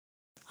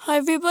Hi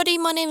everybody,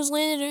 my name is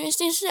Landon and this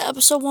is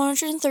episode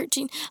 113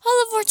 of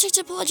the Vortex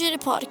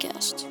Apologetic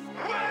podcast.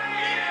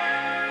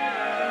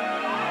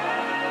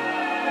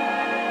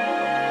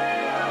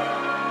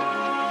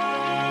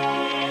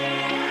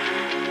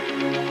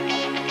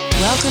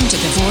 Welcome to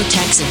the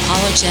Vortex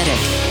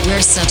Apologetic,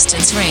 where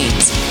substance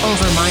reigns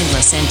over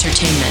mindless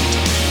entertainment.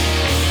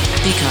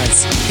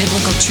 Because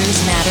biblical truth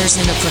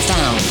matters in a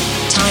profound,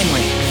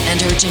 timely,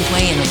 and urgent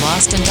way in a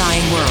lost and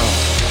dying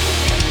world.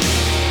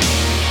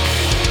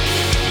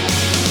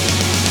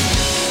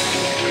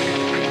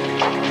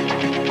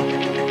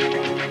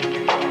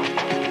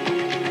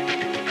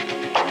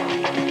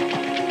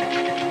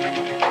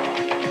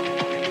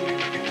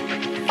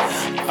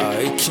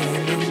 I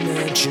can't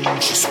imagine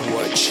just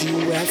what you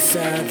have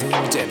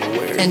fathomed and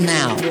where. And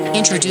now,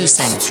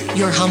 introducing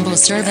your humble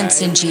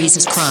servants in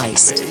Jesus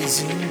Christ,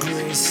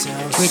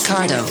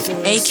 Ricardo,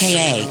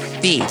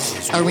 a.k.a.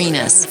 Beef,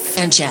 Arenas,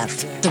 and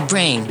Jeff, the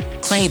Brain,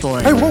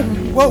 Claiborne. Hey,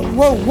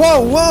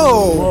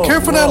 whoa.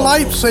 Careful that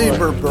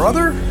lightsaber,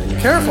 brother.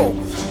 Careful.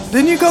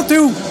 Didn't you go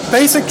through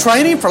basic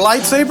training for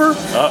lightsaber?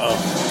 Uh-oh.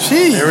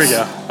 Jeez. Here we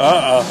go.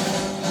 Uh-oh.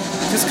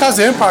 Just because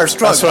the Empire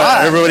struck That's why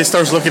back. everybody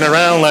starts looking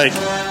around like,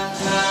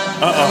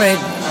 uh-oh. I mean,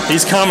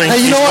 he's coming. Hey,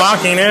 you He's know what?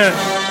 walking in.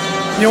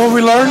 you know what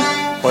we learned?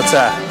 What's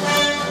that?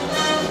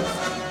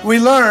 We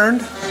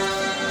learned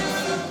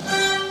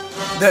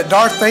that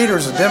Darth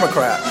Vader's a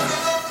Democrat.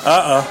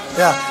 Uh-oh.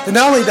 Yeah. And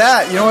not only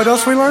that, you know what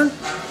else we learned?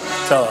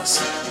 Tell us.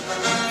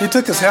 He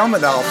took his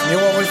helmet off. You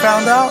know what we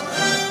found out?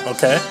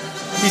 Okay.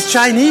 He's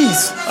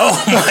Chinese.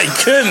 Oh, my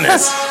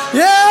goodness.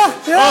 Yeah.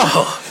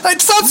 Oh. Hey,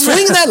 stop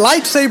swinging that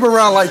lightsaber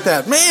around like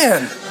that.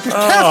 Man. Just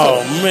careful.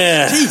 Oh,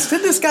 man. Jeez,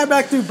 send this guy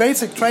back through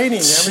basic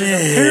training. I mean,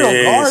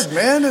 Imperial Guard,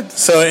 man.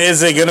 So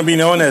is it going to be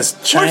known as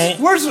Chinese?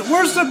 Where's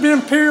the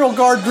Imperial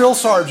Guard drill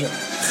sergeant?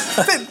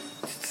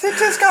 Teach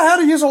this guy how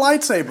to use a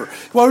lightsaber.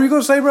 What were you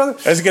going to say, brother?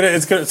 It's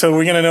gonna. So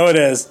we're going to know it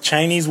as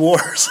Chinese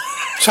Wars.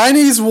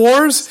 Chinese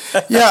Wars?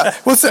 Yeah.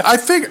 Well,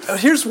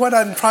 here's what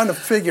I'm trying to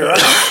figure out,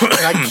 and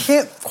I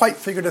can't quite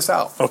figure this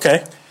out.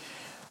 Okay.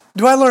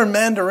 Do I learn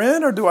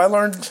Mandarin or do I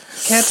learn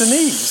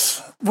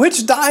Cantonese?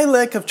 Which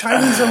dialect of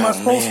Chinese am I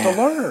supposed to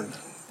learn?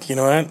 You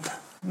know what?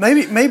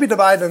 Maybe the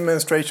Biden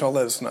administration will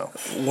let us know.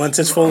 Once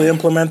it's fully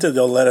implemented,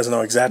 they'll let us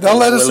know exactly. They'll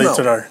let us what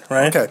know. Are,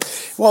 right? Okay.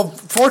 Well,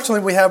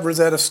 fortunately, we have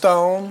Rosetta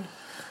Stone.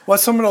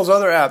 What's some of those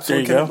other apps There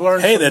we you can go. learn?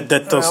 Hey, from,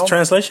 those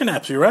translation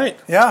apps. You're right.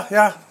 Yeah.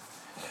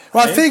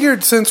 Well, I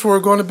figured since we're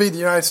going to be the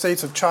United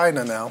States of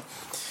China now,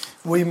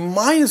 we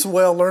might as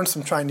well learn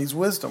some Chinese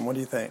wisdom. What do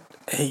you think?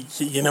 Hey,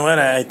 you know what?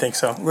 I think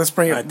so. Let's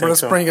bring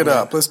it.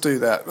 Up. Let's do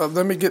that.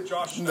 Let me get.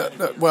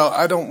 Well,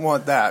 I don't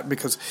want that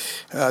because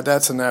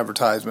that's an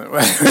advertisement. All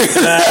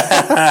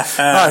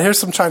right, here's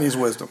some Chinese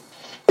wisdom.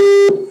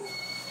 The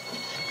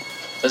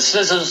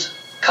scissors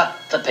cut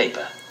the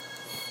paper.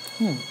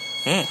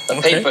 The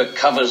okay. paper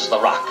covers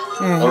the rock.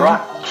 The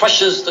rock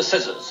crushes the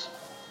scissors.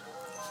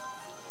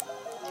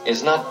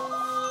 Is not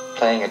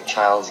playing a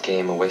child's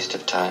game a waste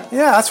of time?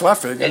 Yeah, that's what I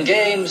figured. In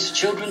games,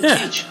 children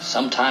teach,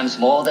 sometimes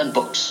more than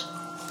books.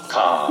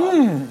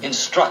 Calm.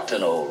 Instruct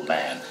an old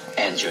man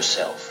and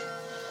yourself.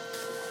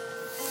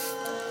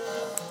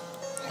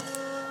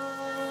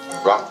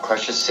 Rock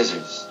crushes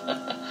scissors.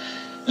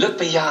 Look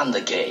beyond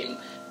the game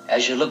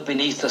as you look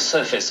beneath the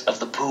surface of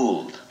the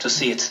pool to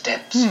see its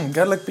depths.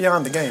 Gotta look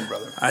beyond the game,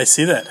 brother. I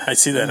see that.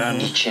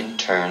 Each in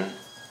turn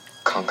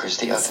conquers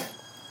the other.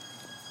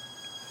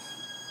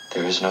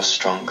 There is no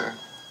stronger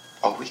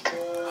or weaker.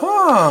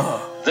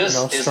 Huh. This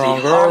No is the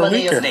stronger or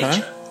harmony weaker, of nature.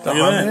 huh? The Look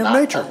at harmony that. of Not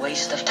nature. a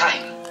waste of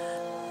time.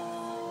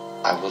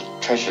 I will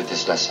treasure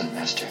this lesson,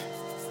 Master.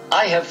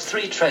 I have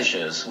 3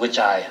 treasures which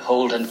I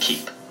hold and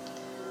keep.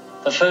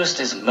 The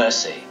first is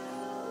mercy,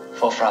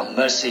 for from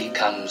mercy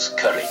comes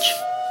courage.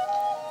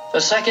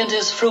 The second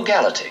is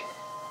frugality,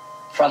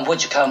 from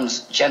which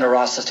comes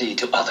generosity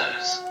to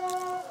others.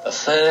 The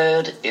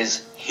third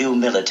is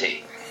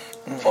humility,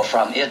 for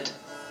from it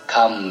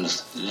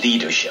comes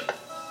leadership.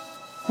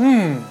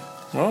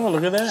 Oh,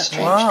 look at that.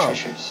 Strange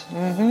treasures.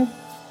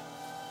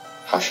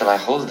 How shall I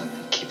hold them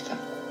and keep them?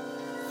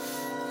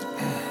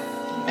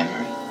 In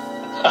memory?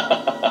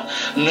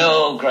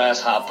 No,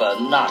 grasshopper,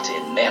 not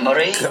in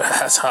memory,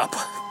 Grasshopper.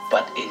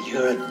 but in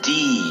your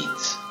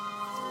deeds.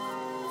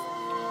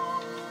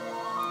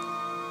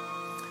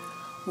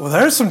 Well,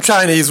 there's some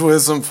Chinese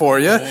wisdom for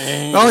you.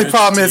 The only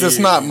problem is it's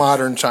not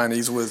modern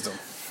Chinese wisdom.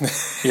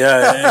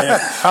 Yeah.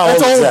 How old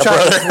That's is old that,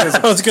 Chinese brother?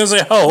 wisdom. I was going to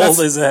say, how old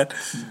is that?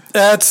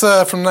 That's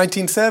from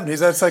 1970s.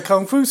 That's a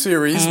Kung Fu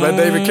series by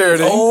David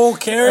Carradine. Oh,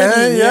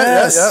 Carradine,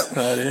 Yeah.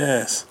 That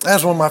is.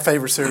 That's one of my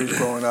favorite series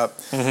growing up.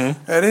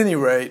 At any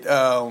rate,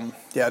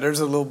 there's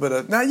a little bit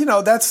of...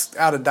 Now, that's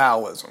out of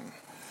Taoism,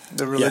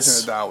 the religion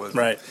of Taoism.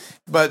 Right.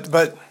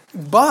 But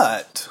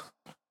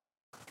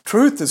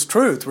truth is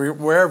truth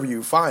wherever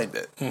you find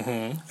it.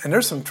 And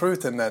there's some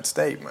truth in that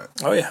statement.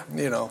 Oh, yeah.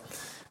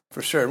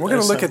 For sure. We're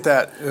going to look at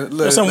that.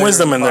 There's some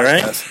wisdom in there,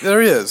 right?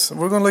 There is.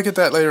 We're going to look at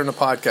that later in the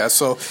podcast.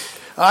 So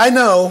I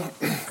know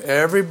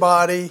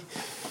everybody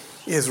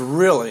is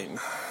reeling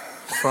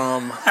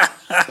from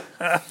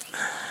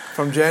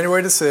from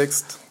January the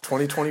 6th,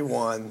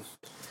 2021.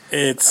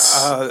 It's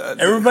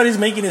everybody's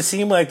making it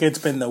seem like it's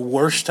been the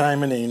worst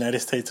time in the United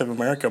States of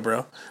America,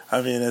 bro.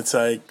 I mean, it's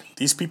like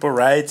these people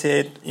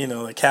rioted,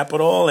 the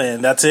Capitol,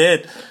 and that's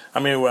it. I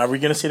mean, are we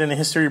going to see it in the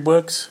history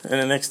books in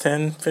the next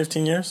 10,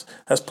 15 years?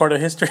 That's part of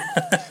history.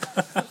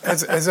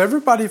 Has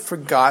everybody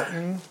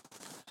forgotten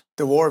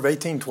the War of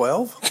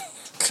 1812?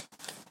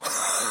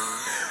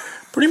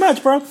 Pretty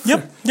much, bro.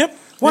 Yep.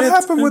 What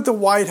happened with the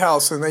White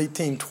House in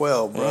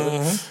 1812, brother?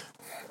 Mm-hmm.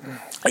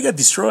 I got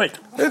destroyed.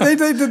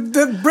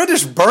 The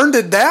British burned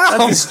it down.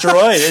 Got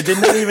destroyed. It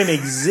did not even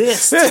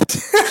exist.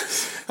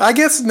 I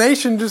guess the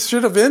nation just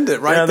should have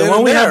ended right Yeah, then the one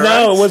and we there, have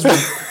now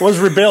right? was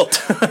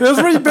rebuilt. It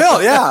was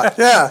rebuilt.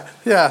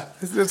 Yeah.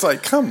 It's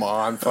like, come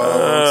on, folks.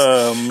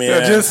 Oh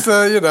man. Just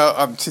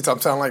I'm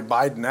sounding like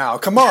Biden now.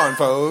 Come on,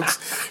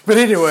 folks. But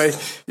anyway,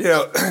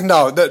 no,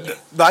 the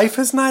life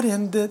has not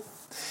ended.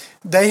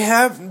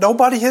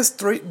 Nobody has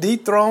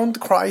dethroned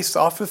Christ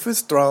off of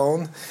his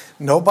throne.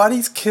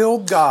 Nobody's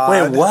killed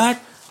God. Wait, what?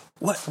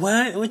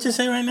 What you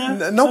say right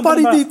now?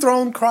 Nobody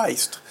dethroned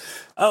Christ.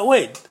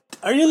 Wait,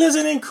 are you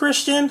listening,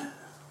 Christian?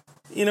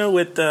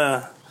 With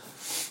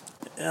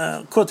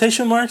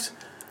quotation marks.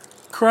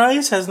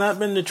 Christ has not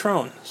been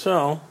dethroned.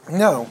 So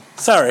no.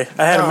 Sorry,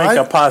 I had to make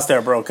a pause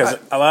there, bro, because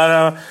a lot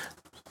of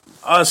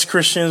us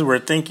Christians were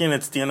thinking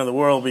it's the end of the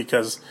world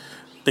because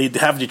they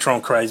have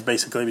dethroned Christ,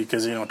 basically,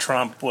 because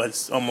Trump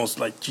was almost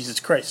like Jesus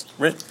Christ,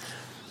 right?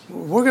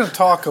 We're going to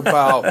talk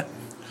about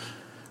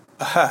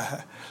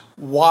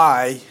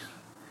why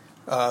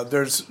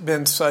there's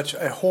been such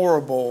a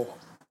horrible,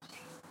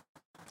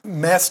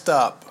 messed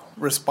up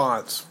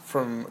response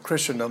from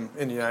Christendom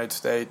in the United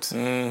States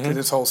to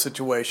this whole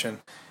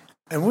situation.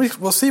 And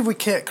we'll see if we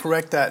can't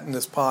correct that in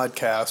this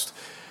podcast.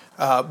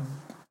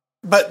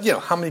 But,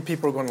 how many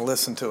people are going to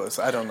listen to us?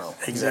 I don't know.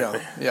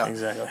 Exactly. Yeah.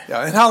 Exactly.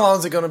 Yeah. And how long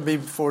is it going to be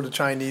before the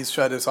Chinese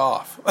shut us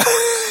off?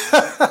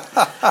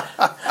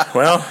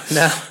 Well,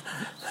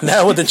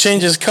 now with the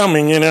changes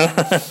coming,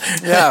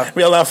 Yeah.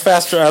 be a lot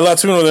faster, a lot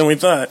sooner than we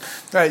thought.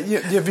 Right.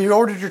 Have you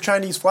ordered your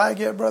Chinese flag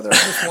yet, brother? I'm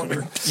just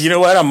wondering. You know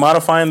what? I'm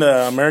modifying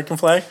the American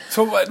flag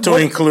to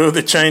include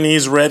the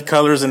Chinese red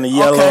colors and the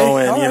yellow,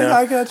 and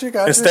I got you.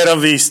 Instead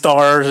of the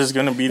stars, is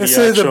going to be the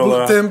actual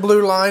the thin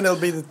blue line. It'll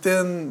be the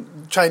thin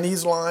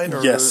Chinese line,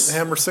 or the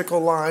hammer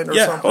sickle line, or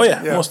something. Oh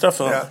yeah, most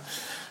definitely.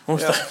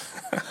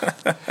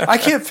 I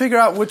can't figure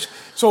out which.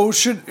 So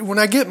when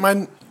I get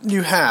my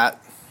new hat,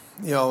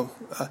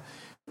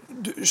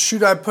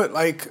 should I put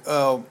like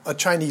a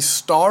Chinese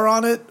star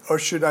on it, or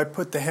should I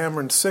put the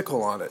hammer and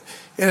sickle on it?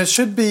 And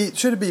should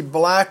it be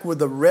black with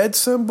a red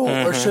symbol,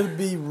 or should it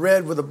be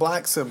red with a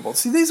black symbol?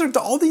 See, these are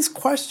all these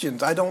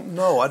questions. I don't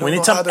know. We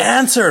need some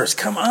answers.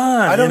 Come on.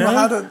 I don't know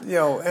how to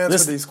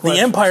answer these questions.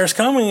 The empire's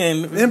coming,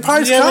 and the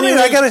empire's coming.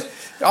 I gotta.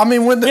 I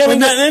mean, when haven't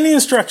gotten any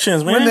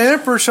instructions, man. When the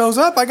emperor shows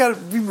up, I gotta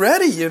be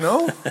ready.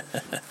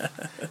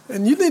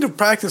 And you need to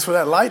practice with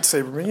that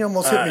lightsaber, man. You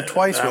almost hit me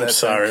twice with that. I'm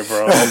sorry,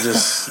 bro. I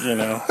just,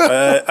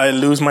 I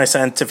lose my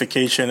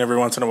sanctification every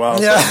once in a while,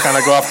 so I kind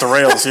of go off the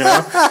rails,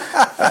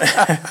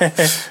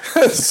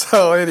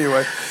 So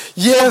anyway,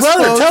 yes,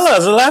 brother, folks. tell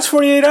us the last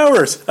 48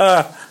 hours.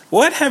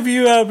 What have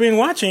you been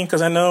watching?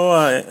 Because I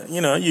know,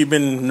 you've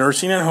been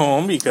nursing at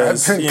home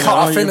because I've been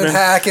coughing and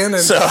hacking,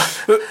 and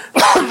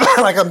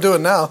like I'm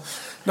doing now.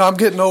 No, I'm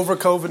getting over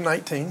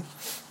COVID-19.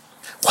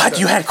 What?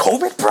 You had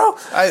COVID, bro?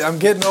 I'm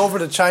getting over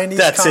the Chinese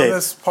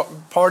Communist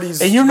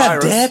Party's and you're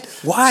not virus. dead?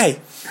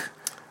 Why?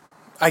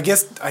 I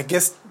guess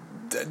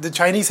the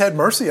Chinese had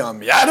mercy on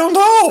me. I don't know.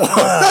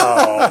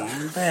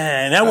 Oh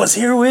man, I was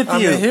here with you. I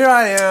mean, here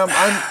I am.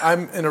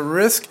 I'm in a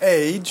risk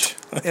age,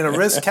 in a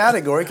risk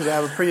category because I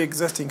have a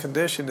pre-existing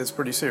condition that's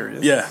pretty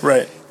serious. Yeah,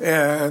 right.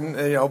 And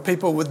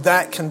people with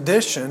that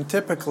condition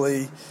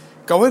typically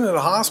go into the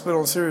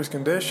hospital in serious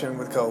condition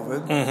with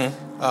COVID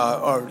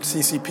or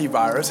CCP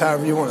virus,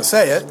 however you want to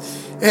say it.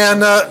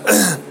 And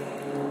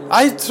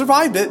I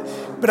survived it,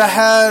 but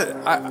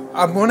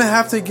I'm going to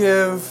have to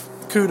give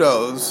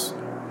kudos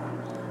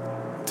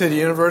to the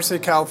University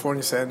of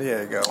California, San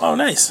Diego. Oh,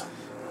 nice.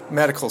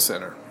 Medical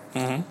Center.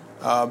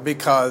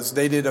 Because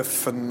they did a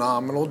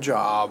phenomenal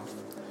job.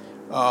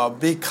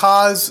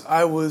 Because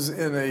I was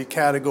in a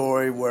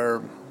category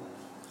where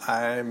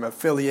I'm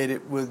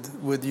affiliated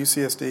with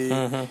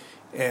UCSD,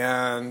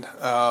 and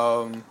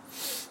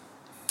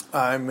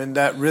I'm in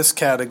that risk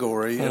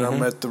category, and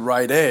I'm at the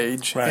right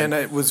age, and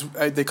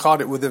they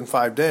caught it within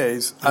 5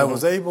 days. I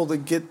was able to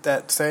get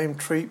that same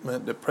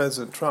treatment that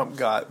President Trump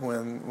got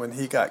when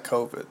he got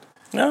COVID.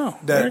 Oh,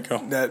 there you go.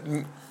 That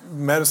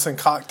medicine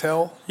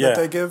cocktail that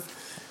they give.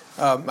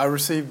 I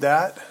received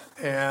that,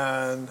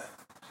 and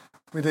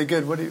we did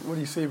good. What do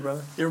you see,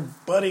 brother? Your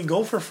buddy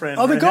gopher friend.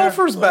 Oh, the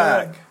gopher's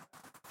back.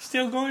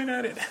 Still going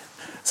at it.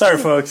 Sorry,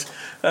 folks.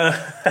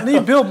 I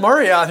need Bill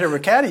Murray out here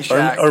with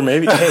Caddyshack. Or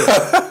maybe,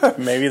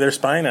 maybe they're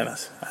spying on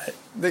us.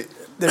 They're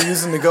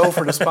using the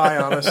gopher to spy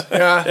on us.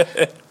 Yeah.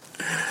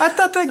 I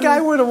thought that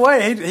guy went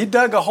away. He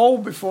dug a hole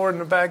before in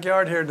the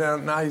backyard here.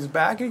 Now he's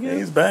back again.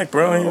 He's back,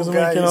 bro. He was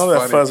making all funny.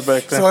 that fuss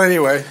back then. So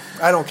anyway,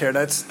 I don't care.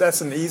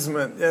 That's an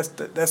easement. That's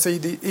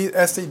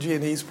SDG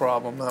and E's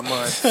problem, not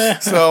mine.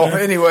 So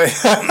anyway,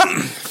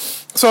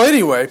 so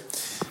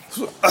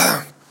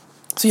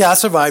yeah, I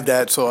survived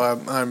that. So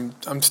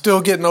I'm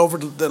still getting over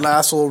the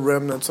last little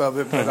remnants of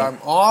it, but I'm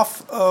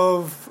off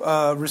of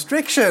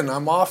restriction.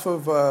 I'm off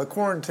of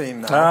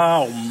quarantine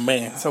now. Oh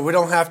man! So we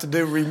don't have to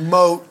do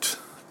remote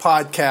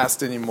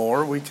podcast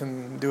anymore. We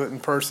can do it in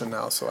person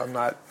now. So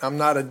I'm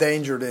not a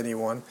danger to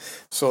anyone.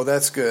 So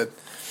that's good.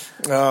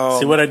 See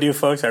what I do,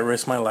 folks? I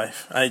risk my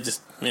life. I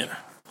just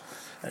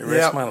I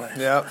risk my life.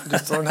 Yeah,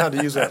 just learn how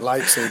to use that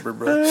lightsaber,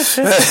 bro. Praise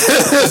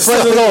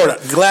the Lord.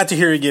 Glad to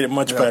hear you get it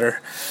much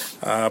better.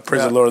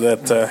 Praise the Lord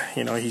that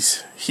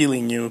He's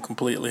healing you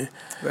completely.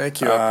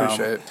 Thank you. I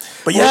appreciate it.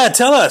 But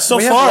tell us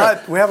we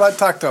have a lot to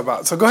talk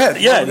about. So go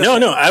ahead. Yeah,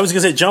 no. I was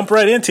gonna say jump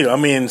right into. I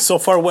mean, so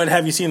far, what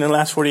have you seen in the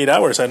last 48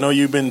 hours? I know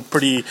you've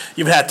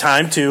had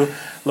time to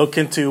look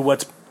into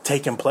what's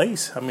taken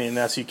place. I mean,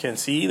 as you can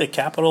see, the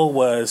Capitol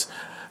was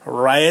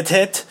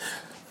rioted.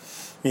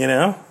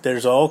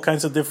 There's all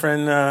kinds of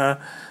different,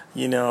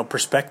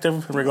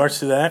 perspective in regards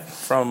to that,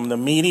 from the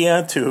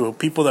media to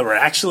people that were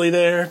actually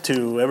there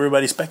to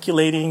everybody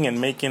speculating and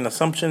making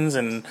assumptions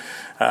and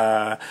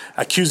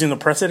accusing the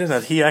president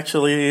that he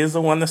actually is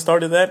the one that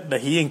started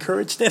that he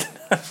encouraged it.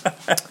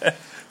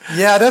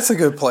 Yeah, that's a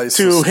good place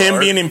to him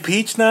being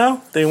impeached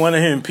now. They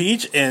wanted him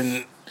impeached.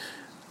 And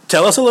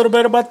tell us a little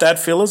bit about that.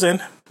 Fill us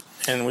in.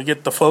 And we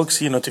get the folks,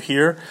 to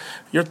hear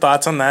your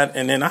thoughts on that.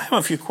 And then I have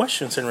a few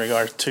questions in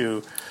regards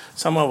to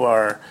some of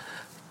our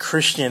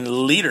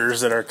Christian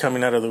leaders that are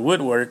coming out of the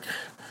woodwork.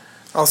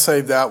 I'll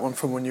save that one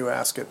for when you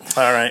ask it.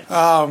 All right.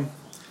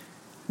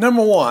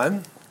 Number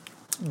one,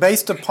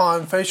 based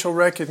upon facial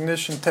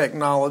recognition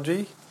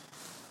technology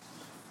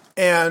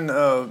and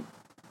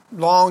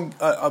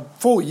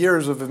full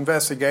years of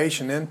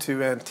investigation into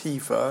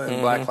Antifa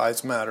and Black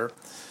Lives Matter,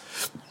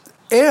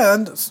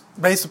 and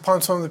based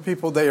upon some of the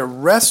people they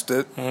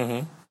arrested,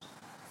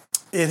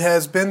 it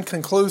has been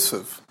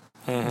conclusive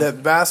that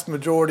vast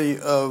majority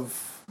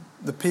of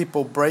the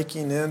people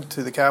breaking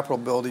into the Capitol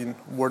building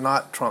were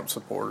not Trump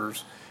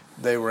supporters.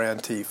 They were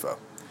Antifa.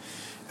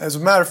 As a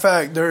matter of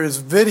fact, there is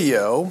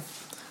video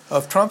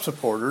of Trump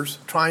supporters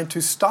trying to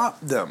stop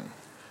them.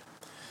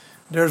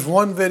 There's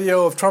one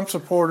video of Trump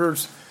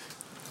supporters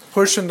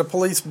pushing the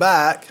police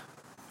back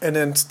and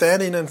then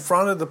standing in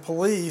front of the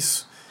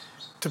police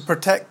to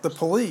protect the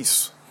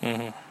police.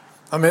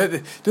 I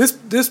mean,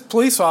 this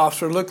police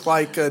officer looked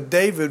like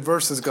David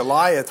versus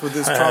Goliath with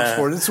this Trump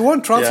supporter. It's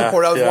one Trump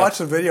supporter. I was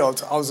watching the video.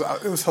 It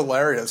was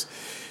hilarious.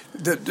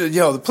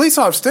 The police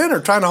officer standing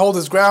there trying to hold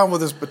his ground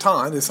with his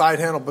baton, his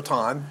side-handle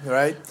baton,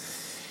 right?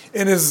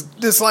 And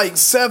this like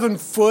 7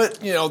 foot,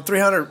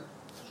 300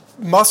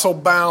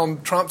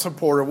 muscle-bound Trump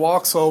supporter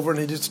walks over and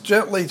he just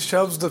gently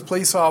shoves the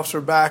police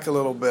officer back a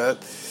little bit,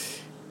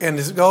 and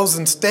he goes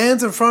and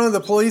stands in front of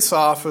the police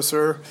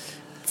officer,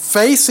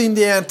 facing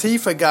the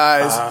Antifa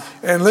guys,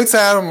 and looks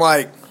at him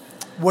like,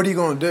 "What are you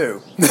going to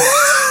do?"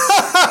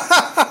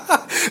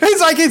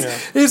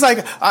 He's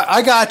like,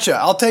 I got you.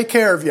 I'll take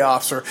care of you,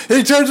 officer. And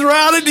he turns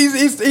around and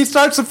he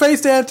starts to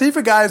face the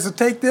Antifa guys to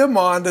take them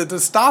on to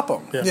stop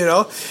them.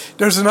 Yeah.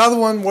 There's another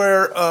one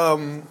where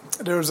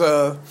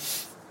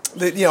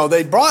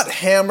they brought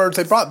hammers.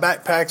 They brought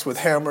backpacks with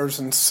hammers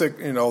and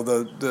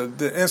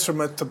the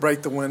instrument to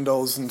break the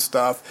windows and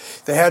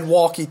stuff. They had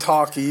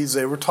walkie-talkies.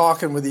 They were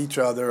talking with each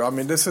other. I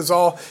mean, this is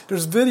all.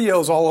 There's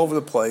videos all over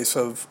the place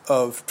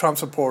of Trump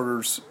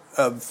supporters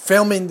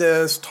filming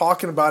this,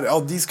 talking about it. Oh,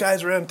 these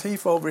guys are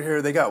Antifa over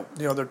here. They got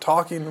they're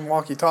talking in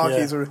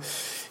walkie-talkies,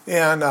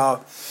 and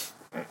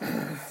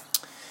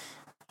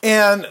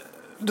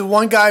the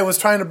one guy was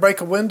trying to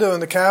break a window in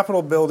the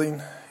Capitol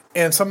building.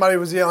 And somebody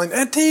was yelling,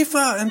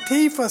 "Antifa,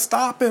 Antifa,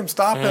 stop him,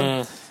 stop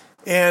him."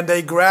 And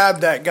they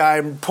grabbed that guy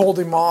and pulled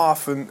him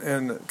off,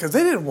 and because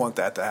they didn't want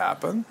that to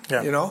happen,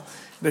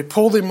 They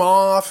pulled him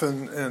off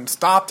and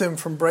stopped him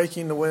from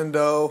breaking the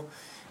window.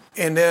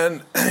 And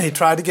then he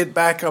tried to get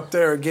back up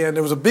there again.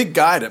 There was a big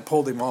guy that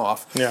pulled him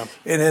off. Yeah.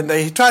 And then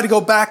he tried to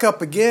go back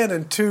up again,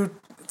 and two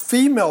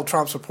female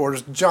Trump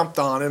supporters jumped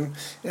on him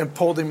and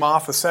pulled him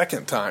off a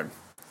second time.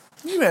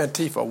 You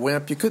Antifa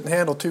wimp. You couldn't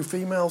handle two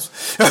females.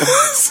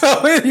 So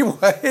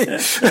anyway,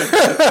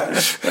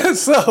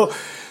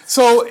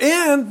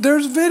 and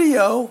there's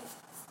video,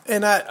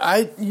 and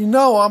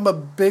I'm a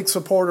big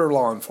supporter of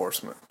law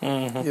enforcement.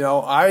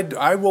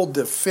 I will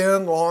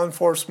defend law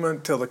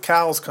enforcement till the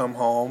cows come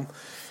home,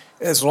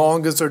 as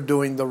long as they're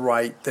doing the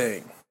right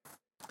thing.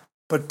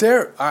 But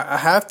I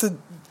have to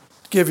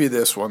give you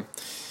this one.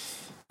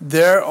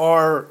 There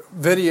are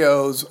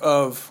videos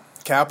of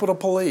Capitol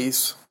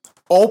Police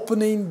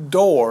opening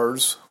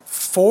doors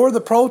for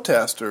the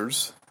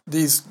protesters,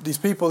 these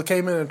people that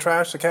came in and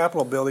trashed the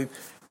Capitol building,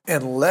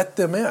 and let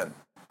them in.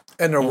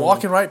 And they're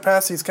walking right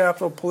past these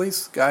Capitol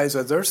Police guys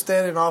as they're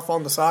standing off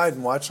on the side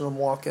and watching them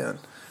walk in.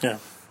 Yeah.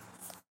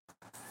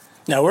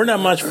 Now, we're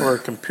not much for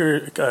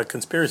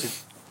conspiracy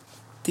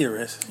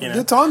theorist. You know?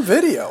 It's on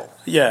video.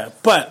 Yeah,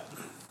 but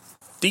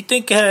do you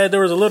think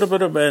there was a little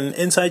bit of an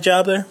inside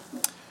job there?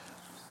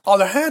 Oh,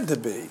 there had to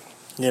be.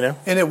 You know?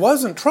 And it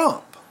wasn't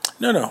Trump.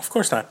 No, of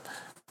course not.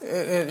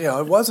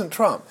 It wasn't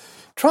Trump.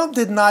 Trump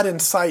did not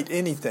incite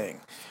anything.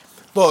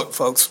 Look,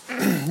 folks,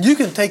 you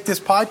can take this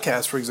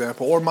podcast, for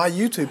example, or my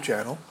YouTube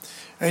channel,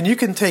 and you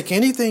can take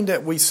anything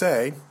that we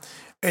say,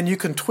 and you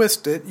can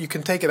twist it, you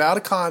can take it out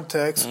of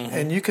context,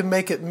 and you can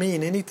make it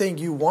mean anything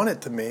you want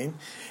it to mean.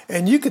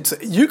 And you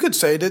could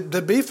say that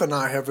the Beef and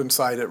I have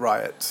incited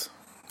riots.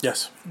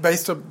 Yes.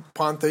 Based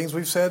upon things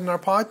we've said in our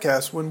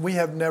podcast when we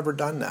have never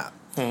done that.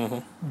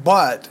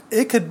 But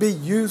it could be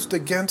used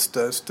against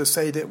us to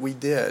say that we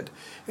did.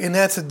 And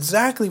that's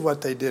exactly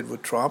what they did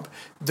with Trump.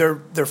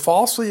 They're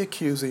falsely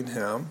accusing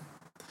him,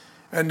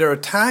 and they're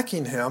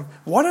attacking him.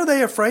 What are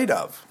they afraid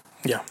of?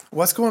 Yeah.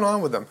 What's going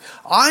on with them?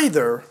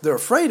 Either they're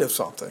afraid of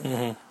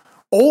something,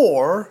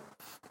 or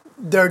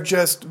they're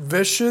just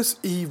vicious,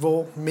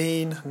 evil,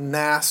 mean,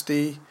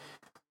 nasty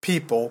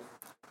people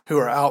who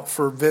are out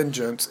for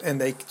vengeance, and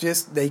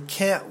they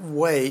can't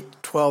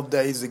wait 12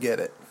 days to get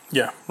it.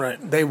 Yeah, right.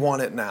 They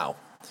want it now.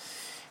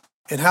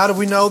 And how do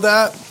we know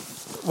that?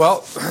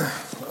 Well,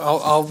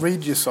 I'll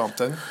read you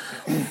something.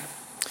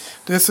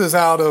 This is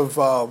out of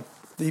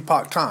the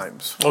Epoch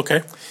Times. Okay.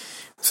 It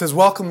says,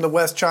 "Welcome to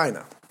West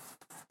China."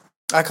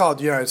 I call it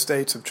the United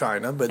States of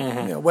China, but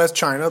West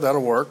China,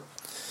 that'll work.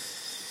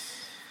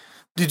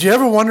 Did you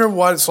ever wonder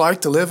what it's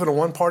like to live in a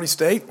one-party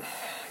state?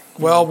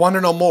 Well,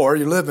 wonder no more.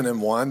 You're living in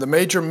one. The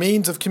major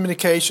means of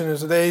communication in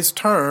today's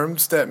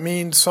terms, that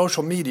means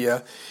social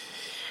media,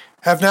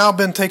 have now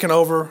been taken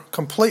over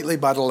completely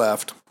by the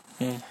left.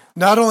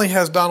 Not only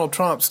has Donald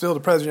Trump, still the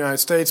President of the United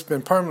States,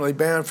 been permanently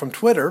banned from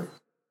Twitter,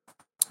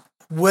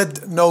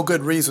 with no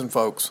good reason,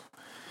 folks.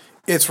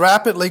 It's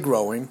rapidly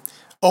growing.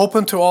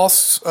 Open to all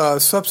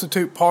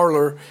substitute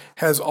Parler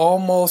has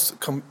almost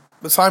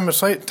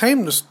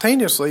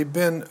simultaneously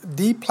been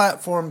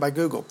deplatformed by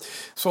Google.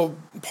 So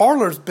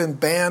Parler's been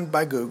banned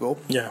by Google.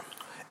 Yeah.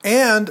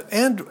 And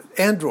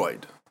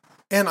Android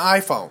and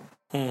iPhone.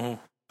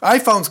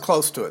 iPhone's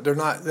close to it. They're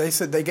not. They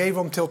said they gave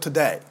them till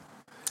today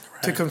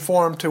to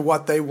conform to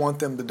what they want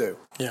them to do.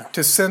 Yeah.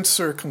 To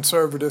censor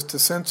conservatives, to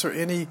censor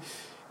any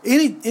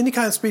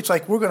kind of speech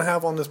like we're going to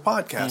have on this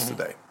podcast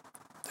today,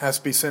 has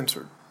to be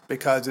censored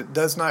because it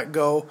does not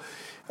go.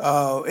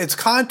 It's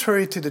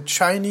contrary to the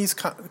Chinese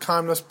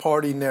Communist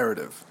Party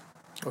narrative.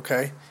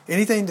 Okay,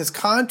 anything that's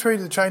contrary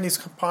to the Chinese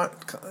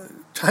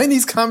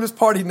Communist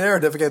Party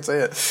narrative, I can't say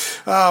it,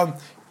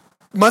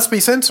 must be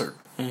censored.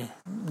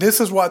 This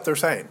is what they're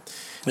saying.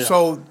 Yeah.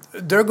 So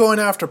they're going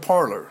after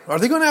Parler. Are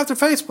they going after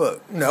Facebook?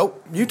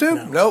 Nope.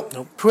 YouTube? Nope.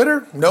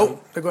 Twitter?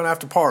 Nope. They're going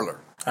after Parler.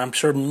 I'm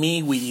sure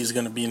MeWe is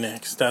going to be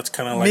next. That's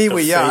kind of like MeWe.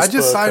 the Yeah, Facebook I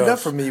just signed up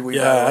for MeWe.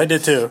 Yeah, I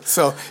did too.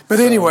 So, but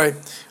anyway,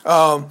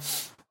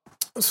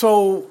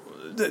 so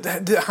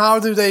how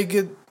do they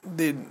get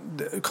the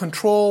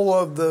control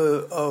of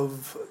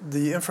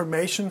the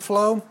information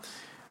flow?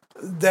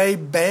 They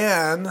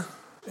ban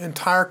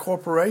entire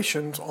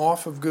corporations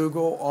off of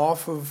Google,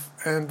 off of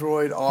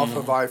Android, off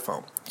of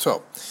iPhone.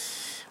 So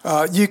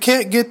you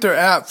can't get their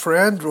app for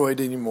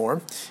Android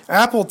anymore.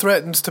 Apple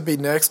threatens to be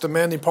next,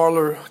 demanding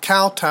Parler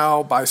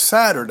kowtow by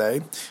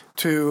Saturday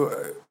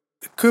to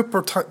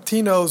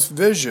Cupertino's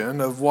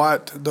vision of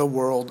what the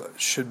world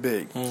should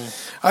be.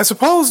 I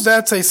suppose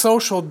that's a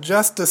social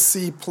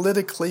justice-y,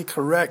 politically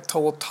correct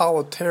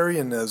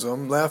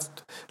totalitarianism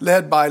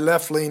led by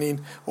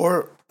left-leaning,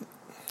 or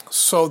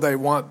so they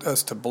want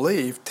us to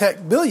believe,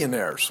 tech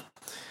billionaires.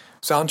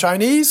 Sound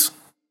Chinese?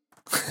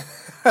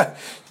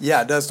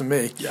 Yeah, it does to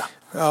me. Yeah.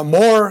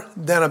 More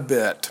than a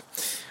bit.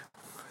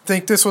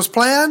 Think this was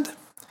planned?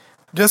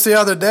 Just the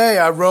other day,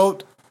 I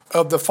wrote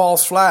of the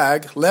false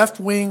flag,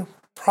 left-wing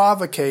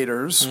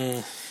provocators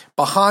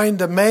behind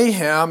the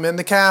mayhem in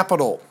the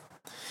Capitol.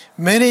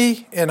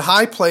 Many in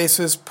high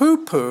places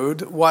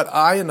poo-pooed what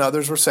I and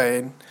others were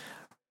saying.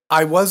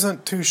 I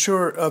wasn't too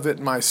sure of it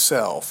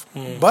myself.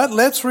 But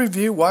let's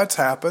review what's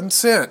happened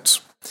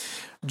since.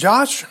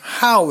 Josh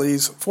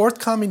Hawley's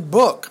forthcoming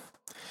book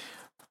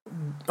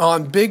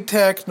on big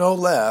tech, no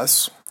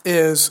less,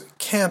 is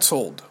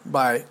canceled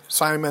by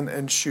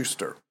Simon &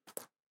 Schuster.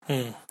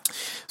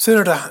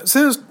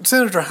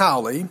 Senator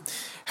Hawley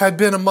had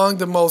been among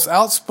the most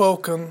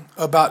outspoken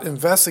about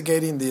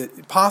investigating the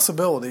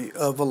possibility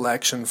of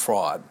election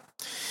fraud.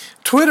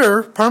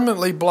 Twitter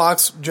permanently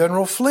blocks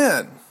General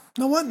Flynn.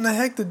 Now, what in the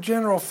heck did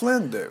General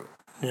Flynn do?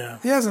 Yeah.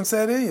 He hasn't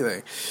said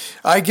anything.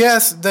 I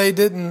guess they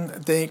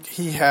didn't think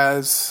he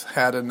has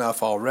had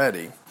enough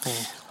already.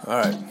 All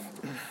right.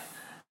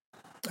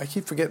 I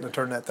keep forgetting to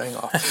turn that thing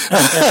off.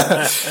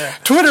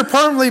 Twitter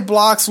permanently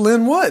blocks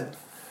Lynn Wood,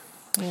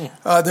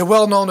 the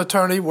well-known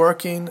attorney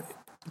working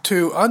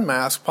to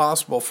unmask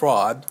possible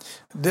fraud.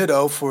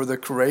 Ditto for the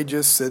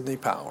courageous Sidney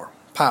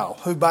Powell,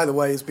 who, by the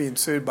way, is being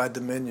sued by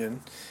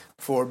Dominion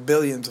for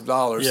billions of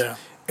dollars. Yeah.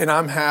 And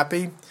I'm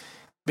happy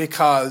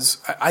because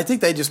I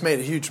think they just made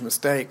a huge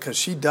mistake because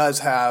she does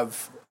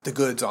have the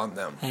goods on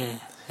them.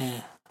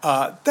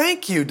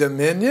 Thank you,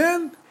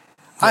 Dominion.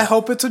 I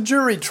hope it's a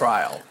jury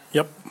trial.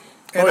 Yep.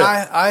 And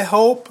I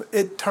hope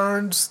it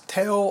turns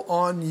tail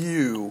on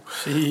you.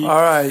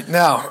 All right.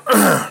 Now,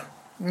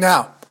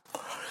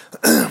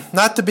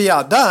 not to be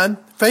outdone,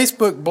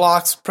 Facebook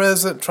blocks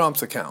President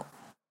Trump's account.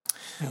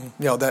 You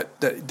know,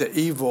 the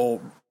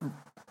evil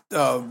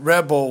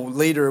rebel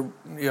leader,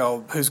 you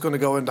know, who's going to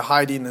go into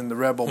hiding in the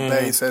rebel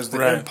base as the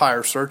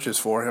empire searches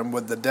for him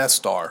with the Death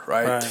Star,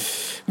 right?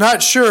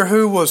 Not sure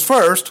who was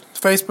first,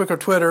 Facebook or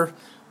Twitter.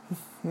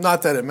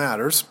 Not that it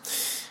matters.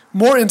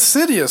 More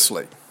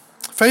insidiously,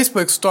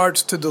 Facebook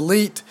starts to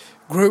delete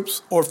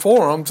groups or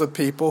forums of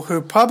people who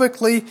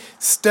publicly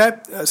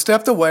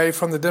stepped away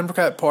from the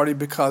Democrat Party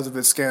because of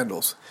its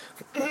scandals.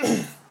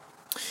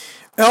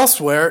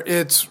 Elsewhere,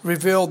 it's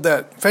revealed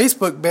that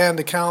Facebook banned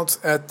accounts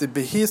at the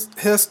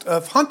behest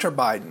of Hunter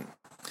Biden.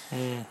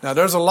 Now,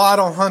 there's a lot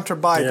on Hunter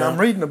Biden. Yeah. I'm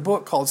reading a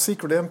book called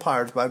Secret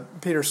Empires by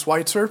Peter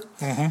Schweitzer,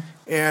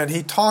 and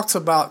he talks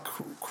about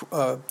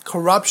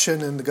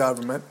corruption in the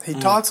government. He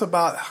talks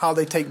about how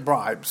they take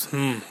bribes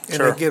and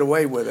they get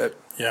away with it.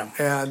 Yeah.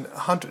 And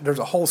there's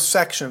a whole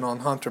section on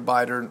Hunter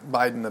Biden,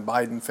 the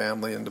Biden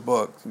family in the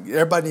book.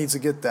 Everybody needs to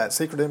get that.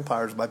 Secret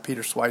Empires by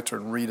Peter Schweitzer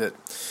and read it.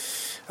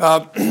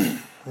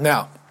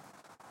 Now,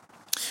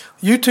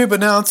 YouTube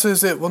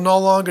announces it will no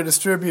longer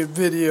distribute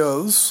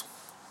videos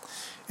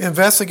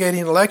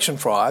investigating election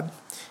fraud,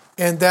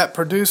 and that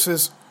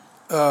producers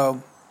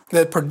of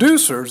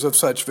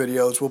such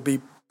videos will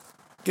be,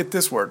 get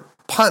this word,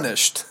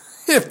 punished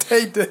if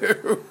they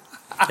do.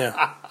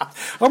 Yeah.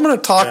 I'm going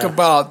to talk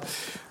about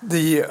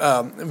the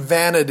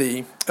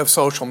vanity of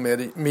social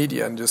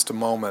media in just a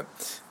moment.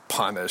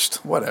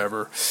 Punished,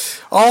 whatever.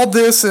 All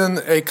this in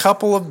a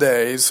couple of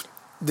days,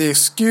 the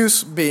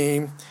excuse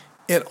being,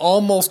 in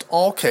almost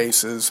all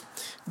cases,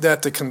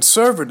 that the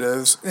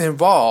conservatives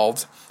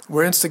involved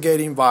were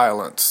instigating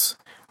violence,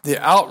 the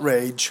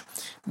outrage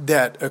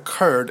that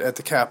occurred at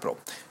the Capitol.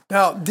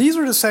 Now, these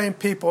are the same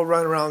people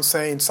running around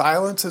saying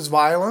silence is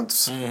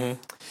violence, and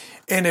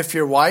if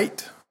you're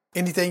white,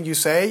 anything you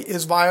say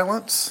is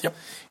violence. Yep,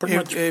 pretty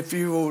much. If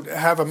you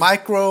have a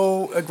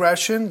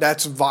microaggression,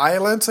 that's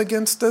violence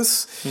against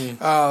us.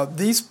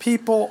 These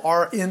people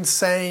are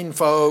insane,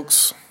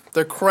 folks.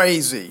 They're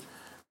crazy.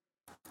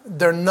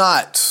 They're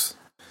nuts.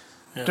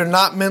 Yeah. They're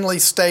not mentally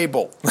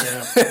stable.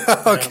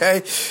 Yeah.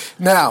 Okay? Yeah.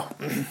 Now,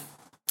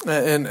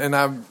 and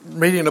I'm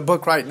reading a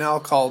book right now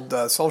called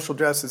Social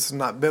Justice is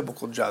Not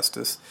Biblical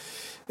Justice.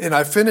 And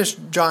I finished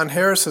John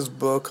Harris's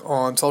book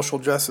on Social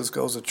Justice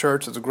Goes to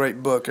Church. It's a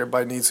great book.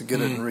 Everybody needs to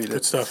get it and read it.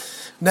 Good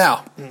stuff.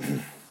 Now,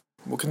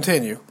 we'll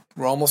continue.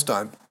 We're almost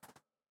done.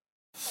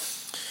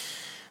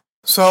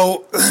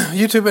 So,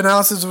 YouTube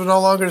announces will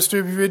no longer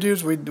distribute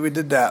videos. We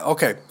did that.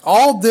 Okay.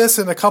 All this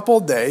in a couple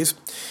of days.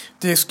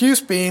 The excuse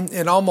being,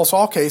 in almost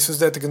all cases,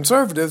 that the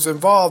conservatives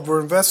involved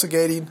were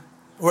instigating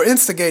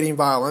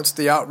violence,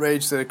 the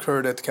outrage that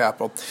occurred at the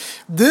Capitol.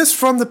 This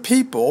from the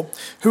people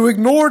who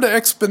ignored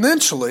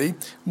exponentially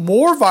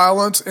more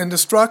violence and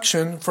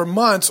destruction for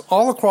months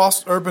all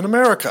across urban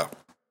America.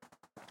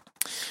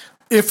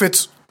 If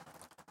it's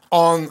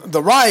on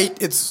the right,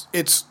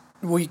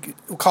 we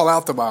call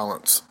out the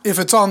violence. If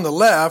it's on the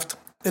left,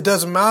 it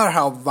doesn't matter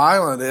how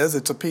violent it is,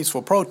 it's a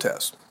peaceful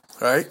protest,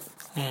 right?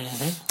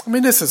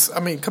 I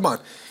mean, come on.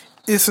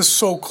 This is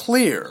so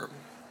clear,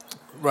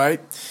 right?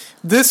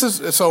 This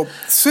is so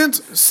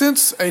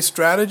since a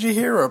strategy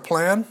here or a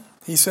plan,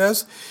 he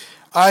says,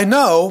 I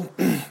know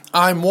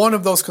I'm one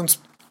of those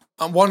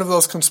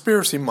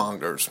conspiracy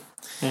mongers.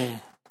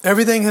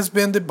 Everything has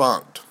been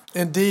debunked.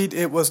 Indeed,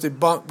 it was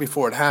debunked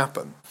before it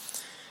happened.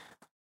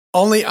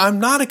 Only I'm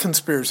not a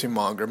conspiracy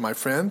monger, my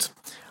friends.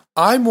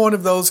 I'm one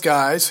of those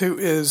guys who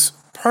is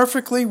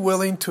perfectly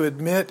willing to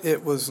admit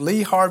it was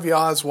Lee Harvey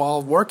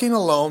Oswald working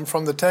alone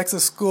from the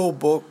Texas School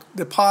Book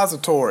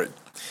Depository.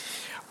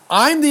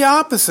 I'm the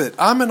opposite.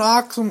 I'm an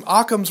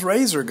Occam's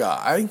razor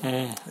guy.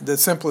 The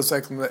simplest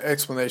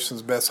explanation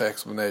is the best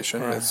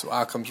explanation. Right. It's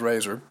Occam's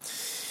razor.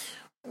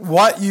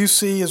 What you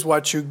see is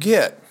what you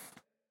get.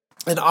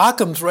 And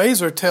Occam's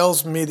razor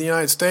tells me the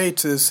United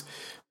States is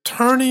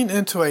turning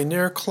into a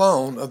near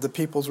clone of the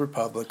People's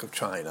Republic of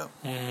China.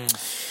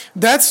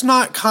 That's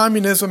not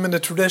communism in the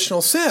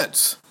traditional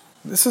sense.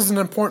 This is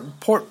an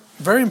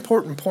very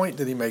important point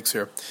that he makes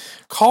here.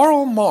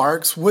 Karl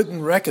Marx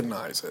wouldn't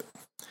recognize it.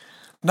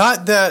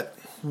 Not that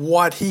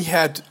what he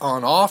had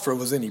on offer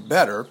was any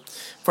better.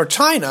 For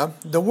China,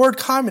 the word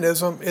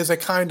communism is a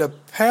kind of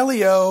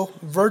paleo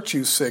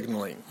virtue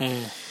signaling.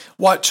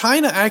 What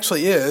China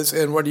actually is,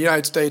 and where the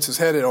United States is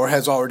headed or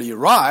has already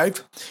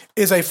arrived,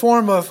 is a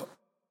form of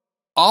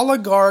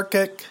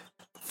oligarchic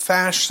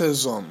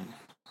fascism.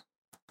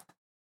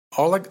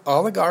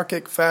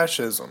 Oligarchic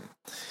fascism.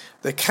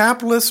 The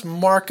capitalist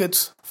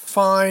market's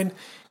fine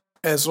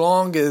as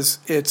long as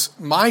it's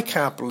my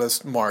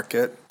capitalist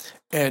market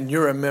and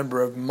you're a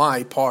member of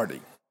my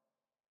party.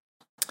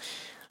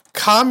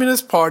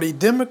 Communist Party,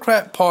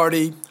 Democrat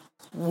Party,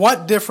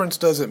 what difference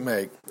does it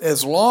make?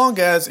 As long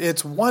as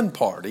it's one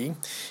party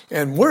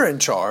and we're in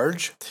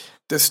charge,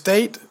 the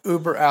state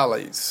uber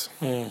alles.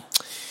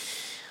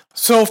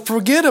 So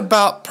forget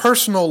about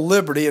personal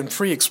liberty and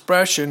free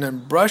expression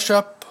and brush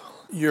up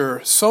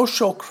your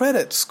social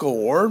credit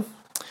score.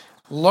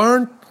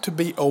 Learn to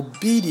be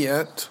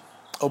obedient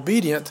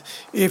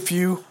if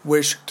you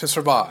wish to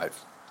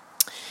survive.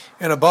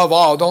 And above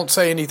all, don't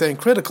say anything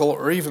critical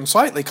or even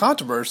slightly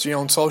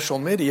controversial on social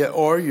media,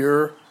 or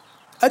you're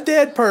a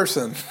dead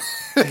person.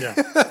 Yeah.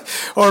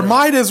 Or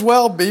might as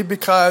well be,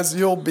 because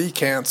you'll be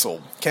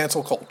canceled.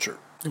 Cancel culture.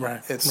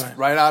 Right. It's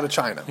right out of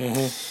China.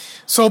 Mm-hmm.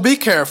 So be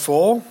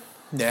careful.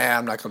 Nah,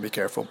 I'm not going to be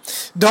careful.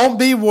 Don't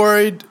be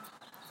worried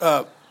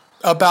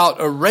about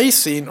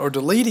erasing or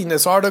deleting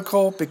this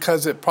article,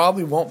 because it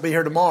probably won't be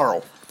here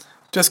tomorrow.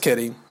 Just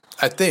kidding,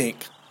 I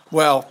think.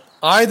 Well,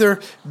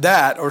 either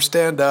that or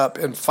stand up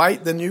and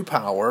fight the new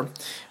power.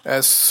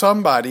 As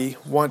somebody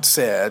once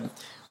said,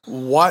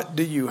 what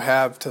do you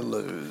have to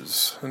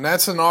lose? And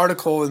that's an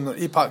article in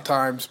the Epoch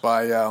Times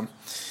by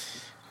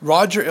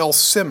Roger L.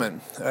 Simon,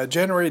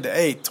 January the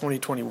 8th,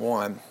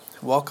 2021.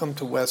 Welcome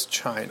to West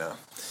China.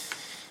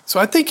 So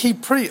I think he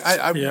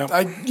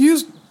I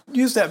used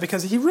that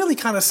because he really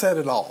kind of said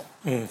it all.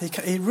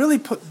 He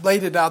really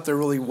laid it out there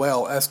really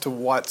well as to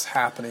what's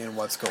happening and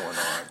what's going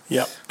on.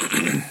 Yep.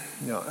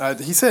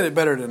 He said it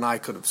better than I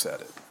could have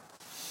said it.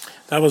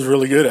 That was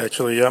really good,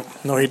 actually. Yep.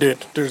 No, he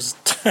did. There's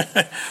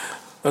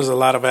a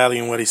lot of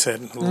value in what he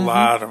said. A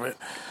lot of it.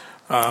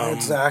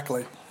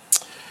 Exactly.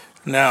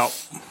 Now,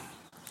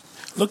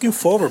 looking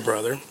forward,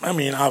 brother. I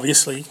mean,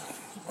 obviously,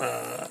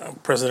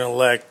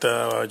 President-elect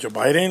Joe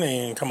Biden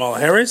and Kamala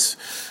Harris,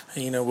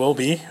 will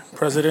be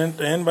president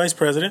and vice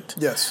president.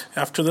 Yes.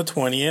 After the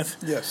 20th.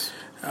 Yes.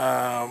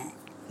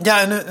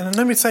 And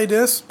let me say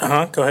this.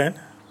 Go ahead.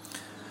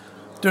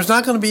 There's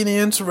not going to be any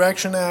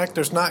Insurrection Act.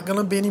 There's not going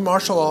to be any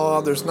martial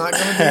law. There's not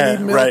going to be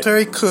any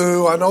military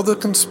coup. I know the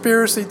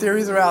conspiracy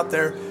theories are out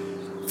there.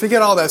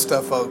 Forget all that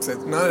stuff, folks. None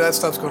of that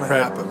stuff's going to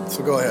happen.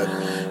 So go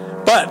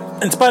ahead.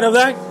 But in spite of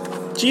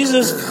that,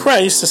 Jesus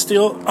Christ is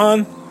still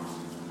on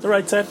the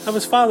right side of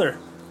his Father.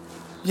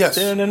 Yes.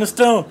 Sitting in the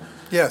throne.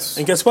 Yes.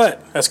 And guess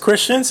what? As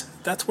Christians,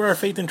 that's where our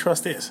faith and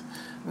trust is.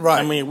 Right.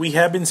 I mean, we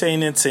have been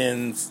saying it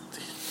since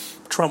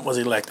Trump was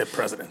elected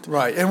president.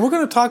 Right. And we're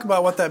going to talk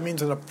about what that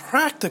means in a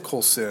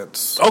practical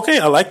sense. Okay,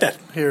 I like that.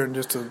 Here in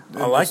just a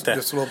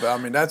little bit. I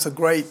mean, that's a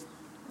great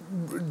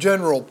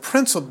general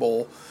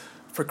principle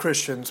for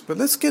Christians, but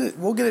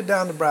we'll get it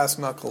down to brass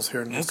knuckles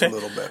here in just a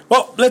little bit.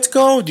 Well, let's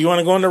go. Do you want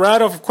to go on the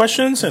route of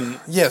questions?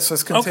 Yes,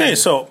 let's continue. Okay,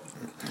 so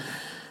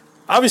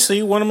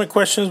obviously one of my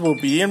questions will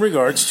be in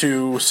regards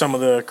to some of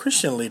the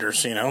Christian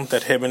leaders,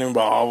 that have been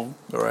involved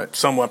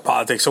somewhat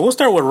politics. So we'll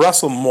start with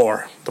Russell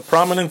Moore, the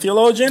prominent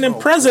theologian and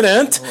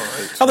president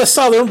of the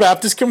Southern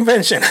Baptist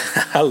Convention.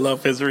 I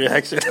love his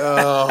reaction.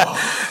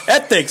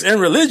 Ethics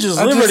and Religious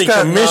Liberty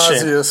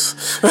Commission.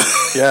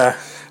 Yeah.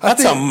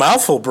 That's a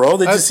mouthful, bro.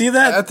 Did you see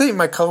that? I think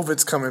my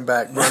COVID's coming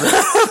back, brother.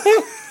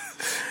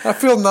 I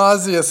feel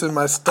nauseous in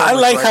my stomach. I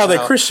like how the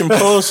Christian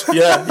Post,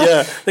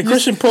 the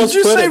Christian Post.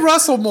 Did you say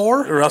Russell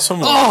Moore? Russell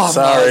Moore. Oh,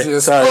 sorry,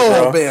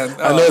 bro. Man.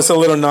 I know it's a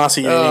little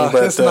nauseating,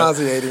 but it's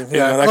nauseating.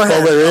 Yeah, that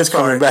COVID is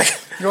coming back.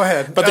 Go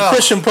ahead. But the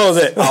Christian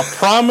Post,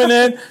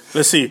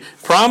 a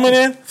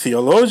prominent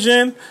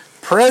theologian,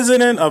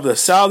 president of the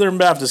Southern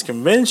Baptist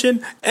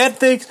Convention,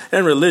 Ethics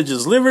and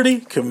Religious Liberty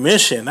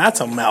Commission.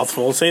 That's a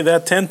mouthful. Say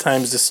that 10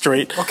 times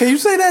straight. Okay, you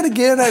say that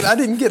again. I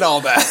didn't get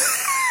all that.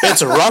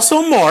 It's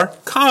Russell Moore,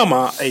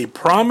 a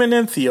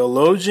prominent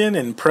theologian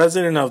and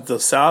president of the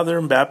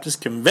Southern Baptist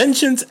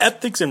Convention's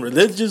Ethics and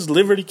Religious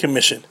Liberty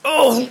Commission.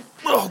 Oh,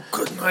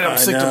 good night. I'm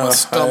sick to my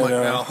stomach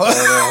now.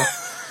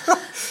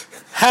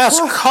 Has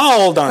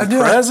called on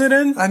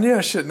President. I knew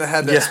I shouldn't have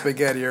had that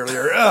spaghetti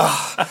earlier.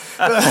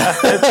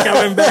 It's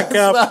coming back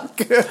up.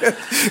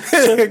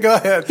 Good. Go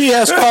ahead. He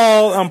has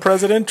called on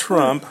President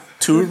Trump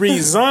to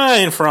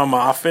resign from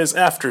office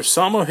after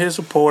some of his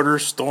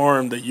supporters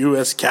stormed the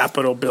U.S.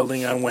 Capitol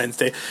building on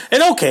Wednesday.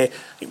 And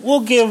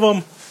we'll give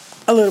him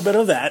a little bit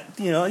of that.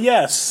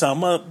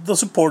 Some of the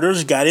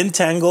supporters got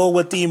entangled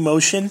with the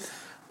emotion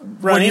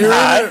running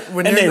high,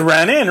 and they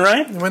ran in,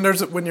 right?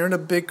 When you're in a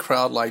big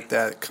crowd like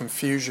that,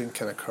 confusion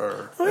can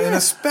occur, and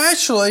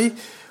especially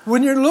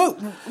when you're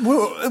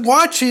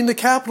watching the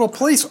Capitol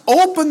Police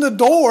open the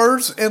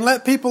doors and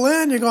let people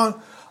in. You're going,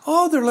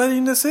 oh, they're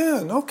letting us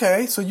in.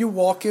 Okay, so you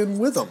walk in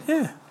with them.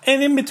 Yeah,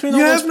 and in between all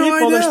those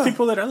people, there's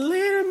people that are a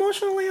little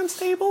emotionally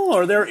unstable,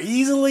 or they're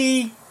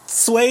easily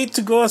swayed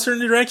to go a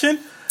certain direction.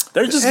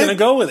 They're just going to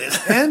go with it.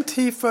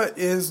 Antifa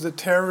is the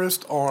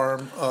terrorist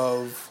arm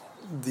of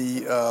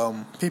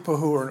the people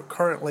who are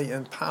currently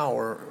in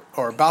power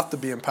or about to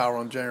be in power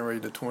on January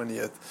the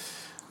 20th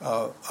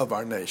of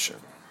our nation.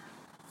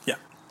 Yeah.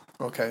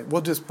 Okay,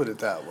 we'll just put it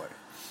that way.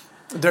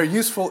 They're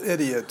useful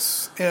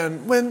idiots.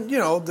 And when,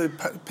 the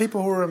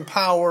people who are in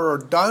power are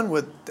done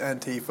with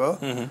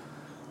Antifa,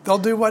 they'll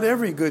do what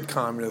every good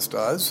communist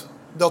does.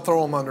 They'll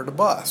throw them under the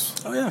bus.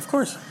 Oh, yeah, of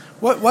course.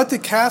 What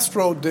did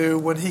Castro do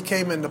when he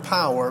came into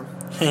power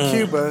in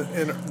Cuba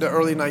in the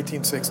early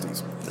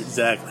 1960s?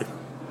 Exactly.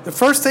 The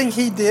first thing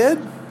he did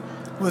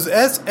was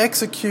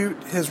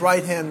execute his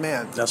right-hand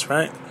man. That's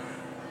right.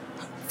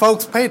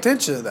 folks, pay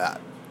attention to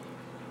that.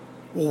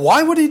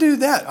 Why would he do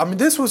that? I mean,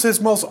 this was his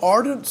most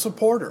ardent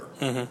supporter.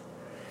 Mm-hmm.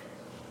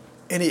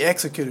 And he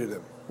executed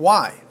him.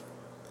 Why?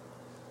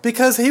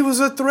 Because he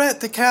was a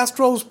threat to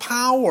Castro's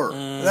power.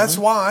 Mm-hmm. That's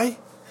why.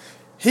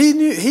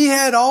 He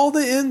had all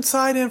the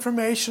inside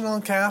information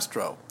on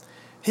Castro.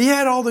 He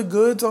had all the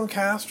goods on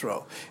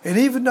Castro. And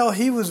even though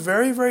he was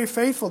very, very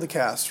faithful to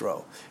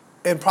Castro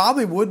and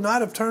probably would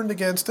not have turned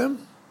against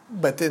him,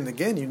 but then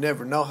again, you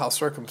never know how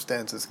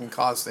circumstances can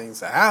cause things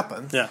to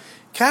happen. Yeah.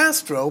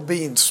 Castro,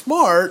 being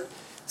smart,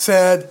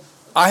 said,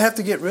 I have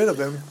to get rid of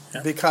him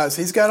because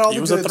he's got all the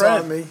goods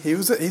on me.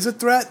 He's a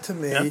threat to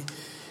me. Yeah.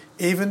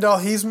 Even though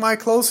he's my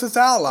closest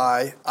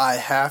ally, I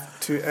have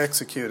to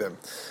execute him.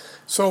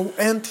 So,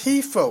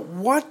 Antifa,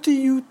 what do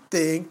you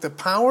think the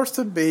powers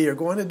to be are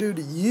going to do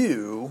to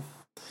you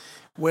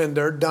when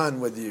they're done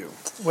with you?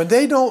 When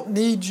they don't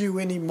need you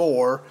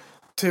anymore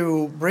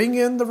to bring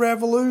in the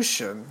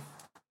revolution,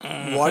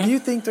 what do you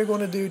think they're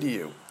going to do to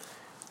you?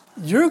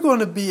 You're going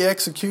to be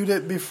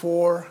executed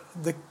before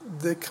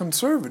the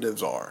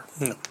conservatives are.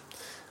 No.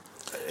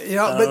 You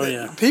know,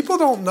 but people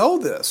don't know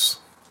this.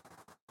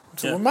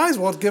 So we might as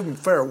well give them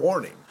fair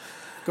warning.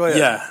 Go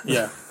ahead.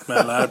 Yeah.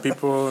 A lot of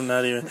people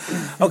not even.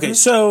 Okay,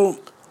 so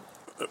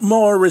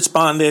Moore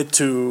responded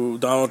to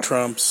Donald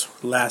Trump's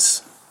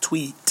last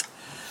tweet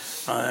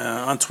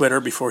on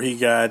Twitter before he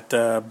got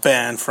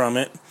banned from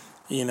it.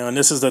 You know, and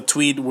this is the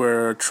tweet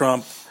where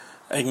Trump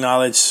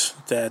acknowledged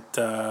that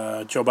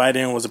Joe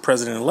Biden was the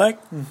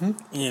president-elect,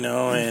 you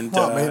know, and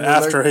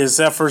after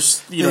his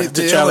efforts, you know,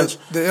 to challenge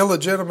the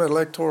illegitimate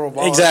electoral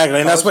vote. Exactly,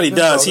 and that's what he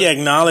does. He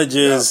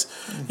acknowledges,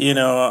 you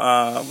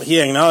know, he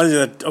acknowledges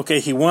that,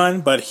 okay, he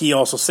won, but he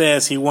also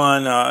says he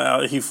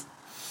won he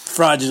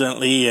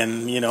fraudulently,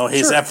 and, you know,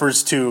 his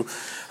efforts to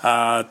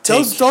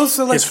take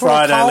his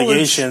fraud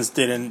allegations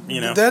didn't, you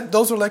know.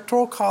 Those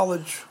electoral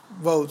college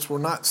votes were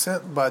not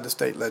sent by the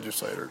state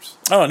legislators.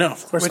 Oh, no,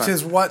 of course not. Which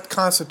is what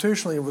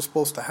constitutionally was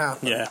supposed to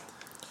happen. Yeah.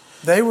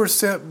 They were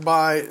sent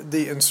by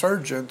the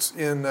insurgents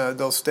in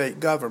those state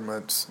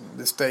governments,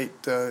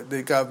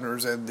 the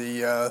governors and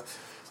the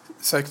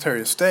Secretary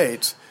of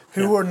States,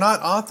 who were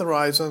not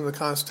authorized under the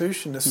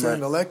Constitution to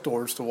send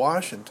electors to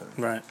Washington.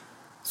 Right.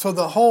 So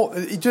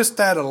just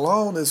that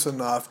alone is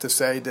enough to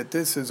say that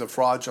this is a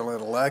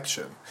fraudulent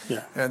election.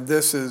 Yeah. And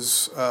this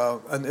is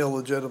an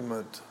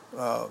illegitimate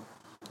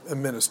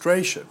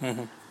administration.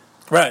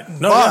 Mm-hmm. Right.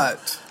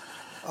 But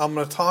I'm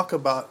going to talk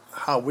about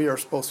how we are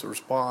supposed to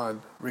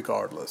respond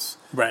regardless.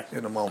 Right.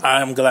 In a moment.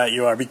 I'm glad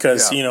you are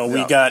because, you know,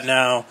 we got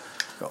now,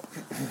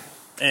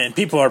 and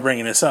people are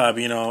bringing this up,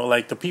 you know,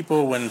 like the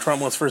people when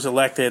Trump was first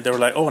elected, they were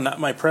like, oh, not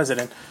my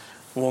president.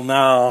 Well,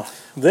 now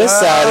this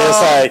side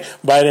is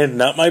like, Biden,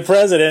 not my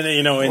president,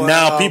 you know, and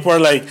now people are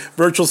like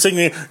virtual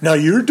signaling, now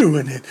you're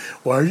doing it.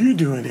 Why are you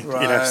doing it?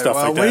 Right. You know, stuff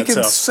like that. We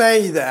can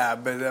say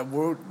that,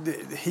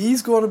 but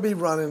he's going to be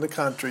running the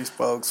country,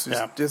 folks.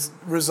 Just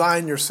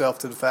resign yourself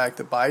to the fact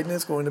that Biden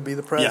is going to be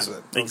the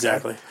president. Yeah,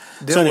 exactly.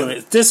 Okay? So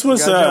anyway, this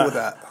was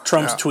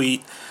Trump's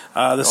tweet.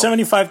 The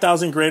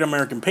 75,000 great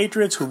American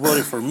patriots who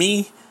voted for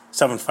me,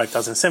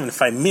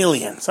 75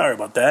 million, sorry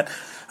about that,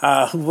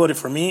 who voted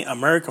for me,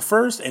 America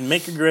first, and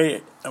make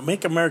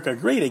America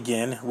great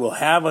again, will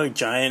have a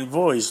giant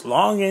voice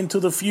long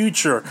into the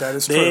future. That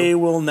is true. They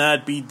will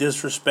not be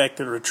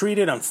disrespected or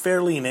treated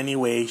unfairly in any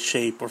way,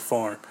 shape, or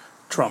form,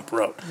 Trump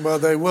wrote. Well,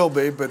 they will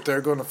be, but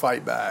they're going to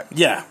fight back.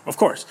 Yeah, of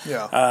course.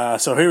 Yeah.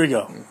 So here we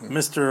go. Mm-hmm.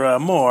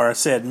 Mr. Moore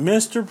said,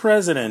 Mr.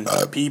 President,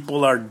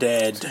 people are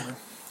dead,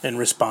 in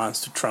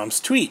response to Trump's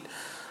tweet.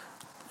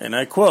 And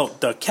I quote,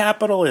 the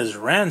Capitol is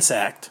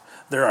ransacked.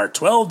 There are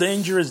 12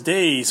 dangerous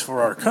days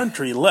for our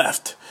country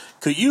left.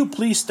 Could you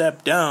please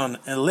step down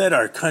and let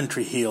our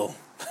country heal?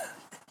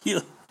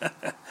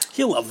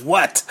 Heal of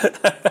what?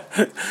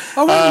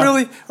 Are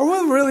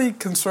we really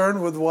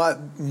concerned with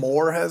what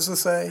Moore has to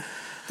say?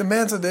 The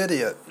man's an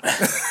idiot.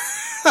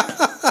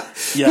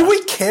 Do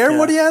we care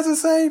what he has to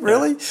say?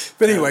 Really?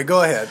 But anyway,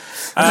 go ahead.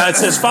 It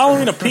says,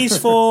 following a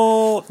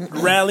peaceful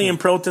rally and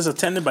protest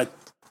attended by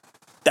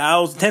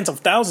tens of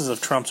thousands of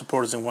Trump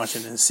supporters in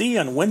Washington, D.C.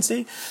 on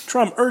Wednesday,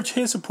 Trump urged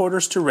his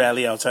supporters to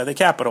rally outside the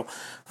Capitol.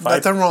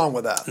 Nothing wrong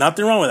with that.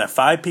 Nothing wrong with that.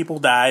 5 people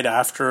died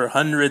after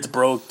hundreds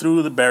broke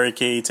through the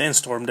barricades and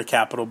stormed the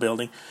Capitol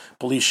building.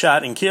 Police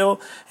shot and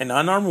killed an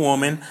unarmed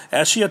woman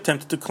as she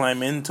attempted to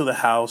climb into the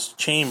House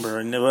chamber.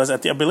 And it was, I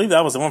believe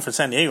that was the one for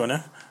San Diego,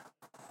 no?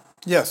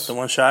 Yes. The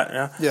one shot,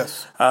 yeah?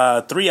 Yes.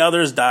 3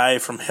 others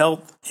died from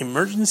health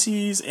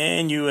emergencies,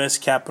 and U.S.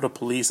 Capitol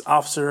Police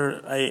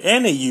officer,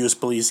 and a U.S.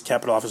 Police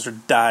Capitol officer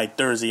died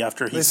Thursday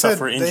after he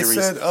suffered injuries.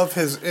 They said of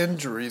his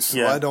injuries,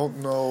 so I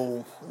don't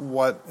know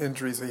what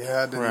injuries he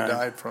had that he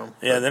died from.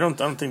 Yeah, I don't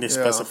think they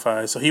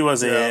specify. So he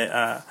was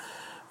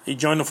he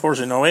joined the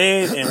force in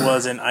 2008 and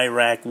was an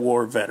Iraq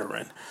war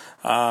veteran.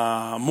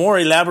 Moore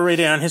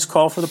elaborated on his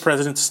call for the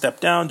president to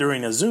step down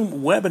during a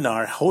Zoom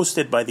webinar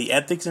hosted by the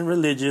Ethics and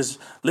Religious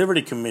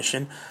Liberty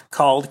Commission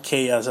called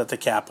Chaos at the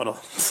Capitol.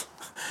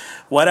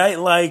 What I'd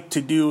like to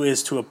do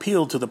is to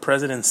appeal to the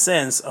president's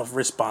sense of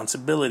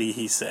responsibility,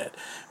 he said.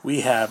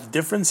 We have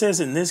differences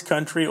in this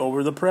country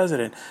over the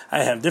president.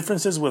 I have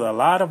differences with a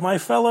lot of my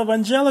fellow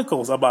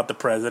evangelicals about the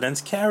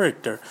president's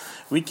character.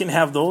 We can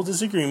have those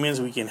disagreements,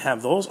 we can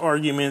have those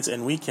arguments,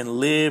 and we can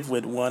live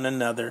with one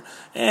another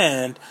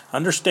and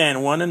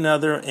understand one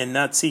another and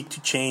not seek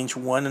to change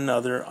one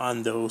another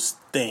on those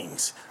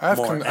things. I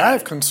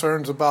have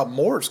concerns about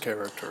Moore's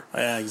character.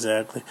 Yeah,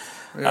 exactly.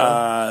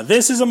 Yeah.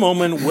 This is a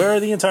moment where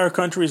the entire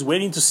country is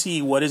waiting to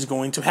see what is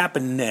going to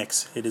happen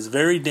next. It is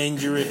very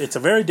dangerous. It's a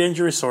very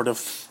dangerous sort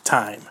of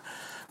time.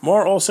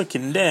 Moore also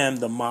condemned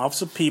the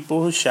mobs of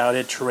people who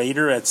shouted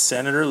 "traitor" at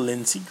Senator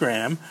Lindsey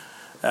Graham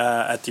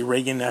at the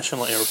Reagan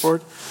National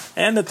Airport,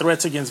 and the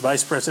threats against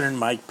Vice President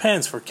Mike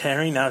Pence for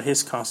carrying out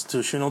his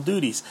constitutional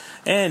duties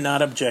and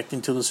not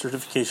objecting to the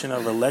certification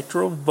of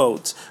electoral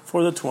votes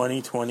for the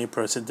 2020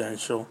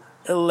 presidential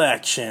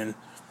election.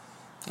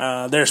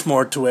 There's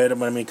more to it,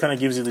 but I mean, it kind of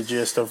gives you the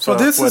gist of so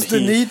this is the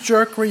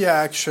knee-jerk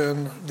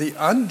reaction, the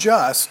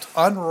unjust,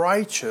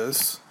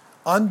 unrighteous,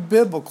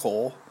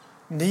 unbiblical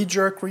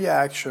knee-jerk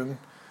reaction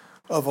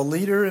of a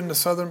leader in the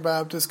Southern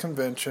Baptist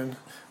Convention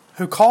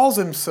who calls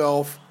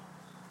himself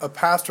a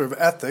pastor of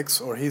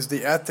ethics, or he's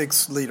the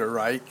ethics leader,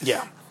 right?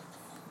 Yeah.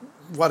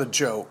 What a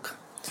joke.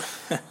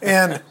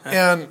 And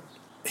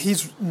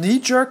he's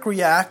knee-jerk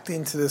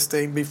reacting to this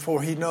thing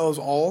before he knows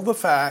all the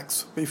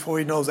facts, before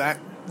he knows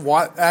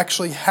what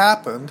actually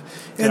happened.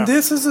 And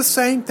this is the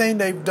same thing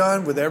they've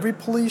done with every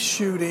police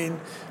shooting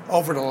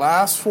over the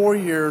last 4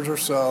 years or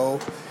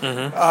so.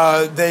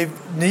 Mm-hmm.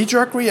 They've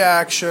knee-jerk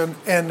reaction,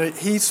 and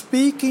he's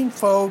speaking,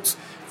 folks,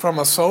 from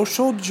a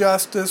social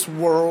justice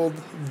world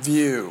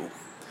view.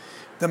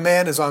 The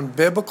man is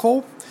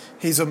unbiblical.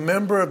 He's a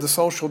member of the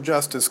social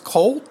justice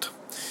cult.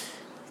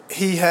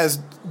 He has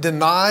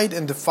denied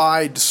and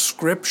defied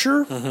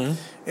Scripture,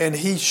 and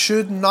he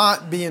should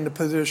not be in the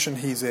position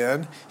he's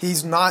in.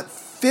 He's not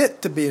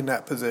fit to be in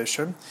that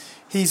position.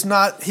 He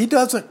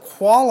doesn't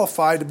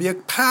qualify to be a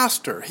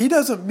pastor. He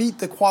doesn't meet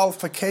the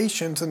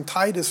qualifications in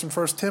Titus and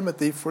 1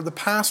 Timothy for the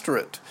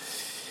pastorate.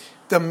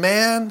 The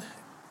man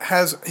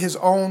has his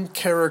own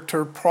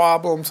character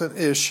problems and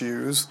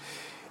issues,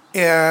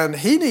 and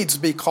he needs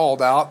to be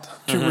called out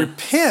to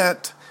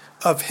repent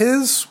of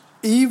his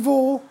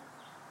evil,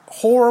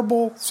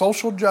 horrible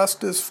social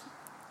justice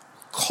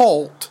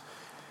cult,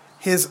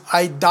 his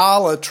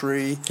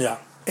idolatry,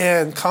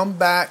 and come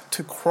back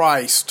to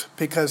Christ,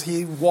 because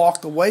he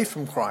walked away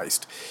from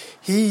Christ.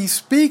 He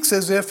speaks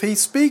as if he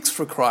speaks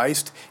for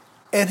Christ,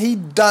 and he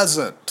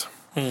doesn't.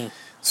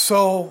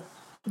 So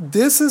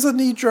this is a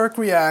knee-jerk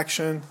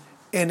reaction,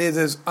 and it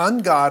is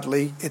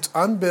ungodly, it's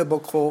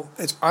unbiblical,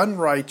 it's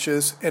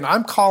unrighteous, and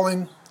I'm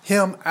calling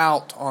him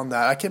out on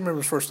that. I can't remember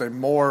his first name.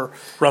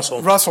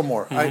 Russell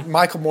Moore.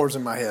 Michael Moore's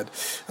in my head.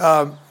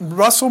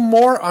 Russell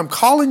Moore, I'm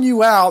calling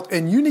you out,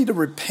 and you need to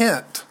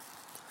repent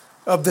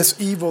of this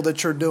evil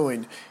that you're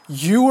doing.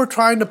 You are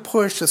trying to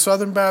push the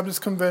Southern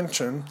Baptist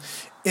Convention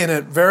in a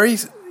very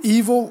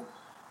evil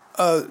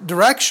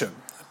direction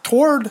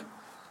toward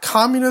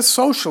communist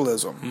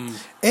socialism.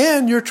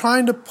 And you're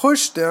trying to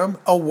push them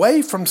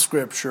away from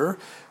Scripture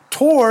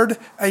toward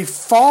a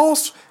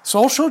false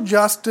social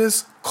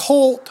justice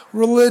cult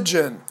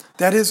religion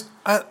that is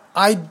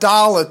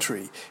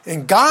idolatry.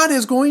 And God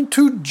is going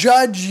to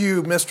judge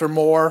you, Mr.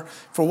 Moore,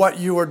 for what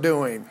you are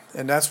doing.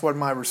 And that's what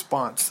my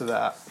response to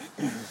that.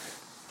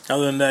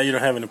 Other than that, you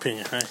don't have an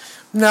opinion, right?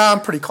 No,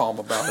 I'm pretty calm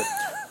about it.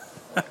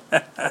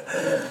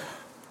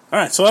 All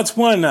right, so that's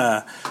one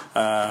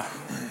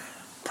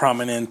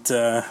prominent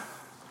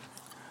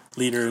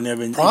leader in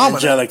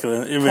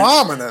evangelical.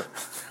 Prominent.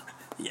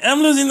 I'm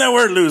using that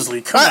word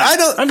loosely.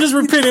 I'm just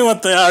repeating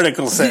what the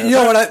article says. You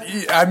know what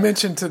I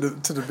mentioned to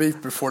the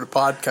beef before the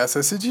podcast.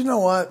 I said, you know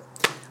what?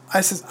 I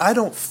said, I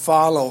don't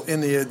follow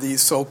any of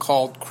these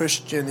so-called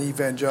Christian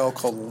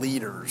evangelical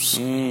leaders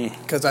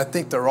because I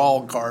think they're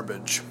all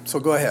garbage. So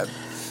go ahead.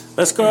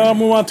 Let's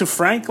move on to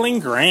Franklin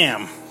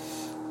Graham.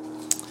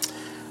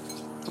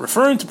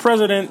 Referring to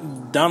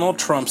President Donald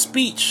Trump's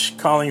speech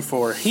calling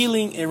for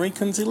healing and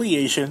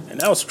reconciliation, and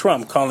that was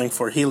Trump calling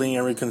for healing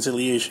and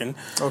reconciliation.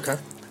 Okay.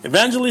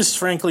 Evangelist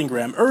Franklin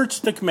Graham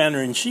urged the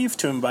Commander-in-Chief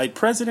to invite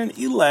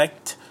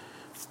President-elect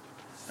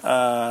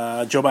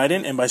Joe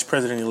Biden and Vice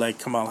President-elect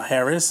Kamala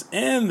Harris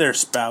and their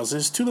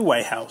spouses to the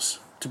White House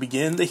to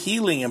begin the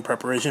healing and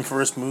preparation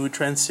for a smooth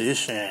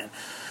transition.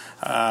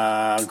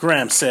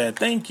 Graham said,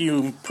 "Thank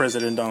you,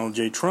 President Donald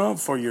J. Trump,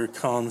 for your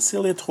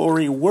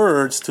conciliatory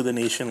words to the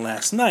nation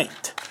last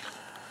night.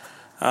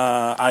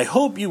 I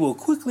hope you will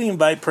quickly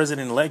invite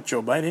President-elect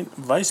Joe Biden,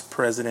 Vice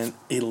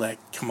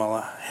President-elect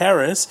Kamala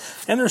Harris,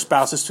 and their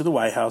spouses to the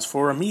White House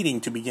for a meeting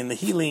to begin the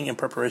healing and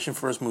preparation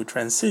for a smooth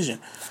transition."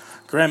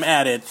 Graham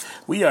added,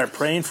 "We are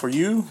praying for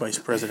you, Vice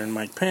President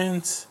Mike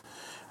Pence,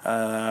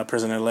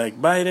 President-elect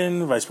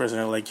Biden, Vice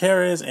President-elect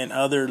Harris, and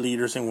other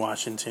leaders in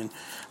Washington."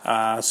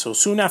 So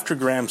soon after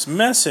Graham's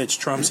message,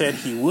 Trump said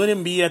he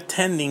wouldn't be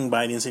attending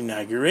Biden's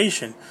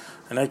inauguration.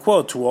 And I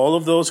quote, "To all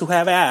of those who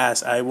have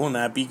asked, I will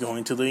not be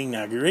going to the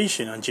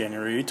inauguration on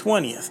January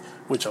 20th,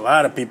 which a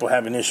lot of people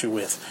have an issue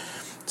with.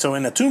 So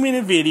in a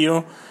 2-minute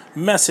video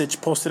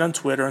message posted on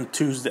Twitter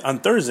on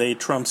Thursday,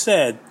 Trump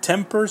said,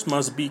 "Tempers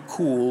must be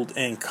cooled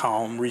and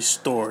calm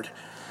restored."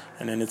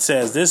 And then it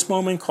says, "This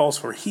moment calls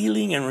for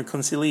healing and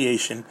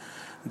reconciliation.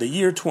 The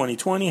year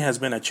 2020 has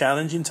been a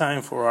challenging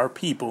time for our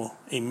people.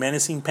 A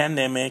menacing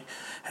pandemic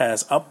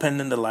has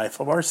upended the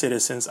life of our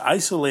citizens,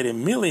 isolated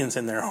millions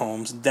in their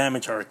homes,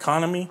 damaged our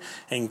economy,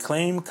 and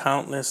claimed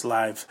countless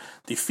lives.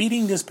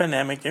 Defeating this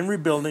pandemic and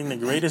rebuilding the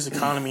greatest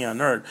economy on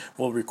earth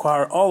will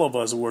require all of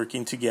us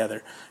working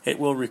together. It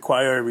will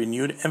require a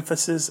renewed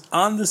emphasis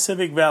on the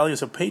civic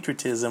values of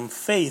patriotism,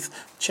 faith,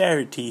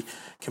 charity,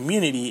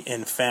 community,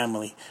 and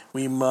family.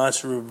 We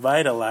must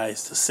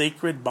revitalize the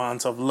sacred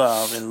bonds of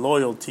love and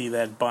loyalty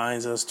that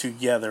binds us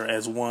together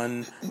as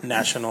one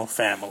national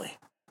family."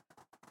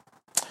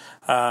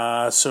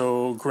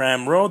 So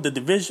Graham wrote, "The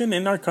division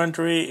in our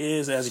country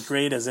is as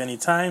great as any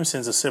time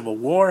since the Civil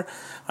War.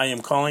 I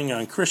am calling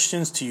on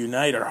Christians to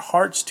unite our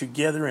hearts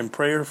together in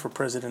prayer for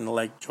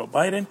President-elect Joe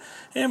Biden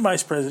and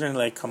Vice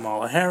President-elect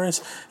Kamala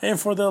Harris and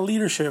for the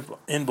leadership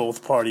in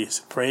both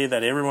parties. Pray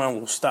that everyone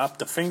will stop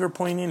the finger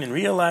pointing and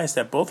realize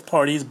that both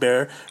parties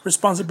bear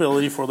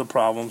responsibility for the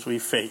problems we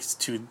face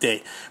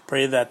today.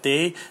 Pray that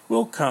they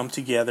will come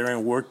together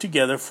and work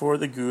together for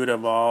the good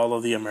of all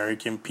of the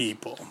American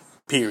people.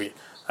 Period."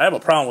 I have a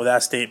problem with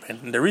that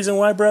statement. And the reason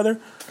why, brother,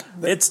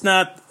 it's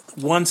not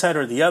one side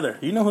or the other.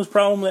 You know whose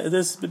problem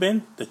this has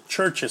been? The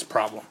church's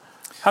problem.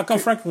 How come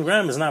Franklin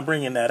Graham is not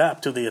bringing that up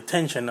to the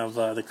attention of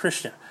the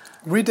Christian?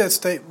 Read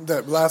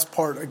that last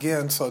part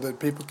again so that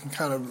people can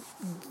kind of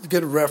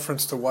get a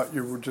reference to what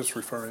you were just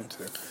referring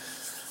to.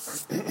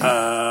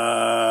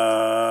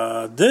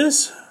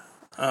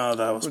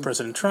 That was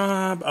President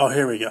Trump. Oh,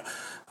 here we go.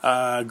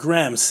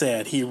 Graham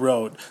said, he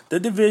wrote, "The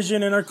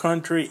division in our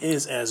country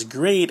is as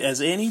great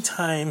as any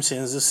time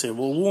since the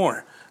Civil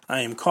War. I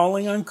am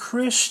calling on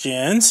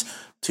Christians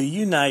to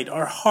unite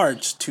our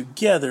hearts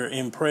together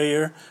in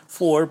prayer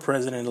for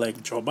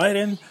President-elect Joe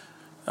Biden,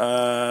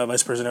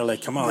 Vice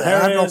President-elect Kamala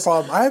Harris."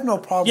 I have no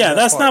problem. Yeah, with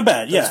that's that not part.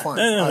 bad. Yeah, That's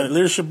fine.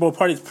 Leadership of both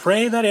parties.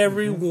 Pray that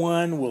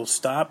everyone will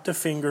stop the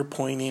finger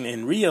pointing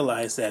and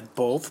realize that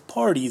both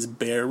parties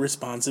bear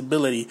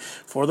responsibility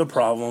for the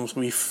problems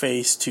we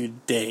face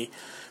today.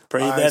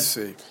 Pray that.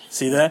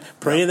 See that?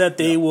 Pray that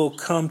they will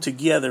come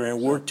together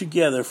and work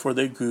together for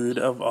the good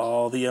of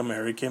all the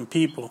American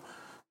people.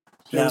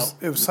 It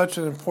was such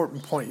an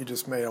important point you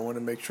just made. I want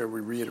to make sure we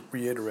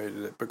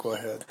reiterated it, but go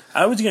ahead.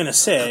 I was going to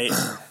say,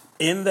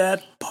 in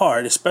that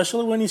part,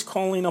 especially when he's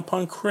calling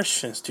upon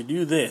Christians to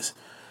do this,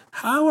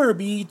 how are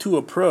we to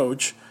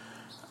approach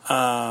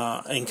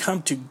and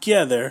come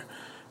together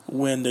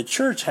when the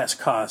church has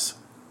caused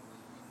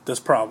this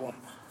problem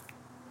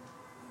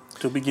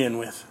to begin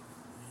with?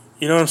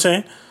 You know what I'm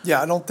saying? Yeah,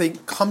 I don't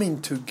think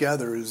coming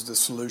together is the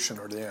solution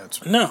or the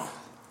answer. No.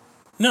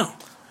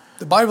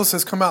 The Bible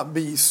says, "Come out and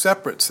be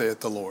separate, saith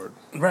the Lord."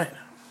 Right.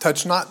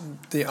 Touch not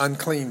the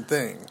unclean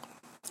thing.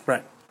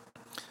 Right.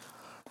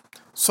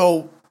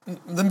 So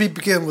let me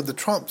begin with the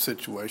Trump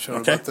situation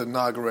about the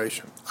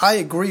inauguration. I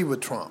agree with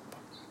Trump.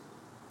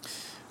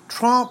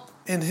 Trump,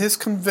 in his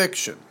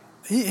conviction,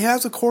 he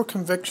has a core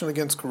conviction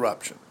against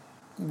corruption.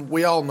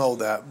 We all know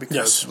that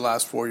because of the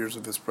last 4 years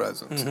of his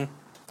presidency. Mm-hmm.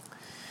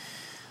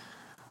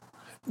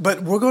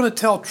 But we're going to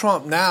tell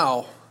Trump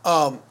now,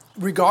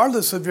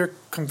 regardless of your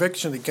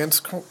conviction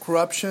against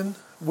corruption,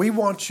 we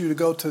want you to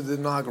go to the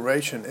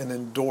inauguration and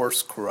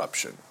endorse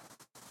corruption.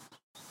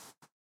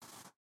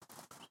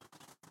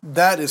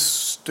 That is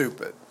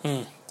stupid.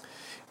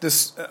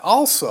 This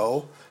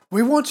also,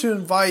 we want you to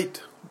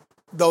invite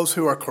those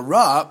who are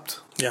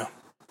corrupt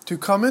to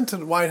come into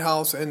the White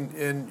House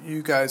and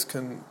you guys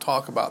can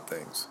talk about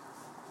things.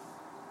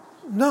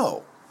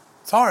 No.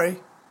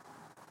 Sorry.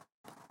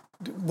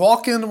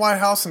 Walk in the White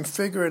House and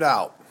figure it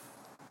out.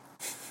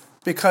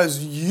 Because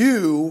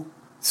you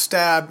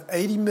stabbed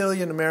 80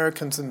 million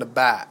Americans in the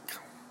back.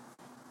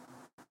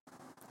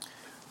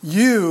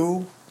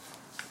 You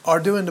are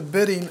doing the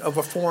bidding of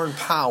a foreign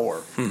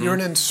power. Mm-hmm. You're an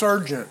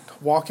insurgent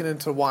walking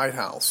into the White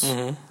House.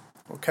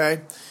 Mm-hmm.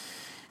 Okay?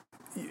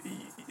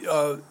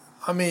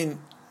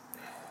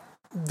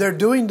 They're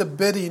doing the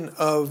bidding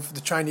of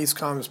the Chinese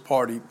Communist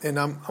Party, and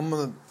I'm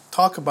going to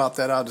talk about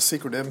that out of the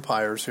Secret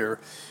Empires here.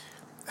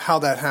 How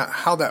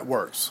that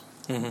works.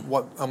 Mm-hmm.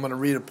 What I'm going to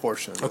read a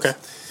portion of this.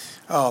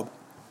 Okay.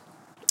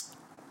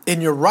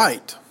 And you're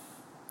right.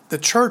 The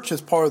church is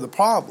part of the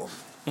problem.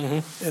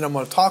 Mm-hmm. And I'm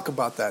going to talk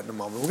about that in a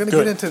moment. We're going to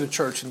get into the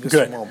church in just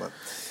a moment.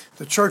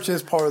 The church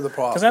is part of the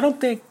problem. Because I don't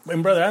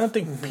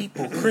think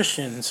people,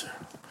 Christians,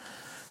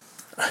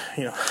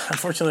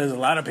 unfortunately there's a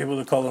lot of people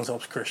that call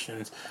themselves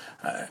Christians.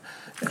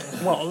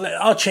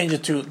 I'll change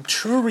it to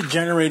true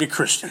regenerated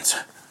Christians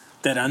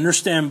that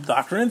understand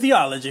doctrine and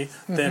theology,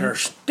 that are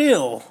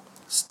still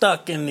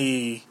stuck in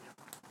the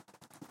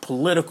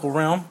political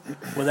realm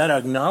without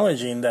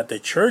acknowledging that the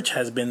church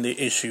has been the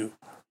issue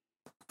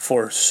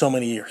for so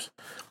many years.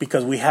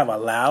 Because we have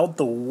allowed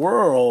the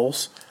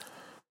world's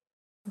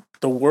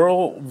the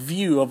world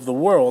view of the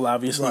world,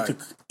 obviously, Right.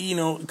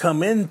 to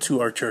come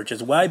into our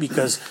churches. Why?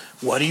 Because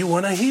what do you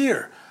want to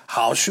hear?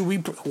 How should we?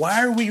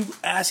 Why are we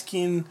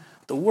asking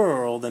the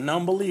world, the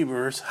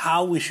non-believers,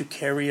 how we should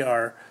carry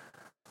our,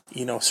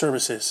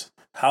 services?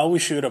 How we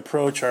should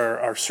approach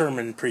our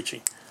sermon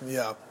preaching?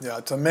 Yeah.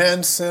 It's a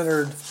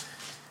man-centered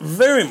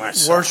Very much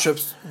so.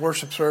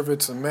 worship service.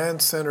 It's a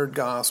man-centered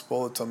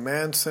gospel. It's a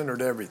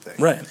man-centered everything.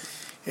 Right.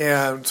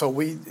 And so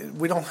we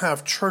don't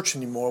have church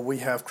anymore. We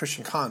have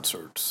Christian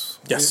concerts.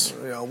 Yes.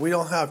 We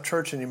don't have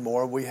church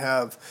anymore. We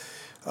have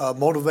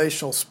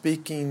motivational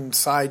speaking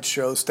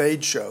sideshows,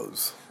 stage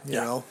shows. You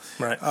know,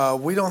 right.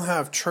 We don't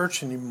have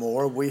church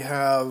anymore. We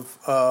have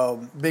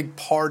big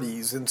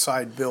parties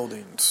inside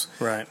buildings.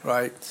 Right.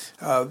 Right.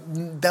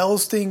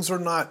 Those things are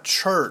not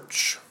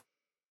church.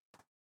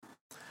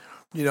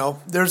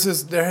 There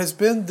has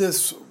been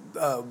this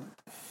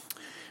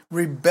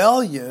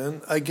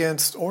rebellion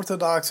against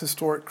Orthodox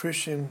historic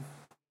Christianity,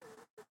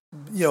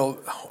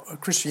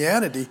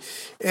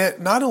 and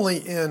not only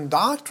in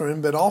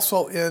doctrine but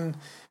also in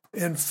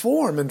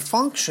form and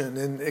function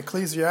and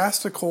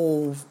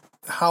ecclesiastical,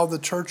 how the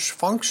church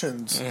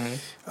functions.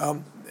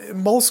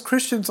 Most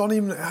Christians don't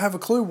even have a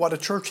clue what a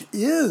church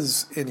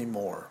is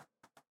anymore.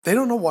 They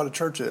don't know what a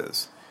church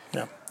is.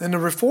 Yeah. And the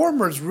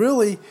Reformers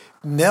really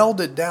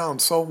nailed it down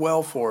so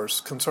well for us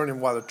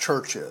concerning what a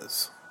church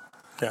is.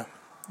 Yeah.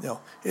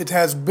 It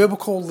has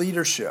biblical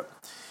leadership.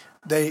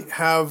 They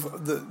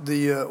have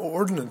the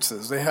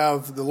ordinances. They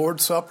have the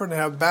Lord's Supper and they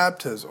have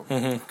baptism.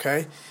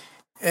 Okay,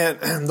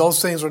 and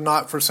those things are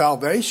not for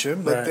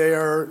salvation, but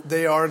right.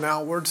 they are an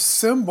outward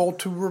symbol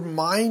to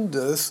remind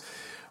us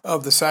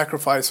of the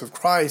sacrifice of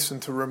Christ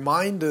and to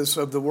remind us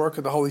of the work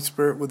of the Holy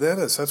Spirit within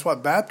us. That's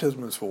what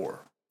baptism is for.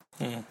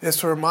 It's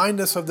to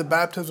remind us of the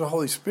baptism of the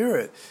Holy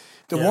Spirit.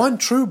 The one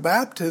true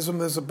baptism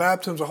is the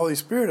baptism of the Holy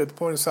Spirit at the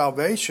point of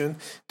salvation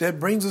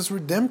that brings us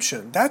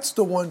redemption. That's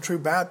the one true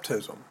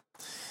baptism.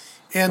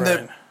 And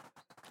right.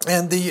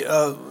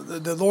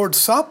 the Lord's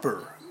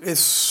Supper is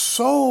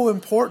so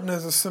important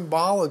as a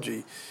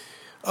symbology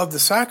of the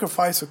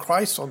sacrifice of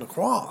Christ on the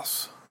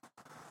cross.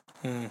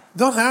 You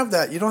don't have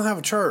that. You don't have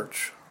a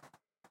church.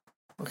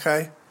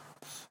 Okay?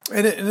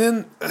 And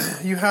then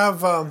you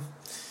have...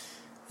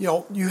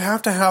 you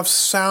have to have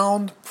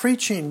sound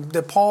preaching.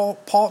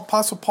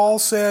 Apostle Paul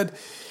said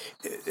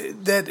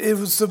that it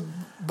was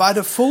by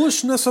the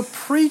foolishness of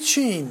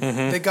preaching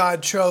that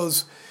God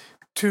chose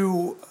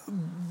to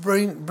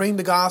bring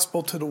the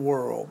gospel to the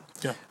world.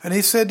 Yeah. And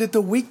he said that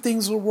the weak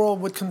things of the world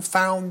would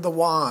confound the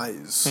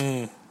wise.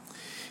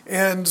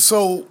 And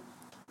so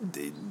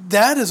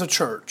that is a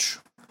church.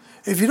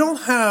 If you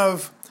don't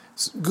have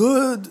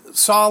good,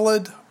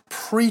 solid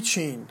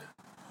preaching,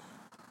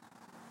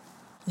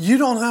 you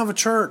don't have a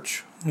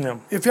church.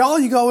 No. If all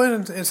you go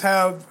in is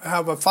have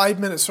a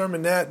 5-minute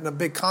sermonette and a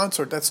big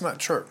concert, that's not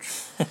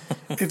church.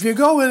 If you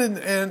go in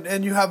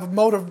and you have a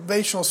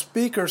motivational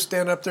speaker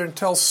stand up there and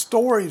tell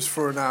stories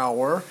for an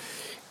hour,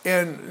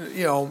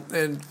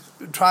 and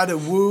try to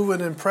woo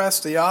and impress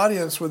the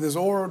audience with his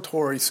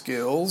oratory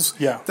skills,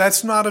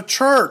 that's not a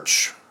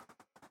church.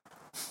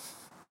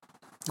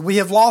 We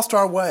have lost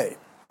our way.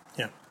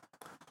 Yeah.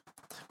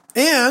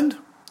 And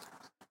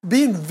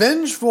being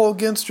vengeful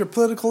against your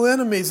political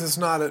enemies is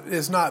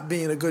not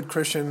being a good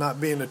Christian,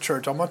 not being a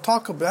church. I'm going to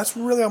talk about that's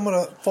really I'm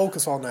going to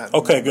focus on that.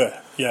 Okay, good.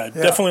 Yeah,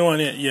 definitely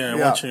want to. Yeah, I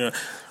want you to.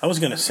 I was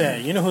going to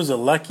say, who's the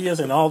luckiest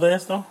in all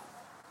this, though?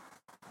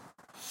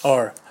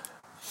 Or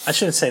I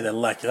shouldn't say the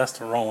lucky. That's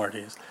the wrong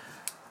word.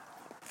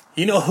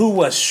 You know who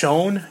was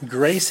shown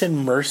grace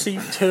and mercy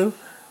to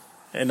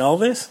in all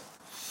this?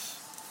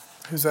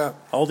 Who's that?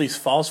 All these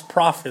false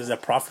prophets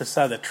that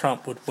prophesied that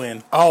Trump would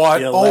win. I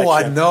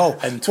know.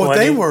 Well,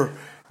 they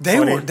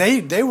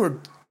were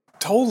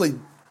totally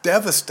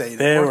devastated.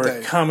 They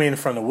were coming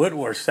from the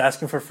woodworks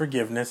asking for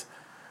forgiveness.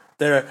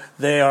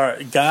 They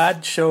are.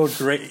 God showed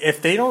great.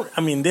 If they don't,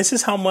 this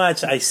is how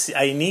much I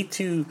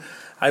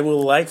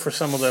will like for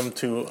some of them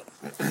to,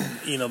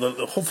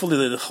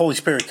 hopefully the Holy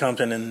Spirit comes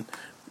in and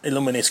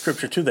illuminates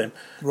Scripture to them,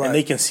 and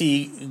they can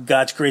see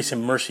God's grace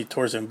and mercy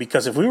towards them.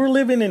 Because if we were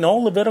living in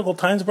old Levitical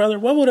times, brother,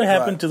 what would have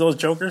happened to those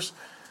jokers?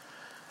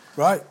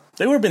 Right.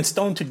 They would have been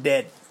stoned to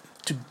death.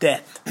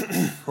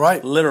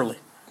 Right. Literally.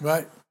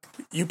 Right.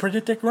 You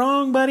predicted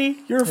wrong, buddy.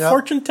 You're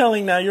fortune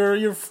telling now.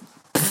 You're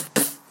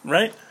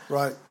right.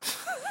 Right.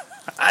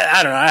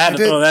 I don't know. I had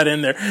to throw that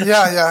in there.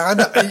 Yeah. I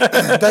know.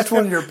 That's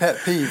one of your pet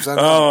peeves. I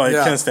know. Oh, I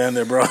can't stand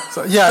there, bro.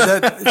 So,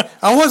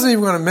 I wasn't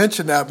even going to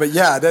mention that, but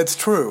that's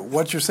true.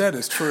 What you said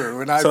is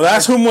true. And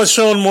that's whom was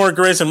shown more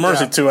grace and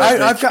mercy to.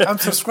 I'm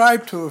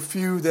subscribed to a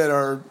few that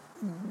are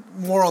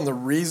more on the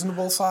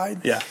reasonable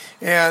side. Yeah.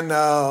 And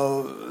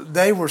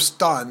they were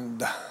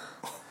stunned.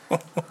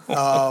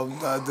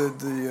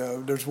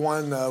 There's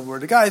one where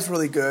the guy's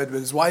really good, but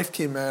his wife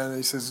came in and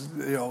he says,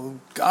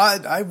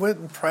 God, I went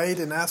and prayed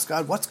and asked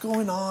God, what's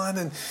going on?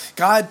 And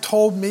God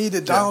told me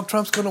that Donald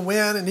Trump's going to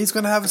win and he's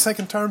going to have a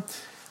second term.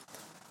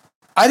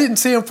 I didn't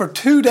see him for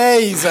 2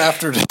 days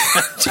after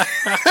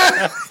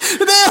that.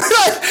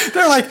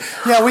 They're like,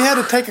 yeah, we had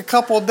to take a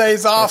couple of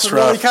days off and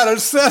really kind of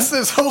assess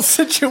this whole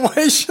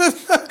situation.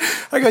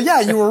 I go,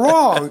 yeah, you were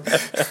wrong.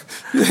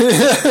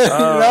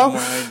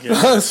 My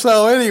God.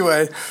 So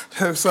anyway,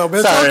 but it's Sorry,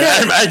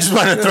 okay. I just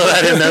wanted to throw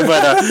that in there,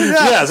 but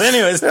yes.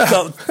 Anyways,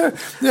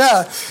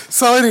 Yeah.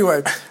 So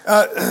anyway,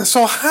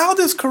 so how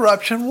does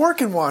corruption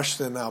work in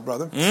Washington now,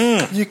 brother?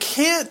 You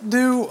can't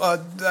do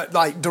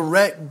like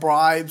direct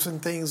bribes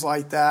and things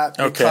like that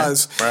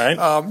because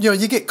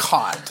you get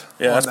caught.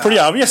 Yeah, that's pretty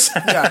obvious.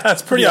 Yeah,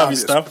 that's pretty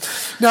obvious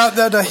stuff. Now,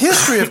 the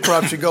history of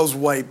corruption goes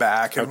way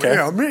back. And, Okay.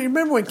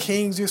 Remember when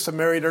kings used to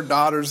marry their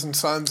daughters and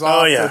sons Oh,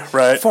 off? yeah, to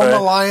right, form right.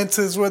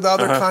 alliances with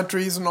other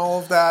countries and all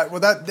of that.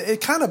 Well, it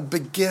kind of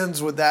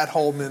begins with that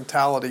whole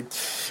mentality.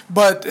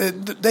 But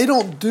they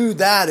don't do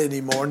that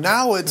anymore.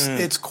 Now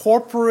it's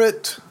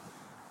corporate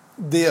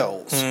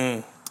deals.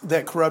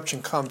 That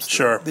corruption comes through.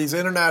 Sure. These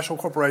international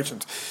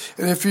corporations.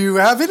 And if you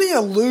have any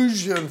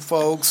illusion,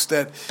 folks,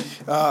 that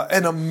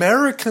an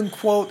American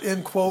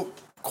quote-unquote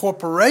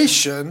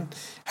corporation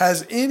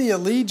has any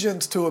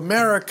allegiance to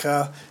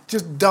America,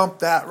 just dump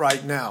that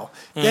right now.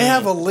 They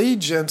have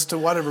allegiance to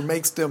whatever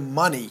makes them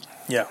money.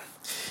 Yeah.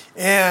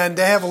 And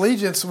they have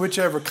allegiance to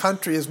whichever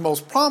country is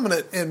most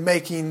prominent in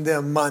making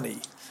them money.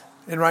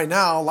 And right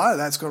now, a lot of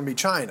that's going to be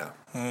China.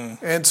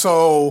 And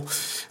so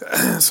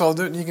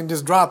you can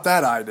just drop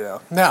that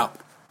idea. Now,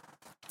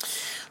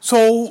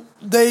 so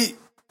they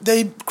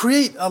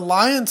create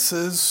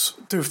alliances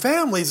through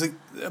families,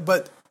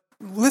 but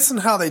listen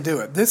how they do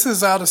it. This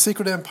is out of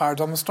Secret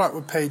Empires. I'm going to start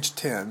with page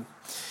 10.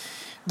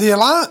 The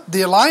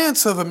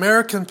alliance of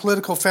American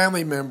political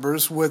family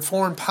members with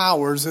foreign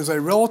powers is a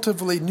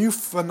relatively new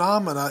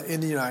phenomena in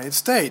the United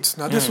States.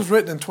 Now, this was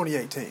written in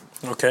 2018.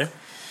 Okay.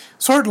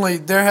 Certainly,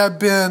 there have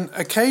been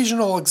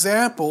occasional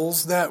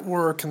examples that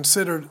were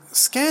considered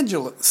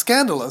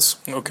scandalous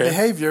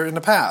behavior in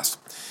the past.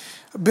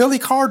 Billy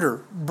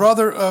Carter,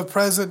 brother of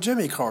President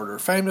Jimmy Carter,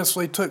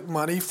 famously took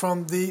money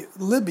from the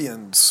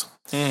Libyans.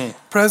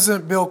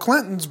 President Bill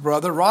Clinton's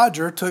brother,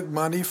 Roger, took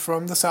money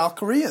from the South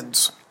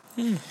Koreans.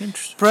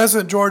 Interesting.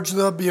 President George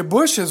W.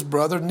 Bush's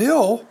brother,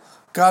 Neil,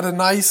 got a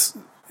nice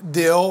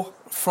deal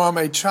from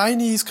a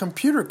Chinese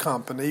computer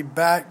company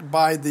backed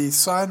by the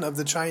son of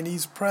the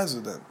Chinese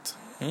president.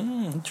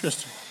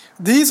 Interesting.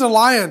 These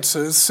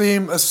alliances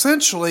seem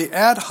essentially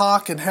ad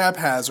hoc and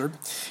haphazard,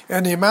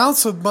 and the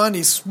amounts of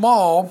money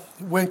small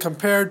when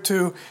compared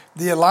to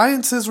the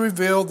alliances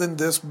revealed in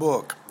this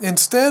book.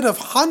 Instead of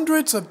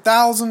hundreds of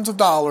thousands of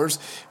dollars,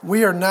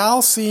 we are now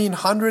seeing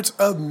hundreds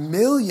of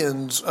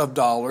millions of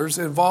dollars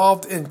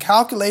involved in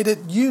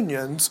calculated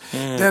unions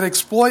that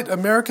exploit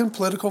American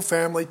political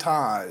family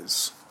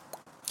ties.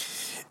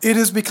 It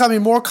is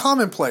becoming more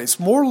commonplace,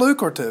 more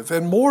lucrative,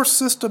 and more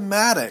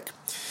systematic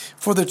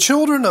for the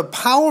children of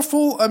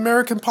powerful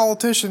American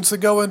politicians to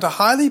go into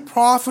highly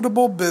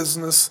profitable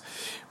business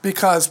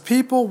because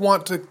people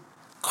want to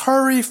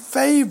curry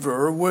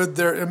favor with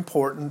their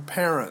important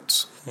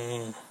parents.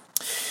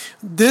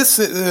 This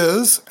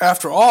is,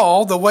 after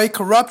all, the way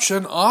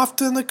corruption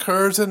often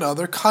occurs in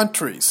other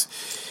countries.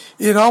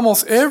 In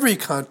almost every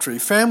country,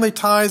 family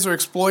ties are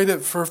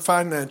exploited for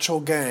financial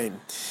gain.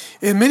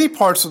 In many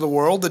parts of the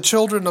world, the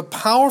children of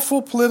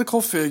powerful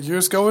political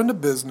figures go into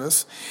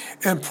business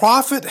and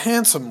profit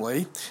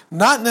handsomely,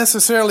 not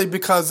necessarily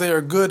because they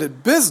are good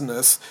at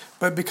business,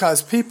 but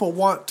because people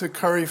want to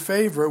curry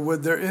favor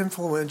with their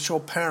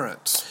influential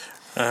parents.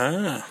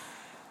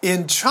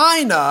 In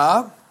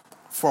China,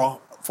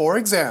 for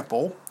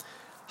example,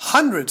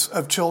 hundreds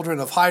of children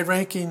of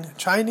high-ranking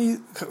Chinese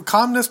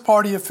Communist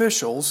Party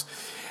officials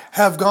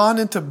have gone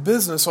into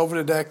business over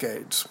the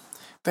decades.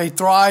 They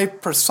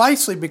thrive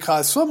precisely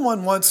because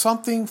someone wants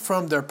something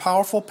from their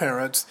powerful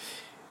parents.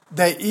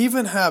 They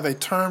even have a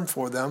term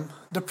for them,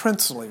 the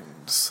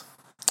princelings.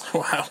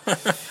 Wow.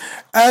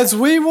 As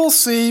we will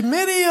see,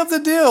 many of the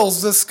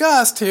deals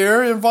discussed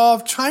here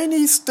involve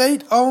Chinese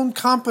state-owned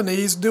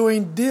companies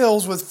doing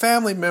deals with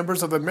family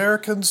members of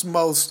Americans'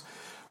 most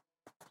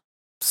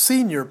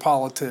senior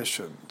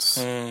politicians.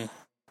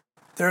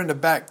 They're in the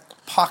back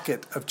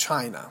pocket of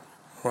China.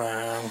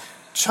 Wow.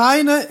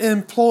 China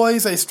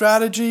employs a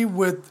strategy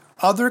with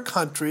other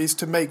countries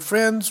to make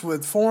friends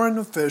with foreign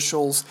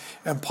officials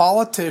and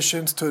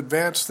politicians to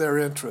advance their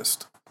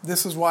interest.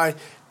 This is why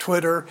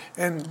Twitter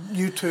and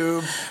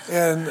YouTube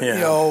and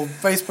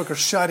Facebook are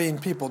shutting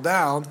people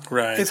down.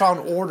 Right. It's on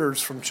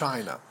orders from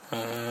China.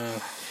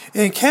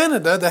 In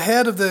Canada, the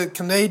head of the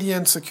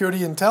Canadian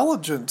Security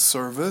Intelligence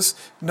Service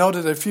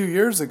noted a few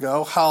years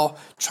ago how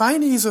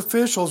Chinese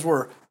officials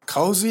were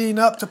cozying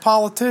up to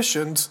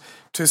politicians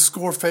to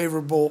score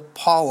favorable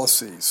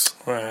policies.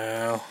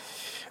 Wow.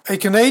 A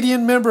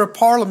Canadian member of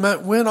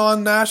Parliament went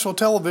on national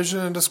television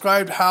and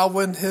described how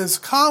when his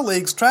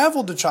colleagues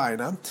traveled to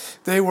China,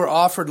 they were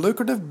offered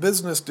lucrative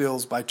business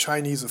deals by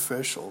Chinese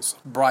officials.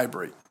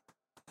 Bribery.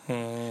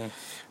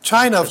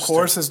 China, of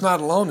course, is not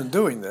alone in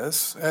doing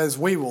this. As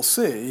we will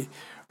see,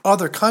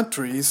 other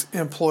countries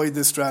employed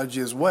this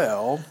strategy as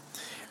well.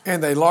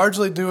 And they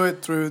largely do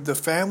it through the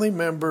family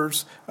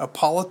members of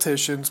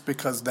politicians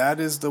because that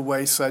is the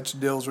way such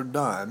deals are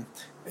done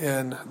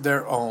in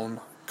their own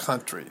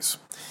countries.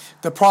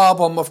 The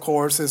problem, of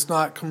course, is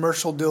not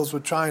commercial deals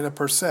with China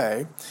per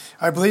se.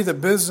 I believe that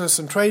business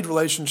and trade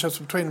relationships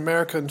between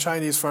America and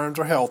Chinese firms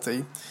are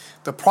healthy.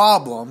 The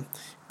problem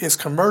is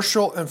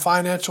commercial and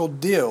financial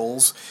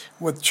deals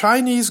with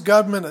Chinese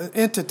government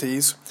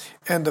entities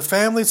and the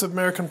families of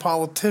American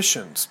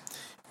politicians.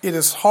 It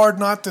is hard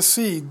not to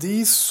see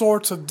these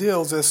sorts of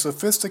deals as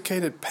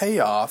sophisticated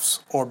payoffs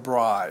or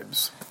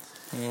bribes.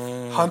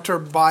 Hunter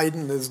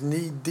Biden is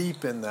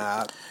knee-deep in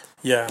that.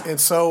 Yeah. And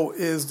so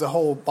is the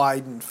whole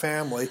Biden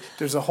family.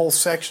 There's a whole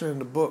section in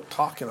the book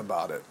talking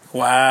about it.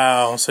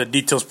 Wow. So it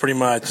details pretty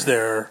much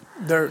their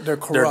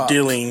corrupt. Their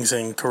dealings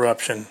and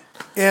corruption.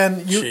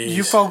 And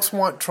you folks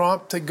want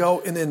Trump to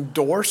go and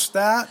endorse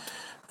that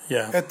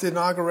at the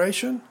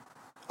inauguration?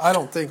 I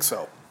don't think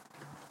so.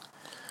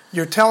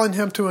 You're telling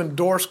him to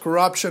endorse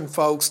corruption,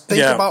 folks.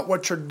 Think about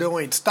what you're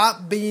doing.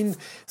 Stop being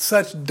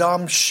such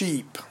dumb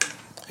sheep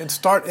and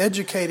start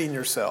educating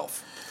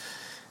yourself.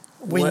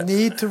 We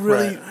need to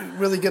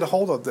really get a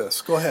hold of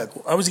this. Go ahead.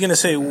 I was going to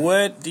say,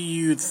 what do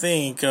you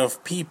think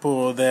of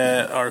people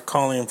that are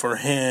calling for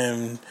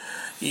him,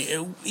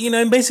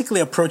 and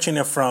basically approaching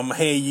it from,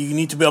 hey, you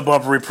need to be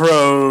above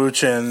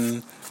reproach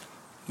and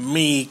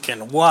meek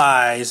and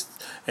wise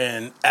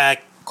and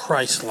act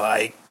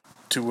Christ-like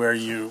to where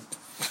you,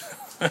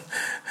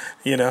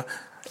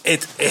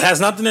 it has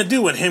nothing to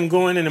do with him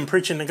going in and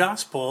preaching the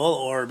gospel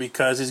or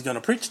because he's going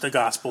to preach the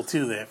gospel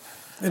to them.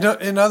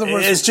 In other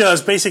words, it's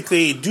just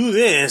basically do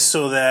this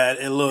so that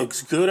it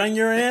looks good on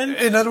your end.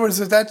 In other words,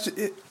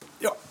 do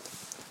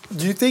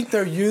you think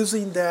they're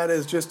using that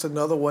as just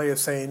another way of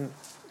saying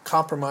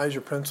compromise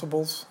your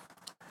principles?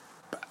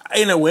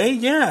 In a way,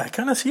 yeah, I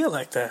kind of see it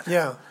like that.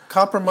 Yeah,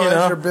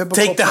 compromise your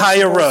biblical take the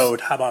higher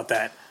road. How about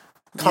that?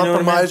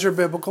 Compromise your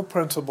biblical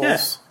principles.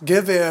 Yeah.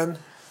 Give in.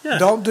 Yeah.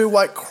 Don't do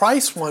what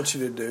Christ wants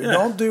you to do. Yeah.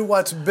 Don't do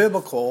what's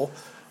biblical.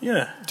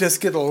 Yeah.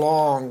 Just get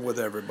along with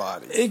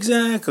everybody.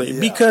 Exactly. Yeah.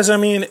 Because,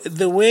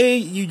 the way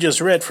you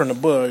just read from the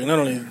book, not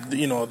only,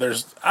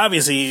 there's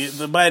obviously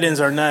the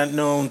Bidens are not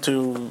known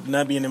to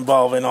not being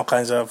involved in all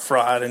kinds of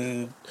fraud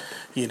and,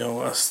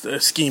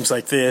 schemes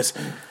like this.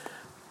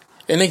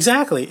 And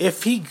exactly,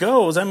 if he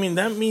goes, that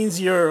means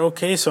you're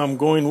okay, so I'm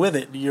going with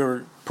it.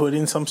 You're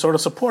putting some sort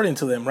of support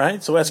into them,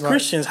 right? So as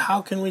Christians,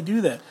 how can we do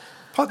that?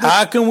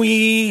 How can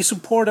we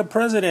support a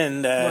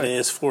president that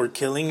is for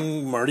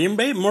killing, murdering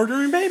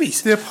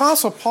babies? The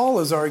Apostle Paul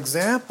is our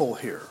example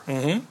here.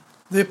 Mm-hmm.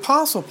 The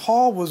Apostle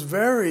Paul was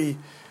very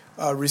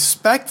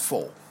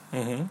respectful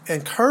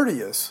and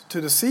courteous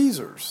to the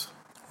Caesars,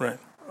 right?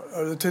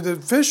 To the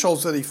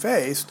officials that he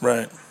faced,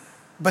 right?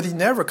 But he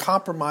never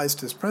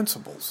compromised his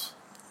principles.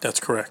 That's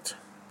correct.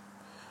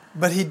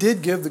 But he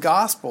did give the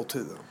gospel to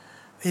them.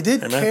 He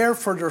did care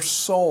for their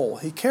soul.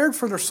 He cared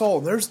for their soul,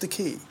 and there's the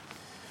key.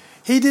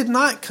 He did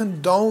not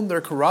condone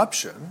their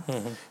corruption.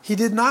 Mm-hmm. He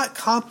did not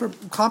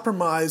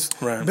compromise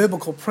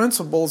biblical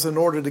principles in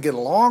order to get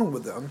along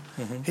with them.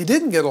 Mm-hmm. He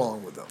didn't get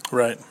along with them.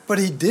 Right. But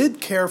he did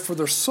care for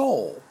their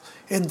soul.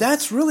 And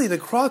that's really the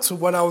crux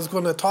of what I was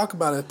going to talk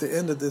about at the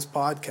end of this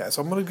podcast.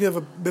 I'm going to give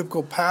a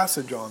biblical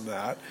passage on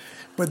that.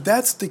 But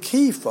that's the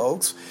key,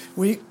 folks.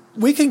 We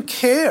can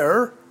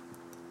care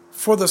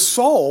for the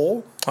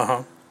soul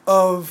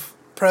of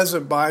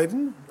President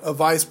Biden, of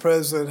Vice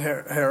President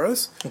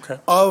Harris,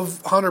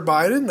 of Hunter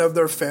Biden, of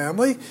their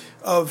family,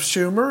 of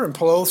Schumer and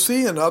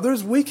Pelosi and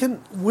others. We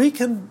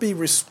can be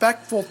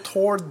respectful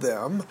toward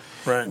them.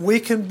 Right. We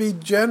can be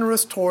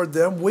generous toward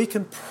them. We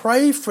can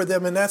pray for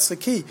them, and that's the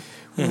key.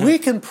 Mm-hmm. We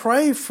can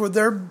pray for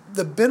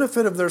the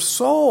benefit of their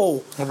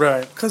soul,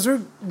 right? Because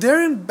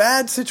they're in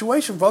bad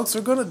situation, folks.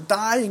 They're going to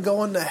die and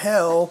go into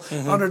hell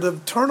under the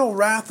eternal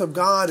wrath of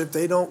God if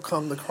they don't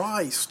come to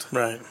Christ.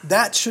 Right.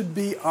 That should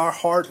be our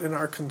heart and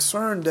our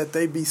concern, that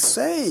they be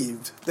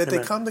saved, that they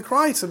come to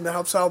Christ and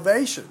have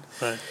salvation.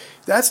 Right.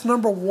 That's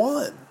number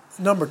one.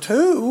 Number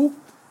two,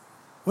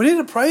 we need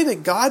to pray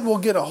that God will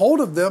get a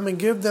hold of them and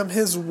give them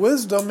His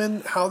wisdom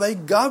in how they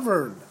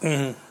govern.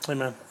 Mm-hmm.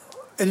 Amen.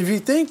 And if you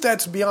think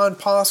that's beyond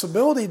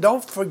possibility,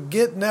 don't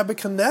forget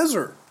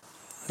Nebuchadnezzar.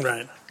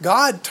 Right.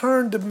 God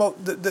turned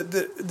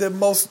the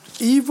most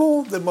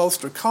evil, the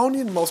most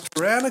draconian, the most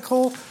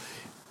tyrannical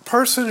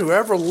person who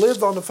ever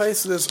lived on the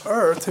face of this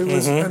earth, who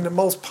was in the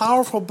most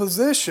powerful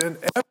position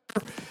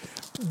ever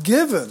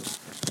given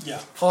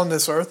on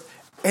this earth.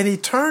 And he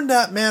turned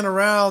that man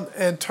around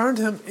and turned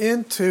him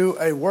into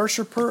a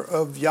worshiper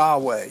of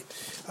Yahweh,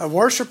 a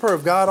worshiper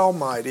of God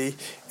Almighty,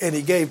 and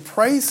he gave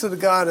praise to the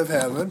God of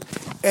heaven,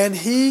 and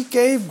he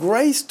gave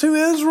grace to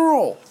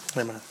Israel.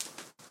 Amen.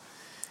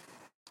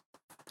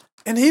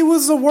 And he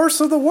was the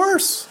worst of the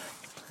worst.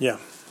 Yeah.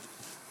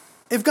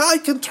 If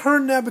God can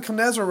turn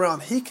Nebuchadnezzar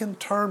around, he can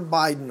turn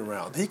Biden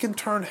around. He can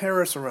turn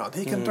Harris around.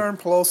 He can turn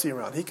Pelosi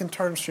around. He can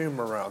turn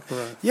Schumer around.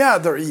 Right. Yeah,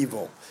 they're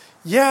evil.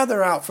 Yeah,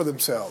 they're out for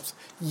themselves.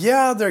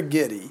 Yeah, they're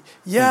giddy.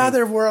 Yeah,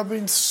 they're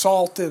rubbing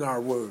salt in our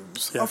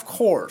wounds. Yeah. Of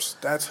course,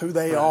 that's who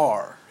they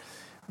are.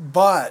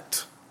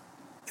 But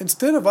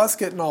instead of us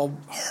getting all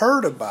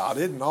hurt about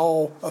it and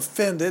all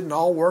offended and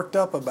all worked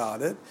up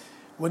about it,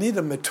 we need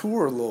to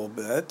mature a little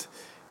bit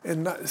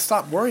and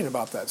stop worrying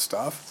about that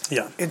stuff.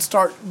 Yeah. And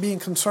start being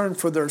concerned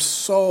for their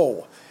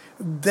soul.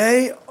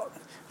 I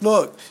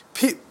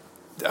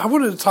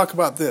wanted to talk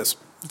about this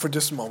for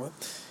just a moment.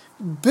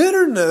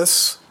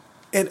 Bitterness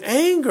and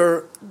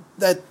anger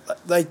that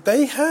like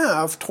they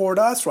have toward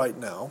us right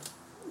now,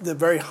 the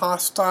very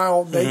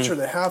hostile nature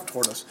they have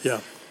toward us,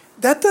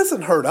 that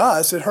doesn't hurt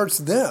us, it hurts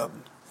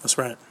them. That's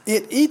right.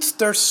 It eats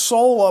their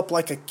soul up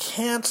like a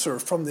cancer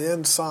from the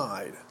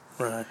inside.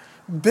 Right.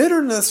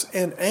 Bitterness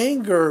and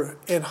anger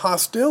and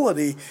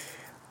hostility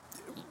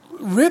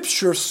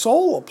rips your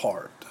soul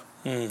apart.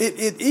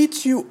 It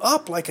eats you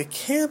up like a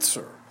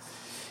cancer.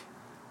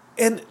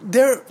 And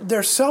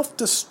they're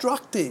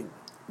self-destructing.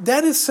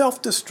 That is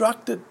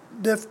self-destructive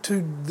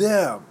to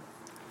them.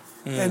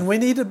 And we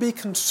need to be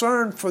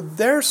concerned for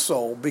their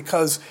soul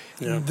because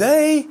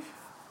they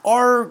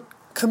are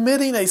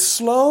committing a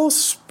slow,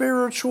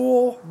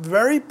 spiritual,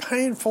 very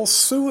painful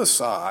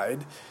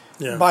suicide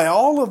by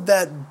all of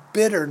that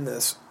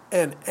bitterness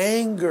and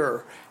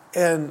anger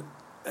and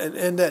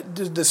that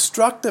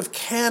destructive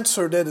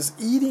cancer that is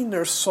eating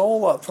their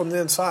soul up from the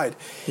inside.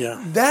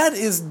 That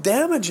is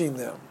damaging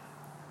them.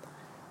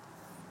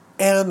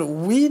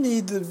 And we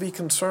need to be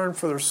concerned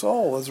for their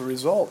soul as a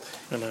result.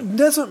 It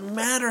doesn't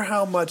matter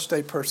how much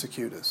they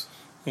persecute us.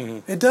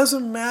 It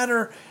doesn't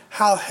matter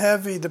how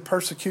heavy the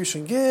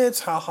persecution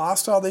gets, how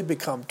hostile they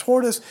become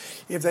toward us,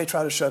 if they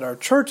try to shut our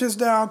churches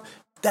down.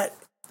 That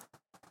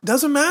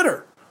doesn't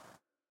matter.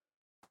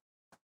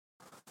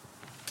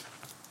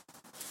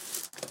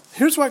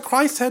 Here's what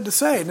Christ had to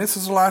say, and this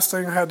is the last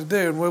thing I had to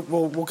do, and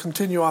we'll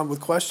continue on with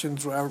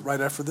questions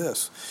right after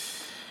this.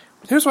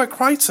 Here's what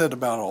Christ said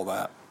about all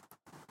that.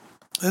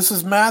 This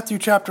is Matthew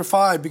chapter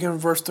 5, beginning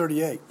with verse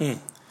 38.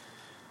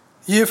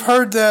 Ye have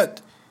heard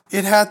that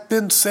it hath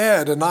been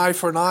said, an eye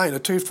for an eye, and a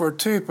tooth for a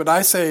tooth. But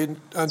I say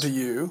unto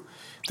you,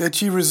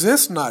 that ye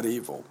resist not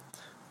evil.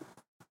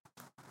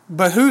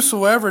 But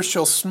whosoever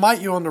shall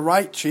smite you on the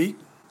right cheek,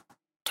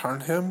 turn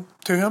him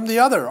to him the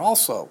other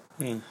also.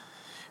 And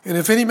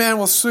if any man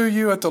will sue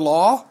you at the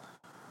law,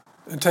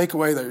 and take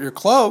away your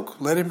cloak,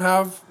 let him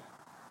have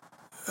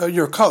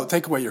your coat.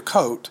 Take away your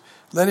coat,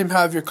 let him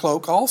have your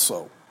cloak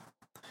also.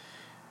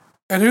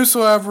 And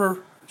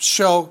whosoever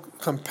shall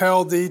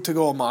compel thee to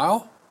go a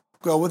mile,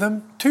 go with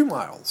him 2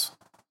 miles.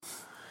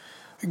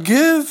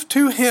 Give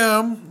to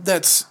him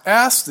that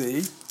asks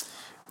thee,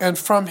 and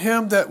from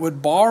him that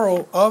would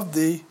borrow of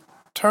thee,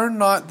 turn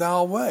not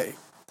thou away.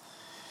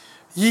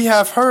 Ye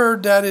have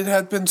heard that it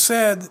hath been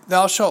said,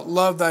 Thou shalt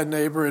love thy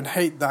neighbor and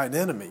hate thine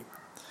enemy.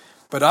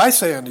 But I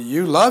say unto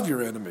you, love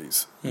your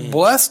enemies,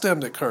 bless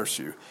them that curse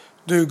you,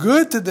 do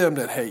good to them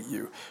that hate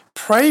you,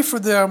 pray for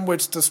them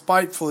which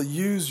despitefully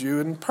use you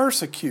and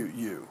persecute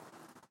you,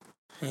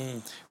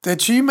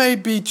 that ye may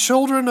be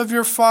children of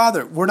your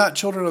Father. We're not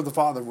children of the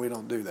Father, we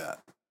don't do that.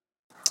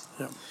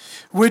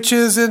 Which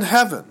is in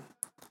heaven.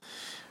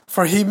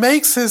 For he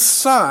makes his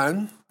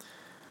sun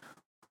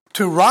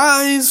to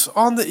rise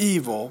on the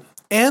evil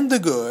and the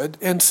good,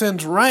 and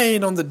sends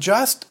rain on the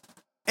just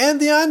and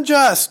the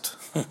unjust.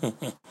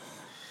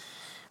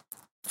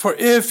 For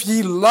if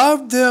ye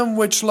love them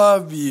which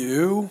love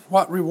you,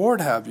 what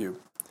reward have you?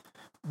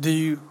 Do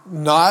you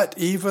not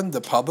even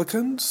the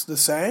publicans the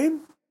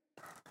same?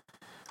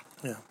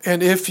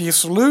 And if ye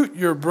salute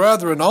your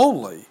brethren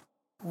only,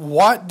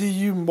 what do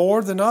you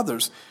more than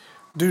others?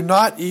 Do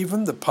not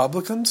even the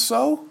publicans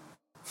so?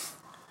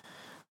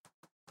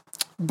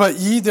 But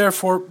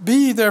be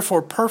ye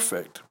therefore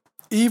perfect,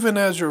 even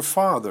as your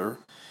Father,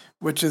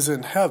 which is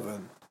in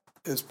heaven,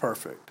 is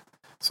perfect.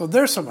 So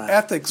there's some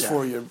ethics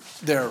for you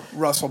there,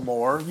 Russell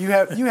Moore.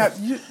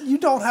 You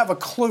don't have a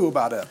clue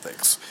about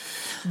ethics,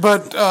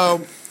 but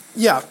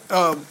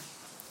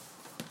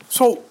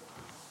So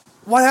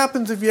what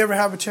happens if you ever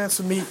have a chance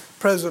to meet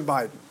President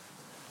Biden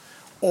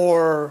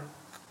or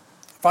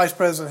Vice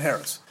President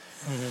Harris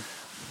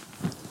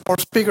or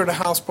Speaker of the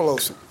House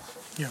Pelosi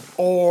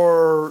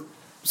or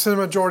Senate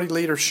Majority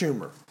Leader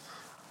Schumer,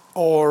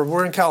 or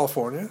we're in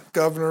California,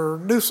 Governor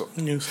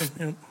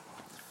Newsom.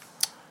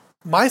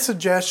 My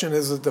suggestion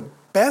is that the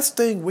best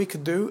thing we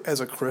could do as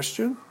a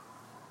Christian,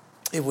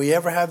 if we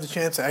ever have the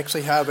chance to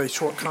actually have a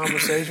short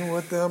conversation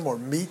with them or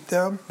meet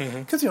them,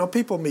 because,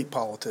 people meet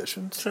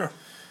politicians. Sure.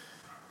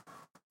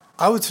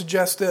 I would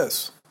suggest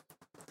this.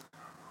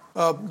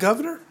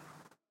 Governor,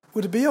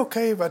 would it be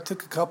okay if I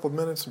took a couple of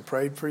minutes and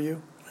prayed for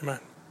you?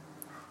 Amen.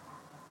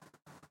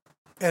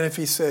 And if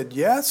he said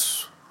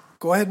yes,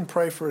 go ahead and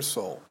pray for his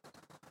soul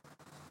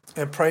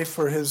and pray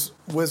for his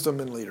wisdom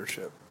and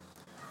leadership.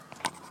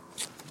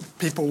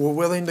 People were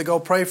willing to go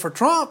pray for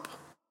Trump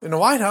in the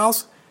White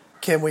House.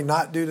 Can we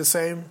not do the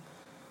same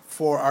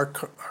for our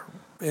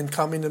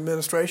incoming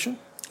administration?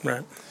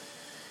 Right.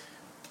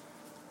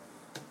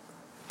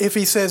 If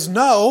he says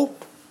no,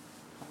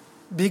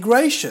 be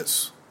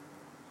gracious.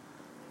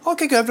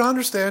 Okay, Governor, I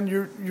understand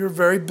you're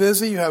very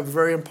busy. You have a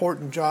very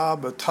important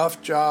job, a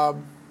tough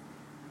job.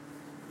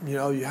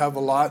 You have a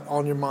lot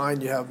on your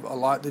mind. You have a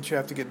lot that you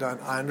have to get done.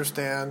 I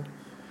understand.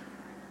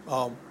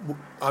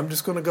 I'm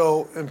just going to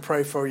go and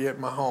pray for you at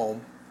my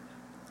home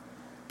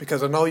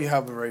because I know you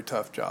have a very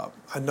tough job.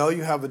 I know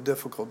you have a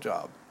difficult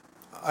job.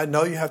 I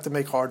know you have to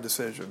make hard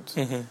decisions.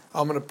 Mm-hmm.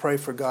 I'm going to pray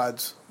for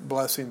God's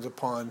blessings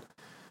upon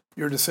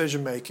your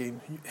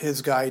decision-making,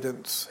 His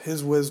guidance,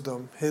 His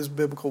wisdom, His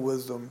biblical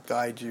wisdom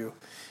guide you.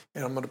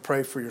 And I'm going to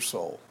pray for your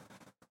soul.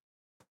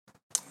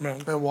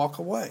 Amen. And walk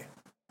away.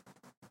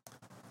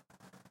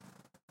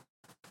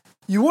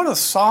 You want to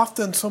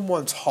soften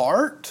someone's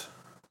heart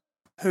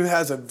who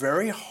has a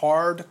very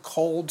hard,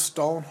 cold,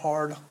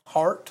 stone-hard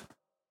heart?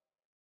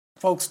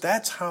 Folks,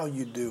 that's how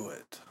you do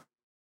it.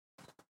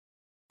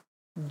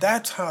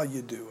 That's how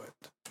you do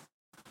it.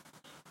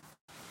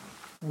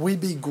 We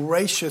be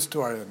gracious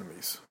to our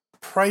enemies.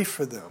 Pray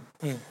for them.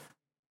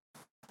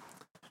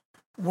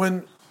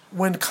 When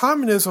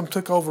communism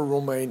took over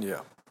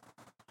Romania,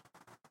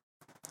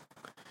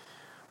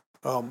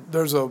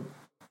 there's a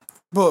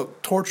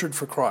book, Tortured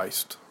for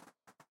Christ.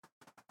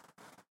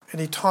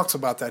 And he talks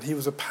about that. He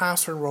was a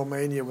pastor in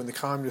Romania when the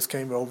communists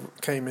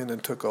came in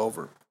and took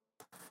over.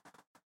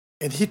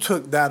 And he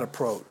took that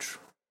approach,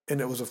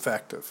 and it was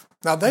effective.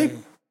 Now, they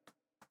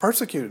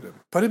persecuted him,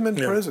 put him in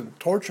prison,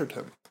 tortured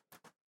him.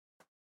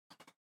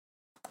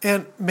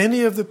 And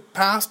many of the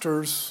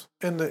pastors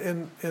in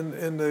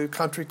the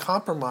country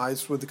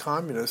compromised with the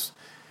communists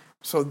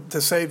so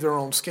to save their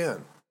own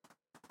skin.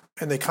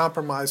 And they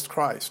compromised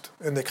Christ,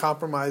 and they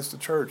compromised the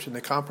church, and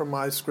they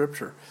compromised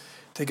Scripture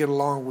to get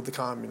along with the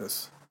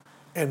communists.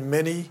 And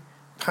many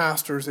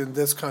pastors in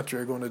this country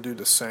are going to do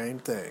the same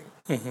thing.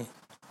 Mm-hmm.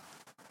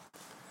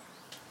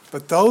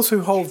 But those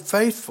who hold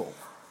faithful,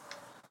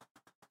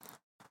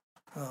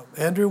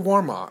 Andrew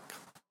Warmock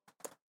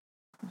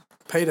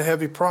paid a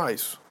heavy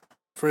price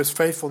for his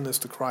faithfulness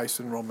to Christ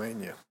in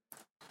Romania.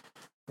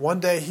 One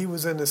day he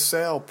was in his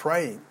cell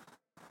praying,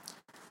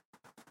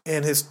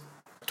 and his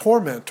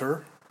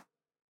tormentor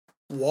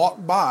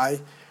walked by,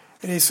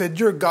 and he said,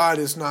 "Your God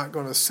is not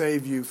going to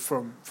save you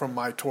from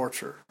my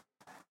torture."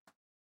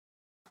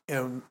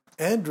 And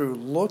Andrew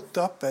looked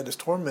up at his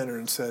tormentor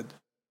and said,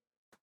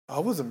 "I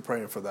wasn't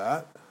praying for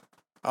that.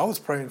 I was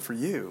praying for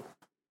you."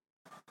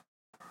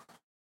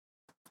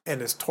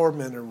 And his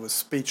tormentor was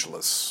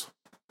speechless.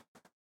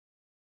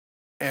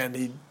 And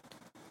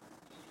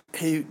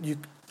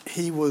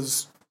he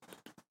was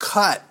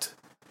cut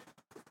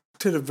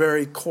to the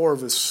very core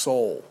of his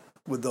soul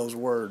with those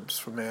words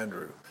from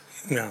Andrew.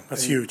 Yeah,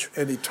 that's huge.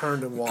 And he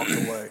turned and walked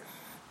away.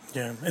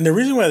 Yeah, and the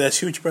reason why that's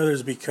huge, brother,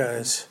 is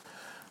because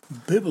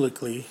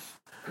biblically,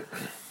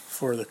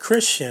 for the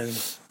Christian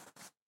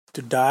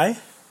to die,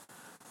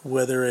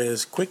 whether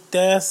it's quick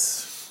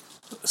death,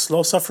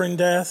 slow suffering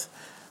death,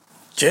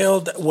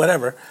 jailed,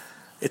 whatever,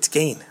 it's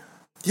gain.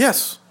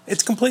 Yes.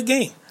 It's complete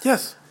gain.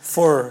 Yes.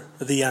 For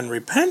the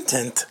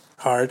unrepentant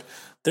heart,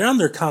 they're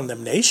under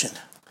condemnation.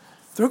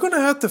 They're going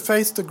to have to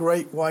face the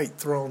great white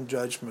throne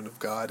judgment of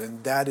God,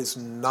 and that is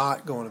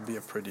not going to be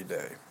a pretty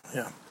day.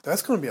 Yeah.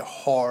 That's going to be a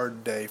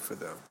hard day for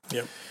them.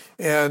 Yep.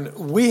 And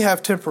we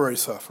have temporary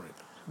suffering.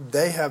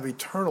 They have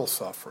eternal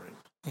suffering.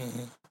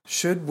 Mm-hmm.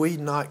 Should we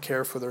not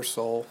care for their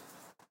soul?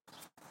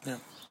 Yeah.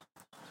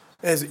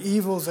 As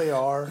evil as they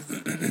are,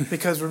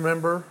 because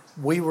remember,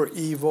 we were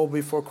evil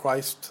before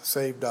Christ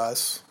saved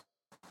us.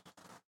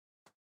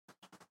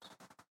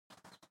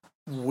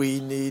 We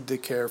need to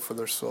care for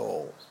their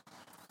soul.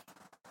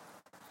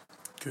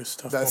 Good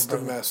stuff. That's the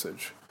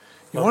message.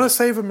 You want to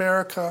save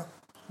America?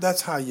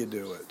 That's how you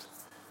do it.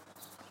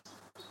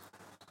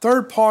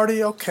 Third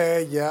party,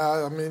 okay,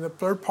 yeah. I mean, a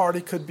third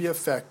party could be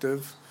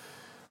effective.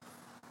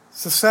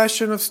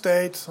 Secession of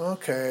states,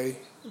 okay.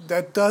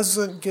 That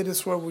doesn't get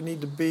us where we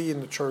need to be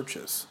in the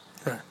churches.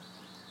 Right.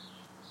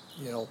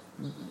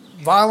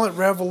 Violent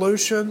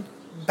revolution,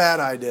 bad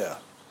idea.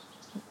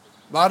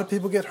 A lot of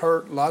people get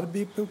hurt. A lot of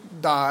people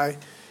die.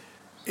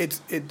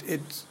 It's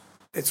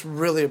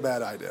really a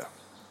bad idea.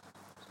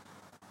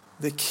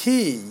 The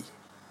key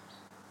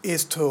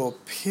is to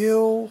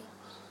appeal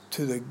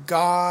to the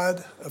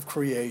God of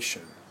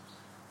creation,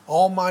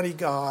 Almighty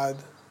God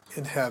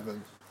in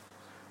heaven,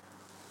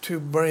 to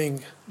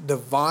bring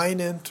divine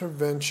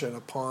intervention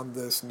upon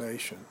this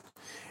nation.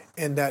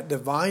 And that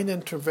divine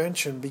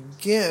intervention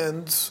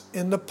begins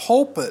in the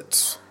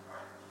pulpits.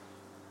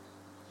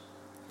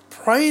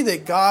 Pray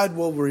that God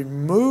will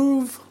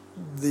remove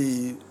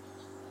the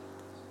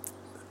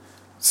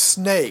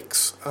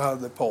snakes out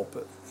of the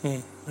pulpit.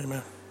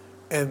 Amen.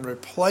 And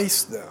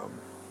replace them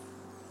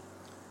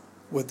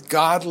with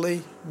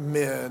godly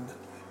men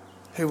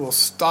who will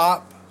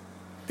stop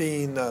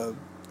being,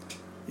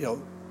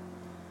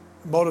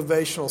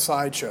 motivational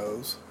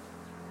sideshows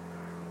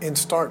and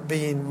start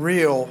being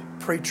real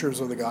preachers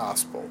of the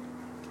gospel.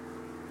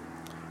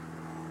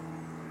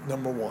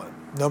 Number one.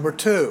 Number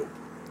two,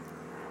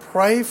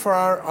 pray for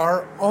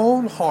our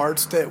own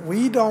hearts that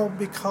we don't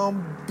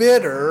become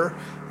bitter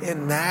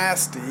and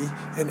nasty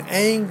and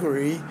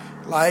angry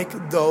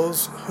like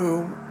those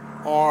who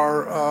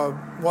are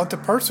want to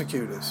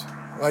persecute us,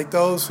 like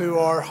those who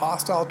are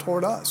hostile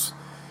toward us.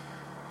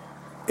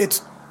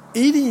 it's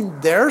eating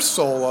their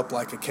soul up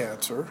like a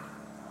cancer.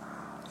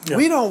 Yeah.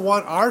 We don't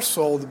want our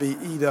soul to be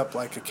eat up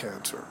like a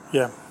cancer.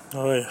 Yeah.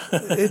 Oh,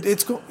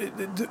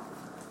 yeah.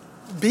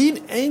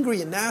 Being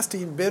angry and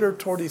nasty and bitter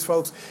toward these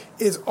folks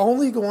is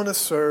only going to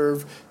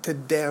serve to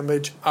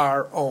damage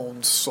our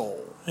own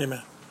soul.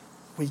 Amen.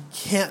 We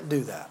can't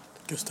do that.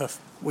 Good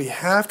stuff. We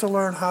have to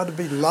learn how to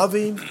be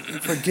loving,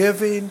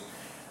 forgiving,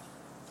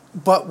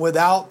 but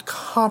without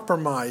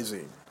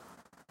compromising.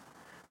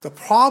 The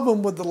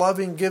problem with the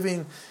loving,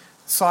 giving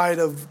side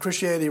of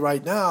Christianity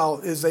right now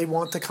is they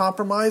want to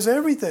compromise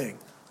everything.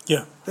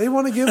 Yeah. They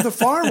want to give the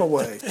farm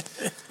away.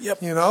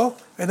 Yep. You know?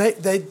 And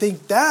they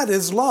think that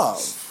is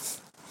love.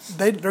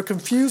 They're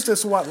confused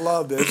as to what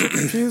love is. They're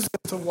confused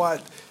as to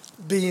what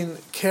being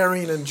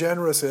caring and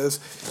generous is.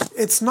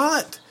 It's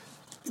not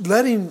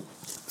letting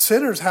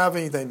sinners have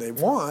anything they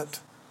want.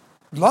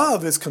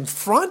 Love is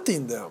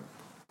confronting them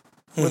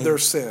with their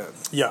sin.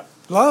 Yeah.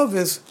 Love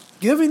is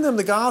giving them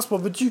the gospel,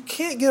 but you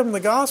can't give them the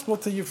gospel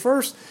till you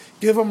first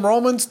give them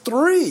Romans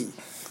 3.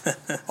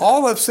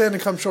 All have sinned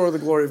and come short of the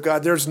glory of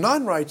God. There's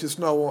none righteous,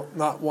 no,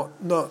 not one.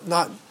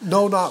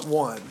 Not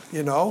one.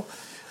 You know,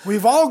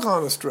 we've all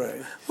gone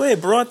astray.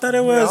 Wait, bro, I thought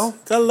it was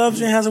that loves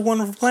you and has a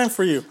wonderful plan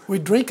for you. We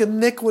drink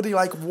iniquity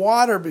like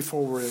water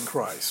before we're in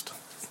Christ.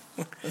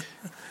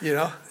 You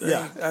know?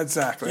 Yeah,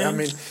 exactly. Yeah. I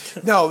mean,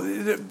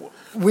 no,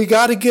 we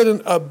got to get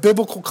a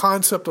biblical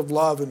concept of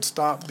love and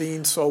stop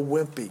being so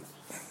wimpy.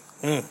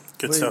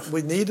 Good stuff.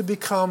 We need to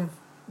become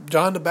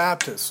John the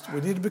Baptist. We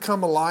need to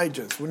become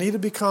Elijah's. We need to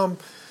become,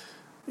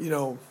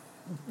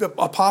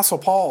 Apostle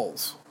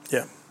Paul's.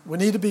 Yeah. We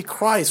need to be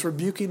Christ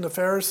rebuking the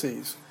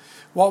Pharisees.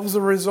 What was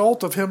the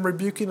result of him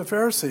rebuking the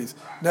Pharisees?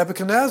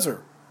 Nebuchadnezzar,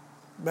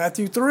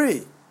 Matthew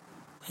 3.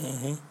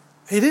 Mm-hmm.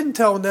 He didn't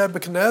tell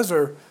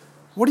Nebuchadnezzar,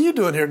 "What are you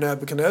doing here,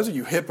 Nebuchadnezzar?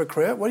 You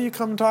hypocrite! What are you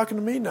coming talking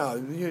to me now?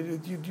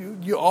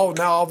 Now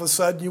all of a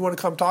sudden you want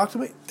to come talk to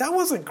me?" That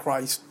wasn't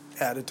Christ's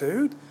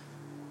attitude.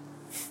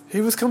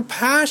 He was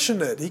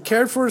compassionate. He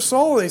cared for his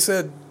soul. He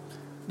said,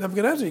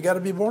 "Nebuchadnezzar, you got to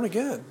be born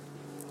again."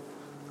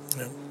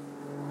 Yeah.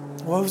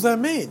 What does that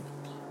mean?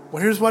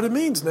 Well, here's what it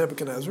means,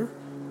 Nebuchadnezzar.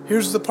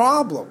 Here's the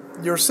problem.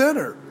 You're a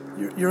sinner.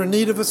 You're in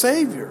need of a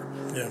Savior.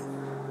 Yeah.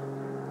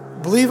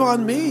 Believe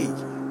on me.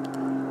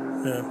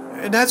 Yeah.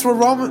 And that's where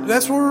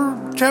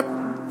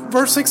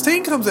verse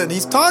 16 comes in.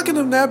 He's talking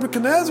to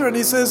Nebuchadnezzar, and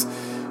he says,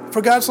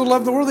 "For God so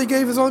loved the world, he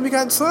gave his only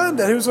begotten Son,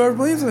 that whosoever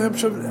believes in him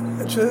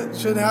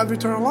should have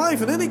eternal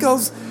life." And then he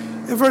goes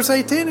in verse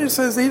 18, and it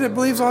says, "He that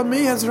believes on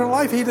me has eternal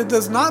life. He that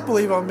does not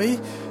believe on me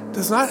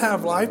does not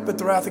have life, but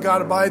the wrath of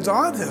God abides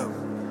on him."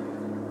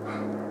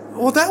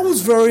 Well, that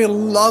was a very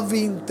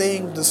loving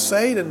thing to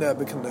say to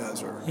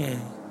Nebuchadnezzar.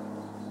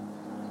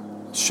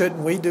 Shouldn't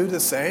we do the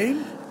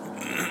same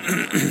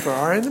for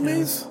our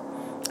enemies?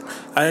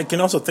 I can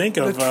also think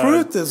of... The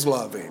truth is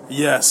loving.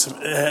 Yes.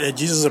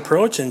 Jesus'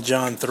 approach in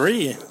John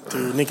 3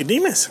 to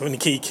Nicodemus when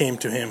he came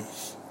to him.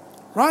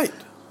 Right.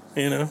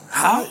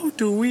 How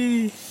do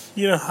we...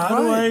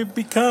 how do I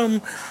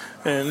become...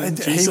 And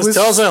Jesus was,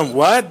 tells him,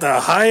 what?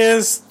 The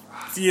highest...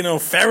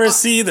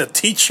 Pharisee, the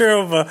teacher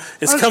of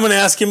is coming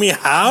asking me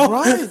how?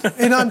 Right.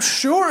 And I'm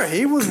sure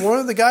he was one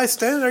of the guys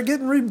standing there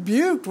getting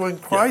rebuked when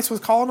Christ was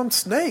calling them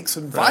snakes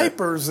and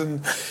vipers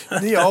and,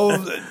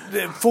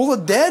 full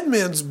of dead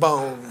men's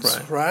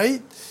bones,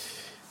 right?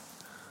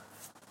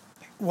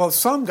 Well,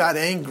 some got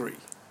angry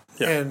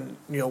and,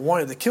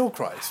 wanted to kill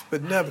Christ.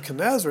 But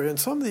Nebuchadnezzar and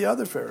some of the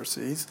other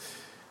Pharisees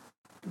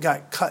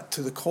got cut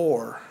to the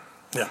core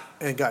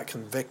and got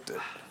convicted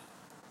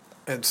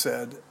and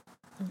said,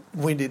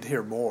 "We need to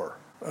hear more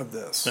of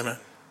this." Amen.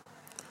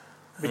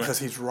 Because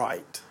he's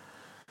right.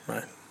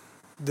 Right.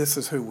 This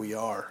is who we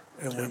are,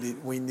 and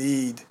we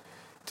need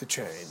to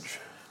change.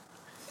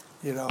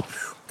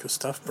 Good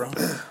stuff, bro.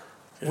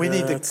 We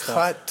need to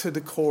cut to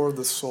the core of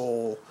the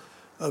soul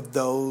of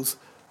those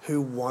who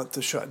want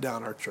to shut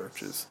down our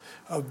churches,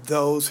 of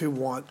those who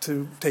want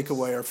to take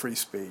away our free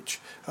speech,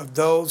 of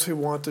those who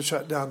want to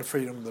shut down the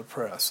freedom of the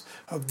press,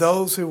 of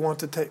those who want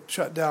to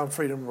shut down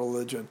freedom of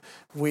religion.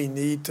 We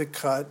need to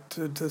cut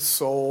to the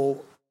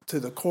soul, to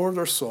the core of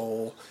their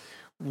soul,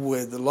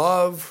 with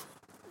love,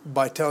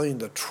 by telling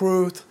the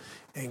truth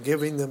and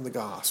giving them the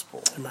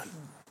gospel. Amen.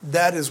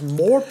 That is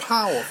more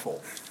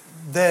powerful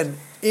than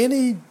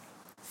any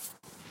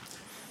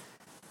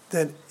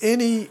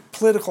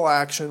political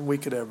action we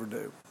could ever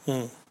do.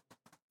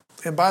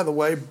 And by the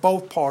way,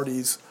 both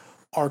parties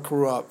are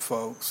corrupt,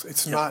 folks.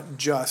 It's not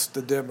just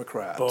the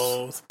Democrats.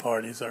 Both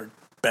parties are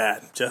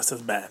bad, just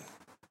as bad.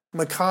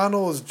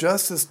 McConnell is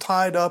just as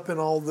tied up in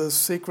all this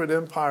secret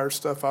empire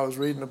stuff I was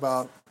reading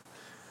about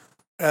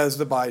as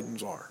the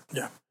Bidens are.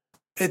 Yeah.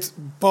 It's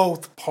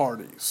both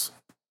parties.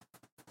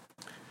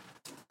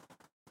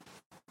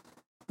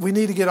 We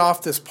need to get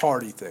off this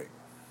party thing.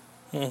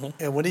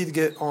 And we need to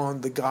get on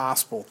the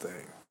gospel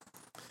thing.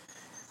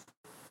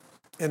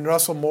 And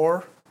Russell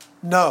Moore,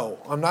 no,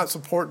 I'm not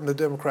supporting the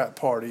Democrat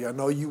Party. I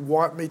know you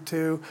want me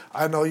to.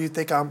 I know you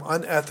think I'm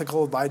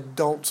unethical if I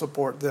don't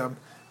support them.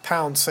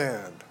 Pound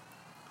sand.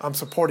 I'm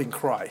supporting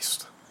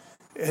Christ.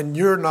 And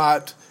you're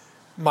not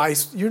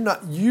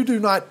You do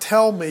not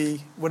tell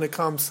me when it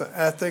comes to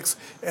ethics,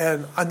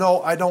 and I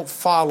know I don't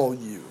follow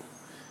you.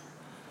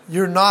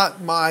 You're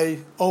not my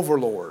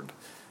overlord.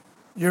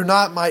 You're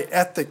not my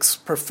ethics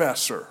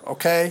professor,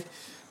 okay?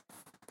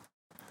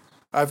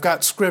 I've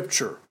got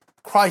scripture.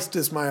 Christ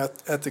is my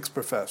ethics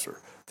professor.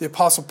 The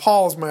Apostle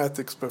Paul is my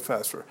ethics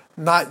professor,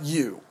 not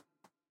you.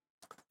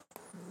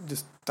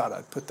 Just thought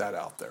I'd put that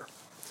out there.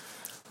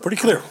 Pretty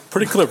clear,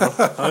 bro.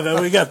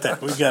 We got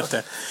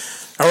that.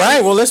 All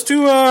right, well, let's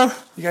do... You got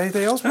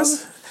anything else, brother?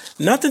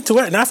 Nothing to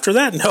add. And after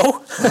that, no.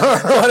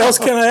 What else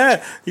can I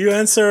add? You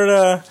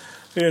answered,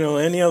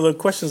 any other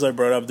questions I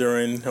brought up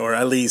during, or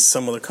at least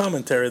some of the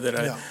commentary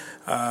that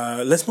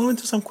let's move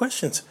into some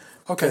questions.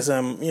 Okay. Because,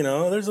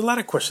 there's a lot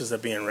of questions that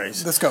are being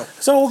raised. Let's go.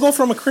 So we'll go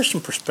from a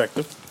Christian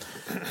perspective.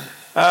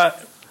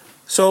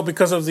 So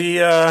because of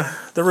the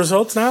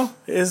results now,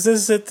 is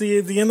this at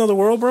the end of the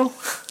world, bro?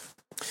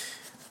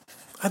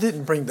 I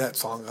didn't bring that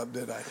song up,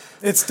 did I?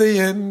 It's the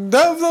end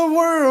of the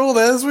world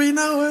as we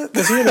know it.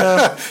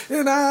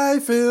 And I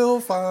feel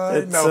fine.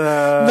 It's,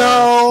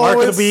 no. Mark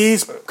of the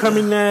Beast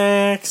coming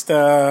next.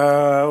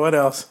 What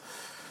else?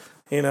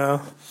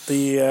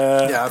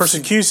 The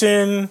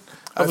persecution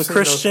of the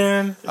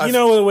Christian. You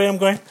know the way I'm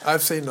going?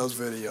 I've seen those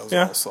videos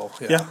also.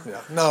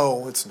 Yeah.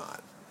 No, it's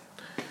not.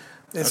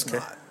 It's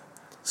not.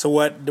 So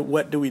what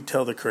do we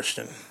tell the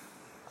Christian?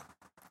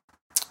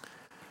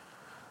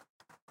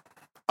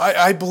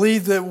 I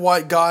believe that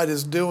what God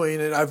is doing,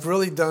 and I've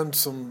really done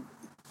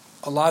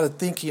a lot of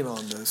thinking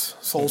on this,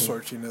 soul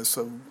searching this.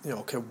 So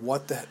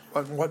what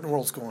in the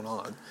world's going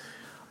on?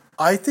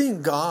 I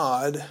think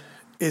God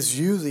is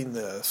using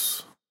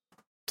this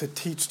to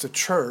teach the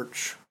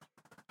church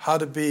how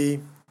to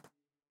be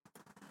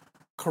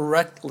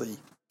correctly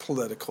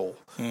political,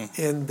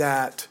 in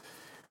that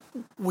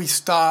we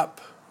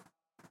stop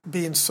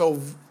being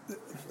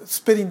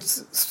spitting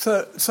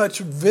such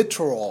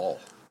vitriol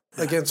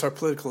against our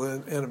political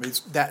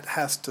enemies. That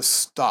has to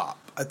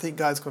stop. I think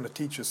God's going to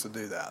teach us to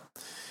do that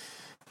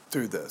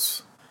through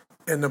this.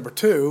 And number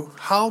two,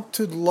 how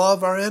to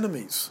love our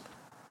enemies.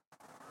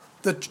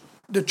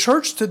 The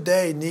church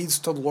today needs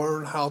to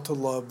learn how to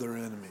love their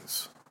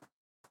enemies.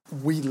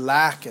 We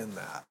lack in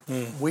that.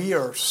 We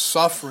are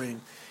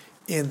suffering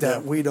in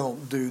that we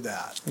don't do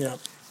that. Yeah.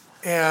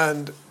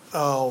 And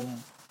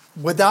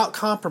without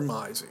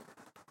compromising.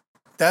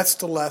 That's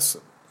the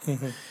lesson.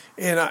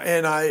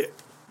 And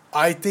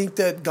I think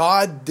that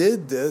God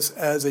did this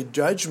as a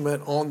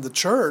judgment on the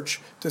church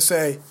to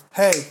say,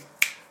 hey,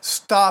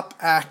 stop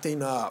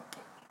acting up.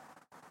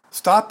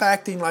 Stop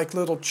acting like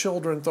little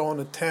children throwing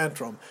a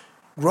tantrum.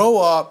 Grow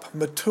up,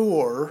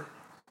 mature,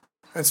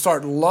 and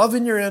start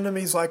loving your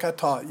enemies like I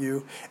taught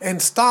you,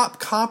 and stop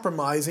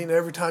compromising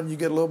every time you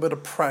get a little bit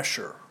of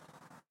pressure.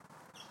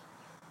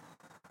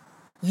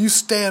 You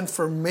stand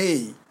for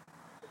me.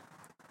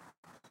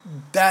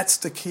 That's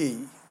the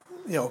key.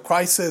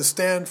 Christ says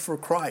stand for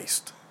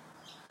Christ.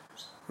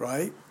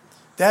 Right?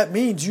 That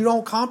means you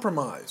don't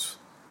compromise.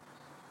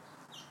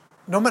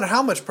 No matter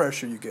how much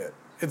pressure you get.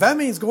 If that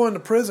means going to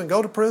prison,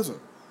 go to prison.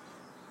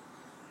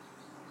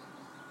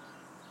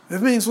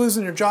 If it means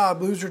losing your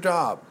job, lose your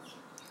job.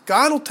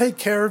 God will take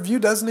care of you.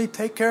 Doesn't He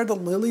take care of the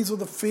lilies of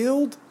the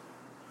field?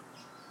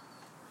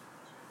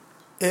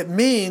 It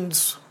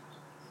means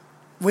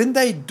when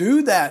they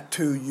do that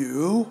to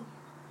you,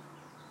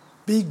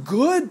 be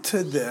good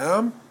to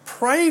them,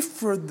 pray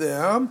for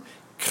them,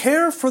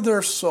 care for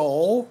their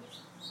soul,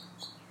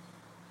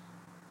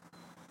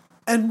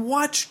 and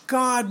watch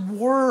God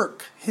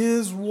work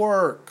His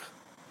work.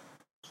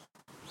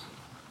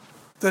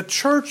 The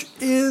church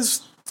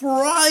is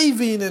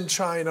thriving in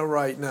China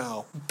right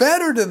now,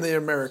 better than the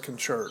American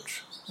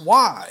church.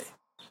 Why?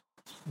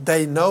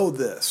 They know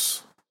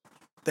this.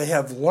 They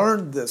have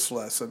learned this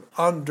lesson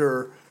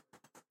under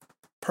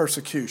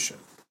persecution.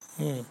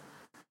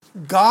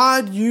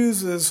 God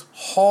uses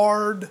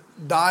hard,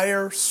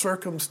 dire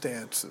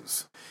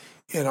circumstances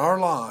in our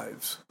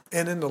lives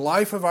and in the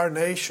life of our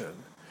nation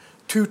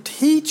to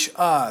teach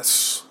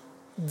us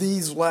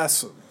these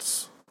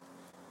lessons.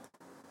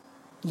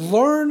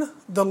 Learn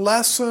the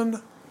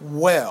lesson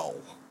well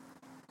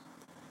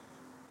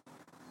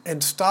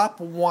and stop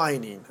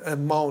whining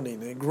and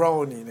moaning and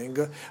groaning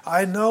and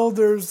I know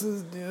there's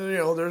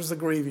the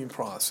grieving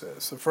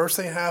process. The first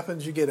thing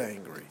happens, you get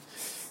angry.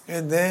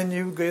 And then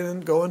you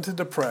go into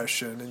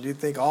depression, and you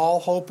think all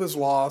hope is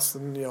lost.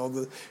 And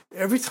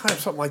every time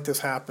something like this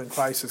happens,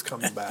 Christ is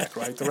coming back,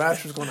 right? The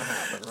rapture is going to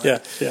happen,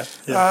 right?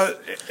 Yeah.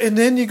 And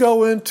then you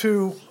go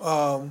into,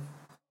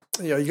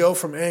 you go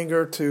from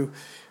anger to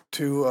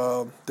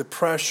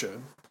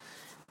depression,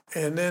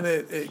 and then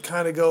it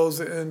kind of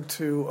goes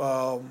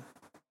into.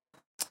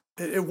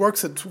 It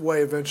works its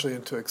way eventually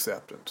into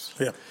acceptance.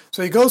 Yeah.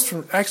 So it goes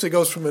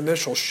from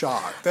initial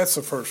shock. That's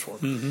the first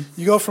one.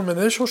 You go from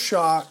initial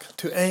shock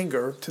to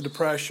anger to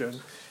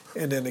depression,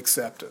 and then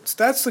acceptance.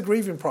 That's the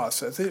grieving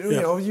process.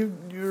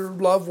 Your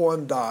loved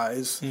one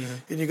dies,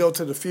 and you go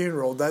to the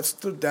funeral. That's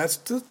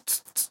the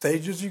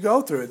stages you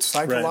go through. It's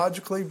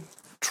psychologically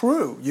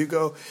true. You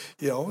go,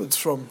 it's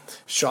from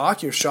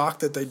shock. You're shocked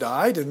that they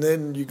died, and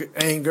then you get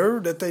anger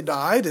that they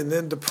died, and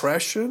then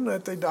depression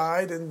that they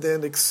died, and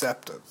then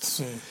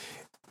acceptance.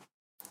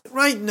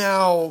 Right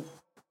now,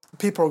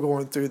 people are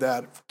going through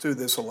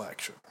this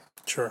election.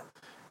 Sure.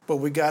 But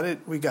we got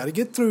to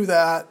get through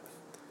that,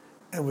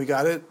 and we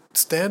got to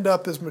stand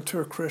up as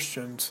mature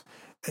Christians,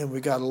 and we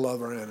got to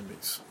love our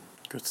enemies.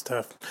 Good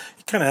stuff.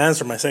 You kind of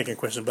answered my second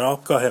question, but I'll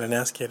go ahead and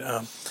ask it.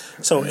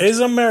 So is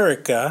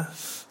America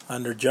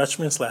under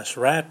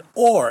judgment/wrath,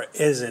 or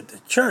is it the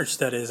church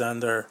that is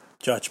under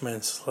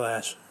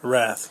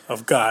judgment/wrath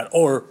of God,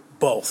 or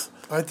both?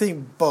 I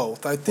think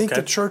both. I think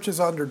the church is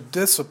under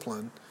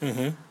discipline,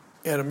 and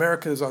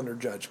America is under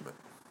judgment.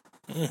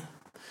 We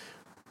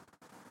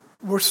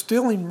are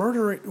still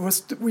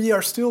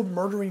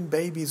murdering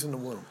babies in the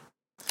womb.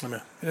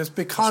 Amen. And it's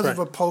because of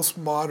a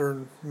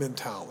postmodern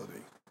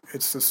mentality.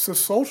 It's the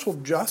social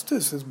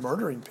justice is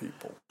murdering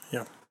people.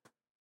 Yeah,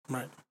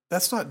 right.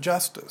 That's not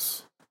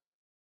justice.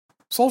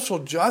 Social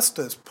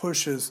justice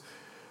pushes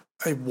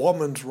a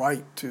woman's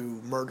right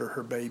to murder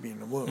her baby in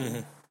the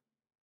womb.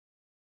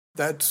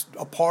 That's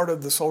a part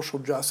of the social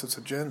justice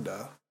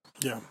agenda.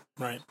 Yeah,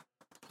 right.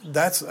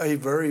 That's a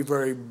very,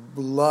 very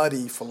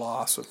bloody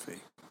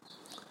philosophy.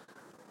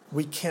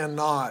 We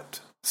cannot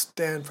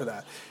stand for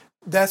that.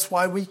 That's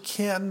why we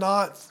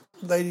cannot,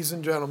 ladies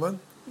and gentlemen,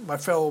 my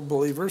fellow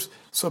believers,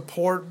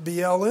 support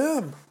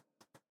BLM.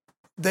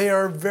 They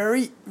are a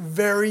very,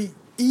 very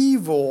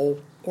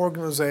evil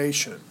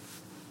organization.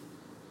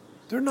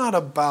 They're not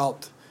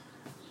about,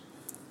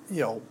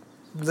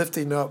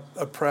 lifting up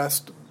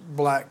oppressed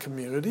black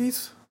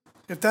communities.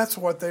 If that's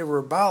what they were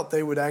about,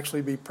 they would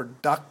actually be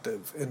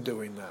productive in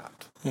doing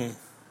that.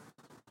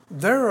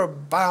 They're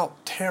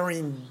about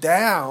tearing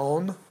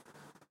down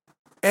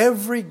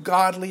every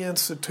godly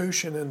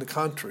institution in the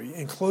country,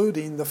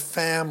 including the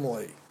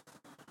family.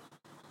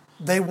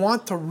 They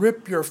want to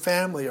rip your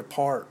family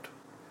apart.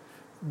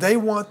 They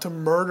want to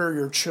murder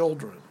your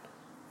children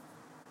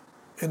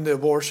in the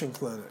abortion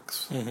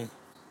clinics.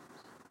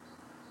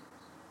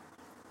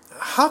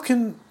 How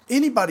can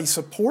anybody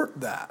support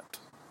that?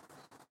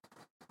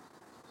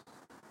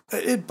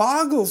 It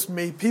boggles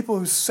me, people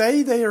who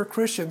say they are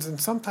Christians, and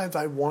sometimes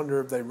I wonder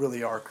if they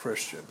really are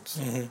Christians.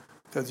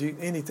 Because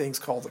anything's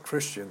called a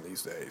Christian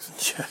these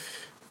days.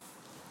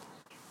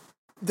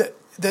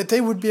 That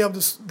they would be able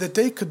to, that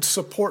they could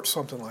support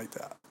something like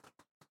that,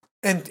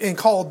 and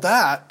call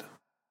that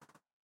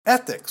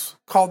ethics,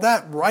 call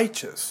that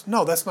righteous.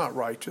 No, that's not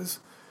righteous.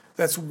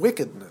 That's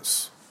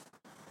wickedness.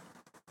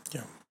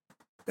 Yeah.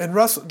 And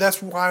Russell,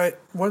 that's why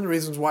one of the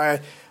reasons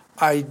why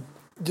I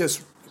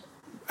just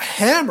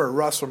hammer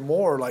Russell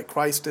Moore like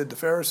Christ did the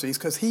Pharisees,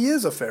 because he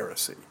is a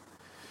Pharisee,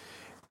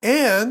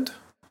 and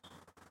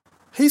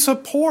he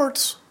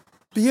supports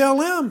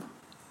BLM.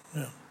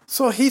 Yeah.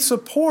 So he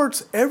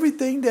supports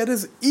everything that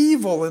is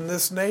evil in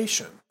this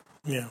nation.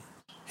 Yeah.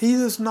 He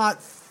is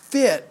not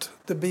fit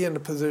to be in the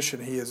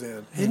position he is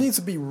in. He needs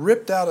to be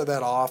ripped out of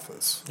that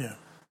office. Yeah.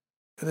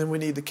 And then we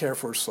need to care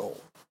for his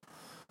soul.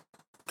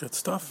 Good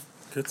stuff.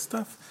 Good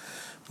stuff.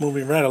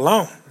 Moving right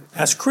along.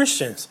 As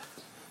Christians,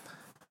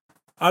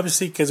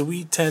 obviously, because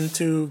we tend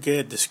to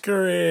get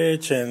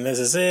discouraged, and this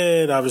is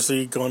it.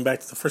 Obviously, going back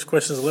to the first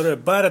questions a little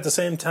bit, but at the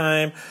same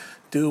time,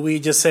 do we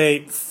just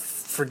say,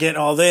 forget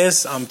all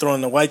this, I'm throwing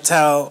the white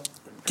towel,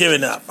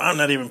 giving up, I'm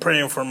not even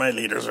praying for my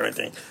leaders or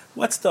anything?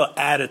 What's the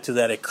attitude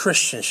that a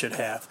Christian should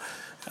have,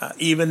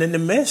 even in the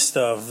midst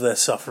of the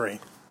suffering?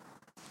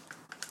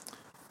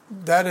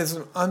 That is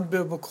an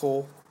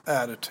unbiblical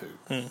attitude.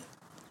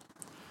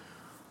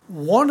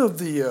 One of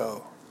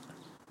the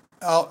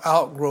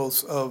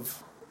outgrowths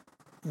of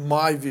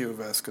my view of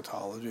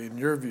eschatology and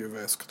your view of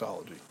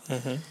eschatology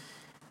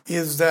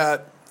is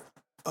that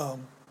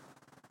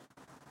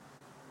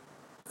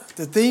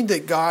the thing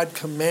that God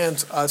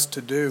commands us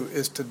to do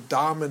is to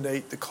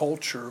dominate the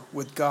culture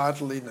with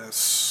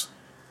godliness,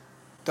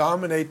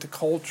 dominate the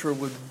culture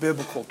with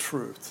biblical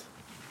truth.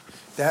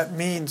 That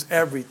means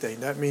everything.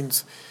 That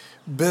means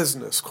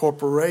business,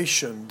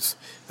 corporations.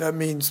 That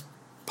means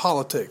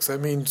politics.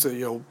 That means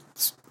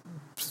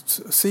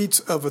seats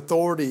of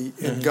authority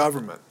in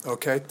government.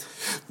 Okay,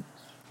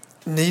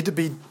 need to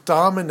be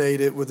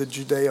dominated with a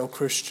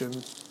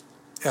Judeo-Christian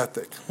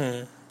ethic,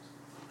 and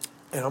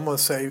I'm going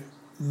to say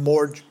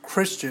more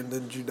Christian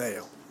than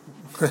Judeo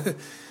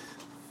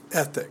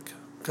ethic,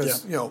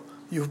 because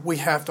we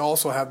have to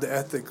also have the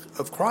ethic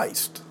of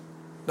Christ,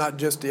 not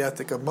just the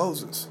ethic of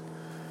Moses.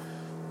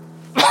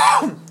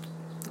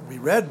 We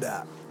read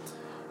that.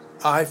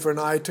 Eye for an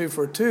eye, tooth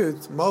for a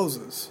tooth,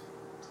 Moses.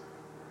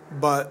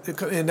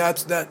 And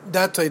that's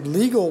a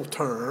legal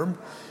term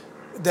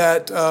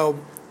that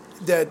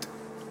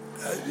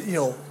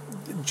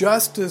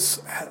justice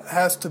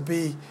has to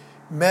be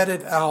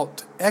meted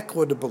out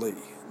equitably.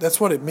 That's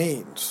what it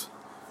means.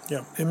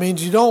 Yeah. It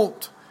means you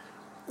don't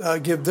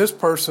give this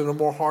person a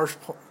more harsh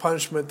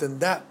punishment than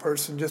that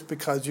person just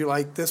because you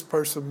like this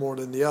person more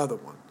than the other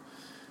one.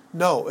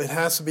 No, it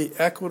has to be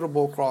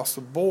equitable across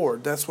the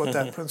board. That's what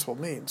that principle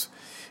means.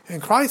 In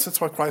Christ,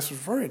 that's what Christ was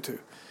referring to.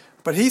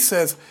 But he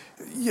says,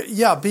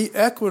 yeah, be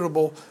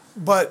equitable,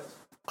 but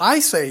I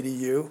say to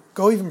you,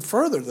 go even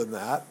further than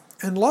that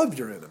and love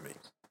your enemy.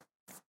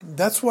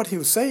 That's what he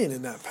was saying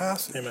in that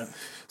passage. Amen.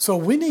 So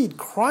we need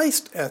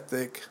Christ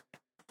ethic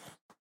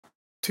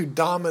to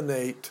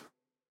dominate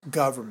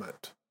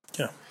government.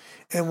 Yeah.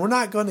 And we're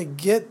not going to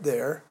get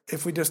there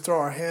if we just throw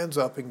our hands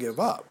up and give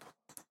up.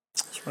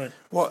 That's right.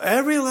 Well,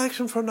 every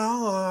election from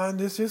now on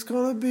is just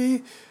going to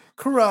be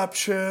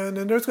corruption.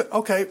 And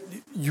okay,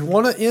 you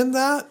want to end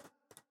that?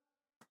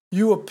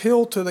 You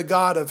appeal to the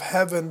God of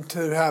heaven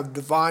to have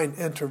divine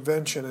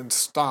intervention and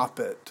stop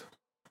it.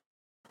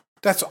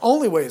 That's the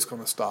only way it's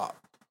going to stop.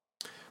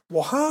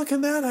 Well, how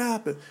can that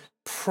happen?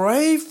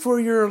 Pray for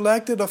your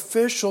elected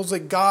officials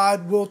that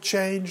God will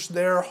change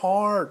their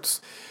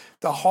hearts.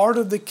 The heart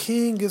of the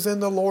king is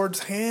in the Lord's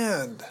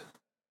hand.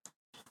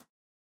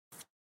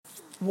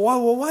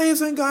 Well, why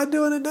isn't God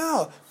doing it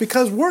now?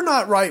 Because we're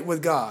not right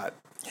with God.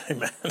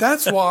 Amen.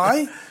 That's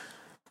why.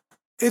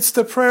 It's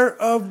the prayer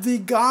of the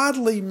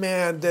godly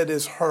man that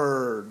is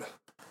heard.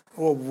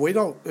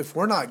 Well, if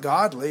we're not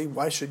godly,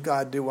 why should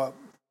God do what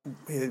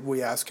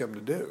we ask him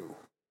to do?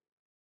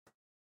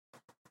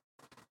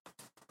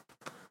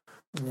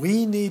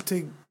 We need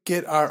to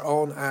get our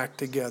own act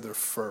together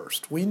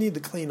first. We need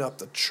to clean up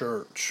the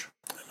church.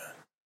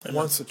 Amen.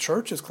 Once the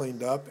church is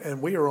cleaned up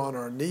and we are on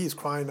our knees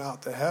crying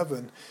out to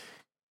heaven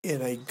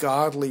in a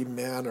godly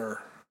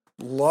manner,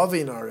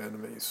 loving our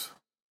enemies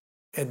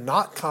and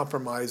not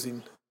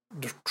compromising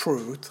the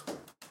truth,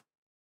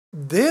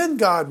 then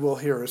God will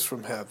hear us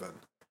from heaven.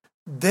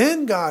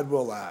 Then God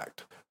will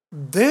act.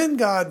 Then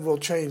God will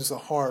change the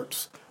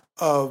hearts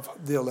of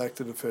the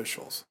elected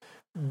officials.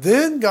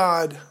 Then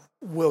God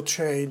will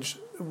change.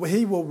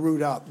 He will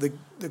root out the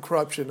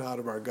corruption out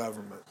of our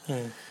government.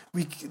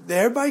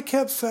 Everybody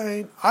kept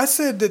saying, I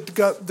said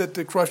that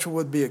the corruption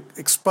would be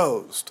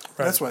exposed.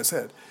 Right. That's what I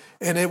said.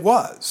 And it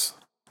was.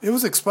 It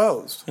was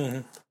exposed.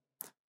 Mm-hmm.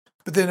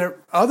 But then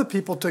other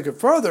people took it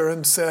further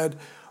and said,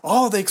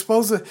 oh, they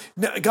exposed it.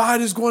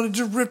 God is going to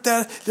just rip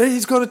that.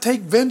 He's going to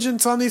take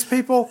vengeance on these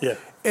people. Yeah.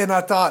 And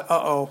I thought,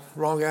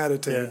 wrong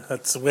attitude. Yeah,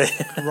 that's the way.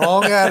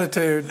 Wrong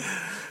attitude.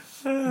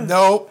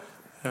 Nope.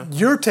 Yeah.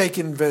 You're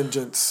taking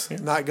vengeance,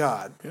 not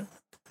God. Yeah.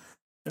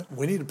 Yeah.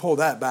 We need to pull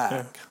that back.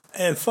 Yeah.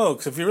 And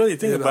folks, if you really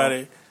think about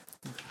it,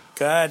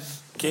 God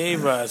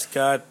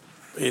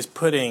is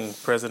putting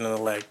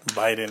President-elect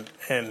Biden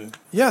and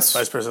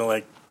Vice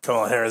President-elect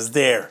Kamala Harris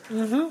there.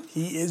 Mm-hmm.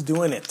 He is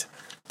doing it.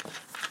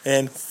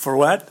 And for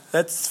what?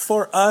 That's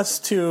for us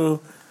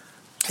to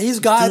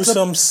do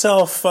some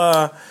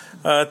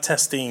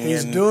self-testing.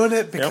 He's doing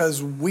it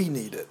because we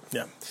need it.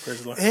 Yeah,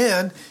 praise the Lord.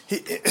 And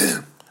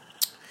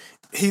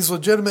he's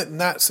legitimate in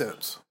that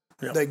sense,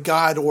 that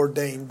God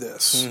ordained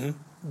this,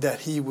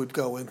 that he would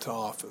go into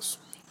office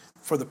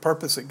for the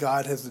purpose that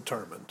God has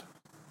determined.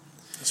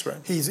 That's right.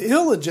 He's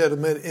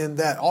illegitimate in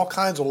that all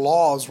kinds of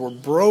laws were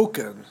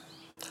broken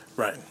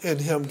in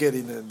him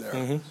getting in there.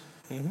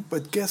 Mm-hmm. Mm-hmm.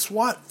 But guess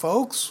what,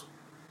 folks?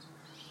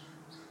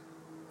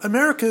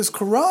 America is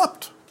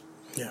corrupt.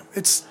 Yeah.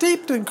 It's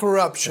steeped in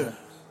corruption.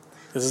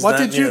 Yeah. What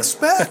did you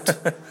expect?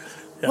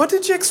 Yeah. What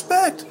did you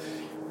expect?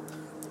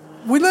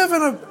 We live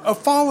in a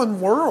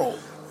fallen world.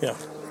 Yeah.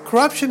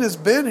 Corruption has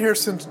been here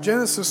since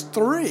Genesis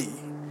 3.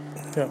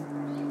 Yeah.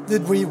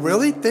 Did we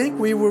really think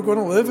we were going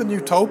to live in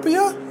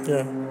utopia?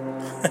 Yeah.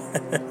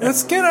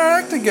 Let's get our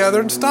act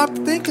together and stop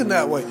thinking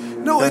that way.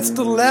 No, it's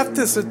the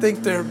leftists that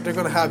think they're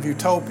going to have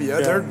utopia.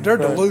 Yeah, they're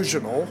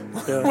delusional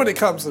when it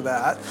comes to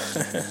that.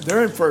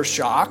 They're in first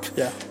shock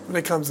when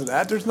it comes to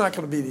that. There's not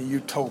going to be the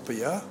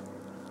utopia.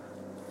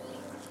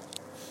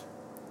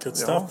 Good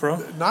stuff, bro.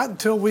 Not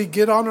until we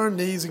get on our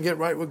knees and get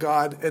right with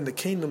God and the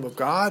kingdom of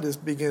God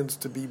begins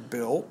to be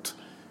built,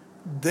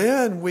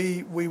 then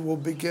we will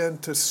begin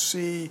to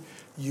see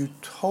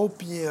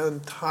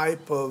utopian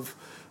type of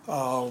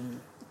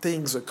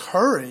things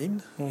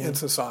occurring in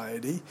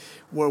society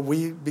where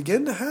we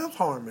begin to have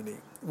harmony.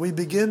 We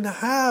begin to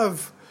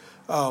have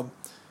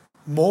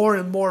more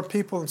and more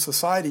people in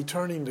society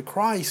turning to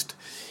Christ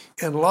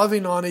and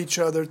loving on each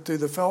other through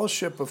the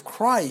fellowship of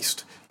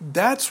Christ.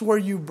 That's where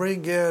you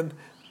bring in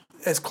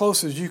as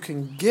close as you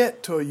can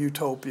get to a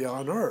utopia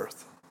on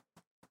earth.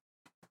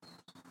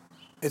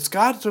 It's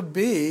got to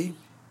be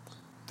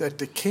that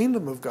the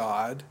kingdom of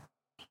God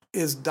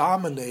is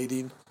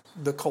dominating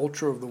the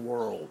culture of the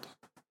world.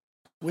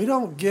 We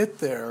don't get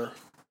there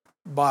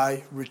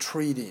by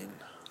retreating.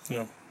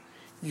 No.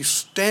 You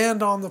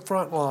stand on the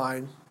front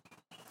line,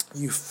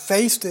 you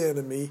face the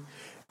enemy,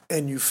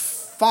 and you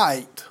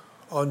fight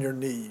on your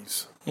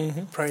knees,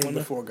 praying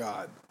before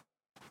God.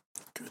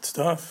 Good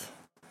stuff.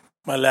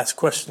 My last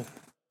question.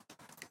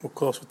 We'll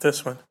close with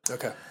this one.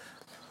 Okay.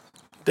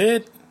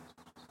 Did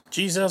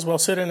Jesus, while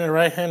sitting at the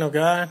right hand of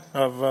God,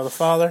 of the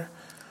Father,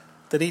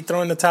 did he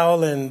throw in the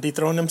towel and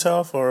dethrone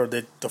himself? Or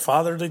did the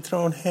Father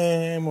dethrone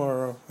him?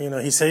 Or,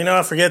 he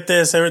said, forget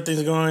this.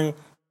 Everything's going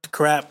to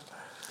crap.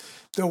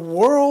 The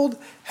world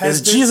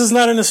has Is Jesus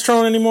not in his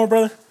throne anymore,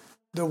 brother?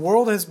 The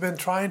world has been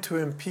trying to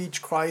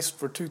impeach Christ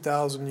for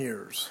 2,000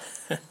 years.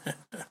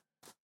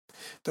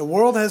 The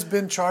world has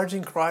been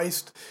charging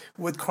Christ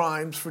with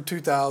crimes for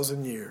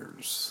 2,000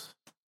 years.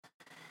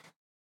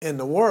 And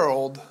the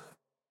world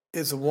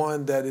is the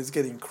one that is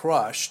getting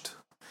crushed,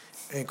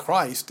 and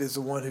Christ is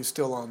the one who's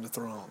still on the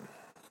throne.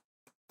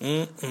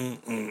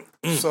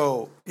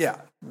 So, yeah,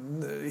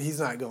 he's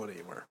not going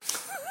anywhere.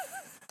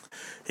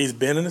 He's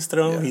been on his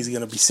throne. Yeah. He's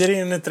going to be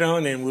sitting on the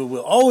throne, and we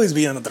will always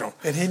be on the throne.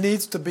 And he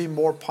needs to be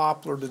more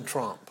popular than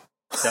Trump.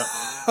 Yep.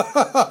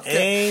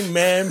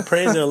 Amen.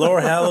 Praise the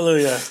Lord.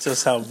 Hallelujah.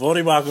 Just how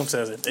Vodi Bakum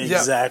says it.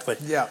 Exactly.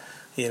 Yeah.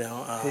 You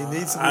know, he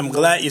needs to I'm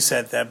glad you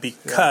said that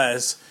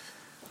because,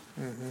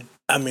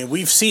 I mean,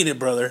 we've seen it,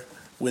 brother,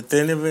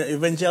 within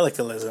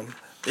evangelicalism.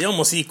 They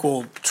almost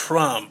equal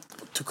Trump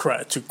to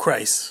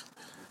Christ.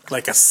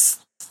 Like a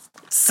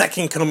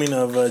second coming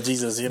of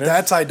Jesus, you know?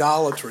 That's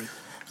idolatry.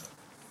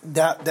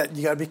 That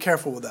you got to be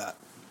careful with that.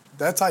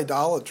 That's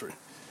idolatry.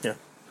 Yeah.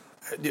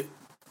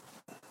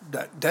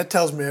 That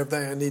tells me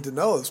everything I need to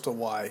know as to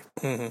why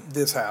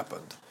this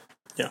happened.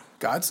 Yeah.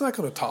 God's not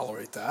going to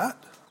tolerate that.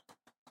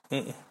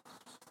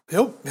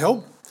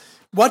 He'll.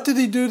 What did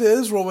he do to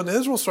Israel when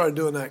Israel started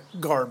doing that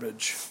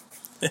garbage?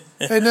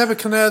 Hey,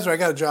 Nebuchadnezzar, I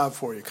got a job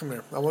for you. Come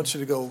here. I want you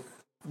to go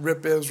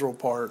rip Israel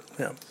apart.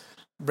 Yeah.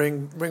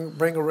 Bring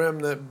a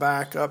remnant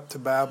back up to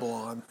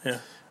Babylon. Yeah.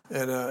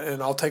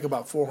 And I'll take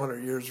about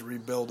 400 years to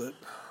rebuild it.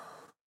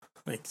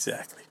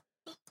 Exactly.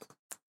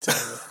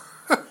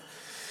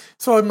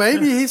 So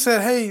maybe he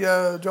said, hey,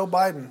 Joe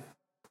Biden,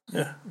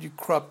 yeah, you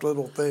corrupt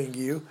little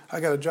thing, I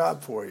got a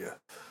job for you.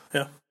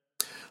 Yeah.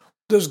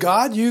 Does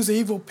God use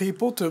evil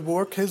people to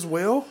work his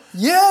will?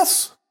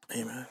 Yes.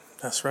 Amen.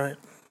 That's right.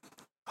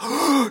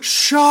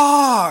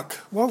 Shock.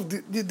 Well,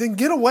 then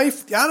get away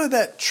out of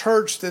that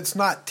church that's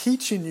not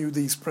teaching you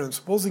these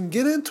principles and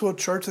get into a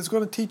church that's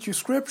going to teach you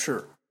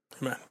Scripture.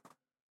 Amen.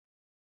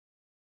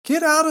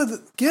 Get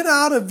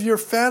out of your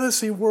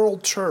fantasy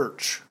world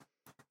church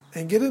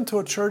and get into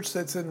a church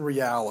that's in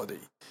reality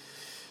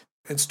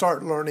and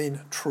start learning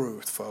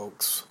truth,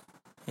 folks.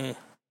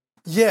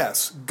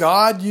 Yes,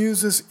 God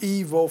uses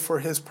evil for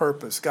his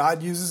purpose.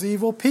 God uses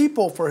evil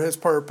people for his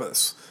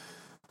purpose.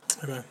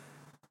 Amen.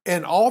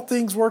 And all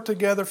things work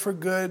together for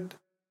good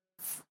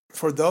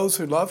for those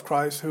who love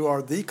Christ, who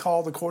are the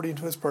called according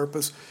to his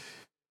purpose.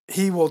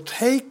 He will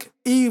take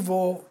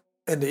evil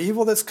and the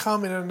evil that's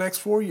coming in the next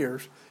 4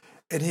 years,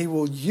 and he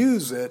will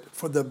use it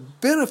for the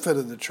benefit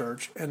of the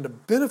church and the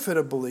benefit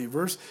of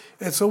believers.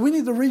 And so we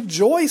need to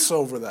rejoice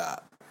over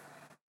that.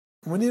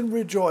 We need to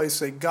rejoice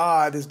that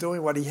God is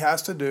doing what he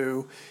has to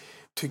do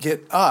to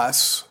get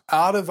us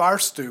out of our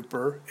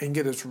stupor and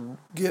get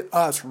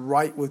us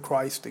right with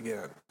Christ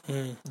again.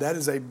 That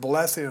is a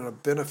blessing and a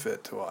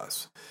benefit to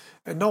us.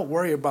 And don't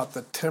worry about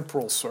the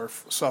temporal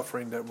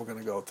suffering that we're going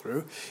to go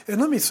through.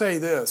 And let me say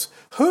this.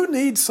 Who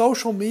needs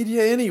social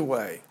media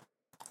anyway?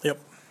 Yep.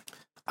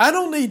 I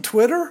don't need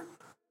Twitter.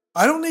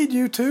 I don't need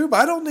YouTube.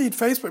 I don't need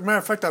Facebook. Matter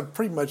of fact, I've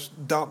pretty much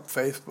dumped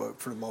Facebook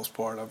for the most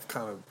part.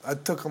 I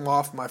took them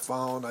off my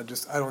phone. I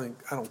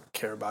don't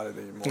care about it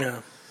anymore.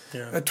 Yeah.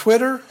 Yeah.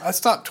 Twitter, I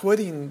stopped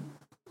tweeting,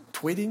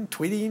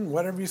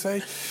 whatever you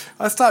say.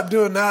 I stopped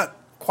doing that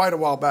quite a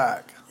while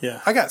back.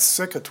 Yeah. I got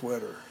sick of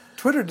Twitter.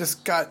 Twitter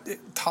just got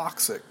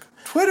toxic.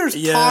 Twitter's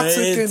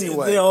toxic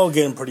anyway. They're all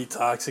getting pretty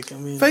toxic. I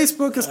mean,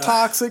 Facebook is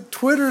toxic.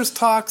 Twitter is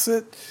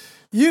toxic.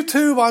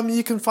 YouTube, I mean,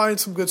 you can find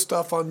some good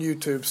stuff on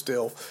YouTube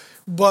still.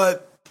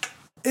 But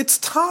it's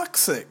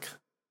toxic.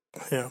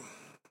 Yeah.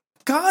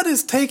 God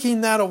is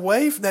taking that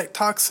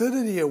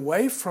toxicity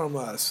away from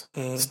us.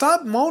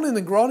 Stop moaning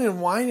and groaning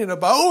and whining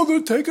about,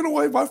 they're taking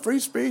away my free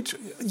speech.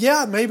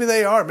 Yeah, maybe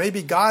they are.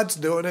 Maybe God's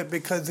doing it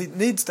because it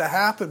needs to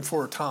happen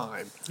for a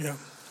time. Yeah.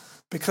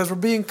 Because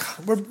we're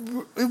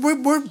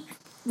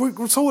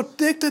so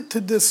addicted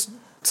to this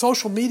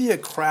social media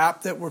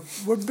crap that we're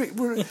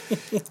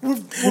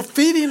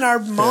feeding our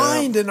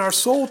mind and our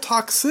soul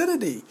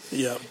toxicity.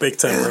 Yeah, big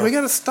time, bro. We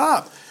got to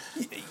stop.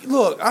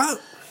 Look, I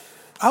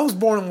was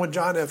born when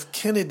John F.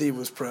 Kennedy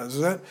was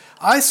president.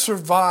 I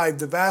survived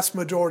the vast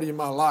majority of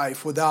my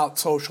life without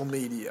social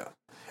media.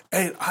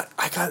 And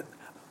I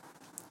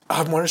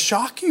want to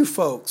shock you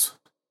folks.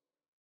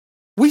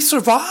 We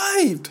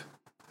survived.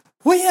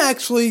 We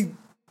actually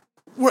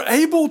were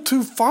able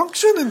to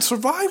function and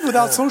survive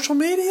without social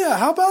media.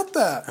 How about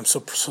that? I'm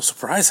so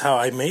surprised how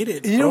I made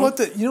it. You know what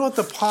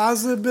the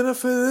positive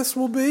benefit of this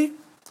will be?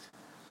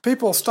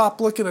 People will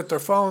stop looking at their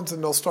phones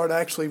and they'll start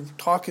actually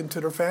talking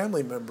to their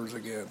family members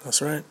again.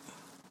 That's right.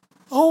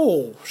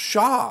 Oh,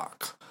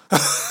 shock.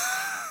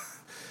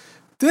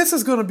 This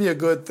is going to be a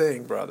good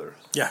thing, brother.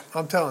 Yeah.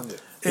 I'm telling you.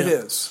 It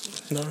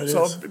is. No, it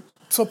is.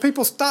 So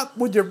people, stop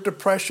with your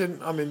depression.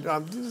 I mean,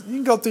 you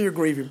can go through your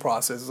grieving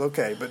process,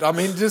 okay. But, I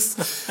mean,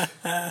 just,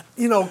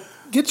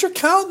 get your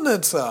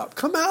countenance up.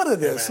 Come out of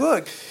this.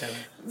 Amen.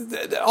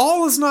 Look,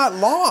 all is not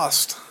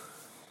lost.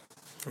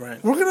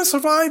 Right. We're going to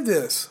survive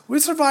this. We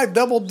survived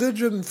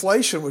double-digit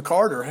inflation with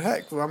Carter.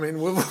 Heck, I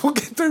mean, we'll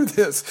get through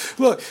this.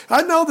 Look,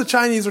 I know the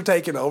Chinese are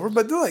taking over,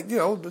 but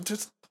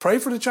just pray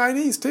for the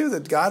Chinese too,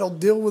 that God will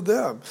deal with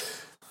them.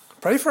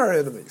 Pray for our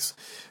enemies.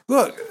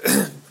 Look,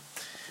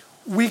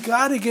 we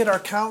got to get our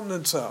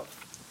countenance up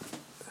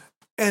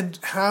and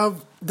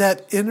have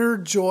that inner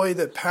joy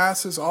that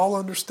passes all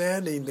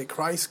understanding that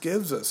Christ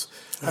gives us.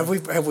 Have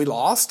we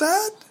lost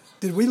that?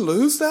 Did we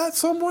lose that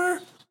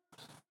somewhere?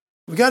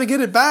 We got to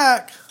get it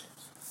back.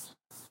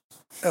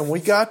 And we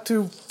got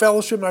to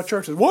fellowship in our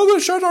churches. Why are they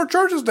shutting our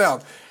churches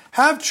down?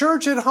 Have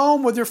church at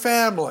home with your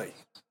family.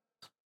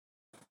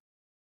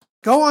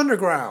 Go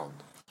underground.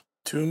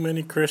 Too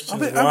many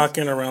Christians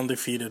walking around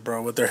defeated,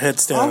 bro, with their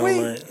heads down.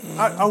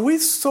 Are we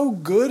so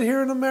good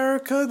here in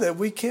America that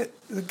we can't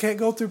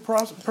go through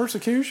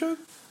persecution?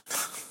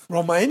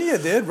 Romania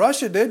did,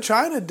 Russia did,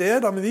 China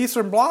did. I mean, the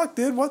Eastern Bloc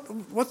did. What?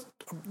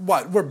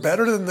 We're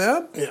better than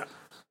them? Yeah.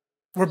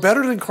 We're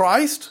better than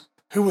Christ,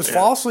 who was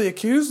falsely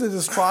accused at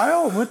his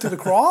trial and went to the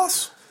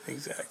cross?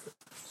 Exactly.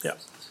 Yeah.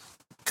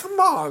 Come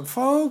on,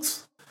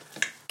 folks.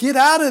 Get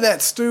out of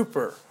that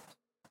stupor.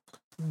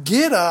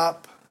 Get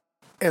up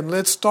and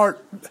let's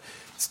start.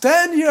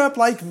 Stand you up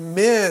like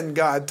men,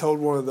 God told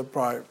one of the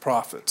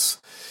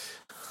prophets.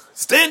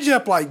 Stand you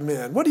up like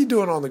men. What are you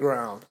doing on the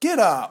ground? Get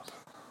up,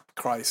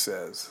 Christ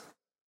says.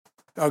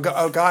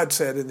 God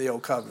said in the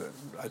Old Covenant,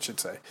 I should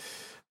say.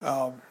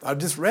 I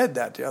just read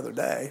that the other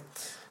day.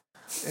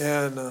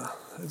 And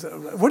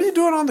what are you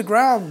doing on the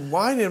ground,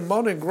 whining,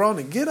 moaning,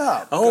 groaning? Get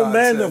up. Oh, God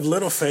man said. of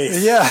little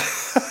faith. Yeah.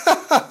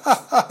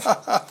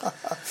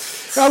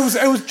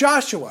 It was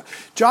Joshua.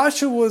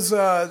 Joshua was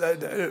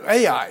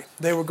Ai.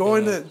 They were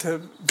going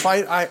to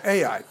fight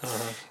Ai.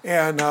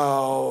 And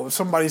one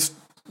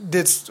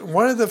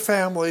of the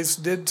families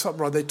did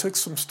something wrong. They took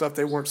some stuff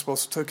they weren't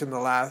supposed to take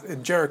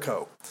in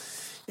Jericho.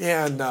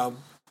 And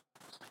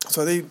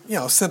so they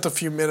sent a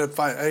few men to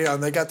fight Ai,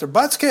 and they got their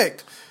butts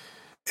kicked.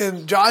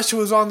 And Joshua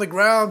was on the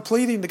ground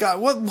pleading to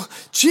God, "What?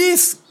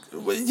 Jeez,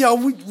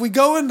 we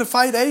go in to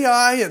fight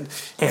Ai, and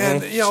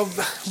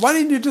why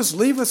didn't you just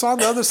leave us on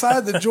the other side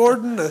of the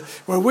Jordan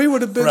where we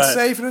would have been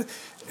safe?"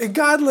 And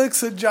God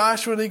looks at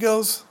Joshua and he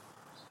goes,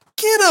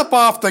 "Get up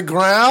off the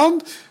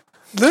ground."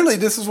 Literally,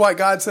 this is what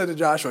God said to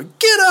Joshua: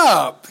 Get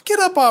up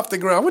off the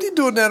ground. What are you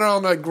doing down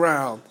on the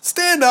ground?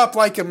 Stand up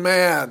like a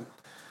man.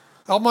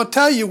 I'm going to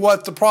tell you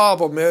what the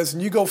problem is,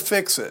 and you go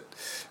fix it."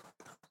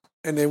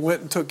 And they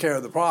went and took care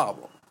of the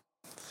problem.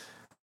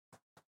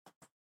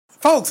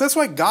 Folks, that's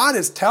what God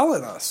is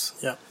telling us.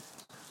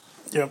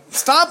 Yep.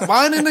 Stop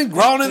whining and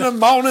groaning and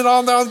moaning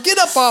on there. Get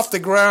up off the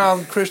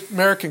ground,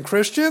 American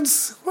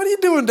Christians. What are you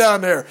doing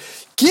down there?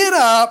 Get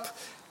up.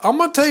 I'm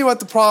going to tell you what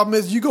the problem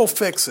is. You go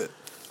fix it.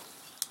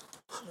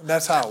 And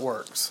that's how it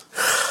works.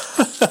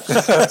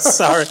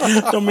 Sorry.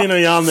 Don't mean to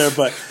yawn there,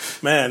 but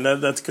man,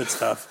 that's good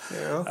stuff.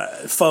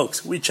 Yeah.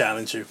 Folks, we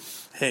challenge you.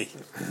 Hey,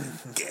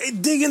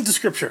 dig into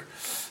Scripture.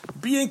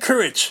 Be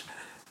encouraged.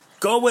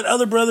 Go with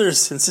other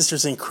brothers and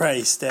sisters in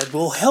Christ that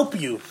will help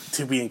you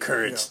to be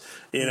encouraged,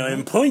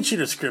 and point you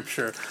to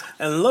Scripture.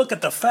 And look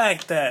at the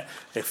fact that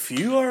if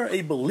you are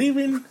a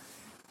believing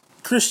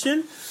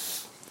Christian,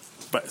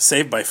 but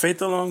saved by faith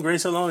alone,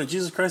 grace alone, and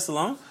Jesus Christ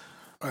alone,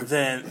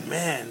 then,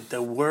 man,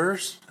 the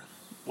worst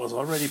was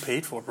already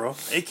paid for, bro.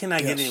 It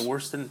cannot get any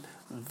worse than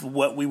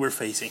what we were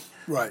facing.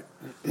 Right.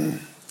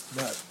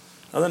 Right.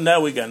 Other than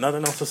that, we got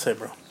nothing else to say,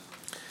 bro.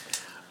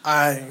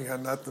 I ain't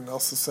got nothing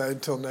else to say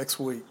until next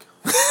week.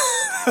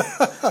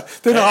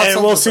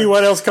 And we'll see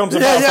what else comes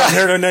about from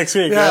here to next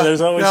week. Yeah,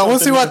 There's always we'll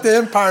see what the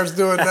Empire's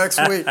doing next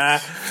week.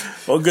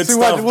 Well, good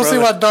stuff, We'll see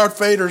what Darth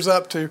Vader's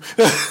up to.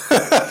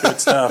 Good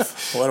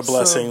stuff. What a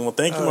blessing. Well,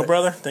 thank you, my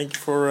brother. Thank you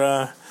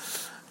for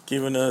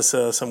giving us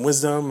some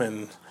wisdom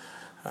and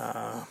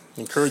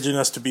encouraging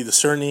us to be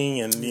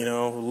discerning and,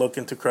 look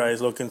into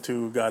Christ, look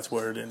into God's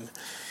Word, and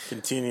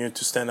continue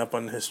to stand up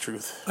on His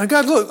truth. And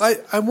God, look,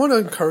 I want to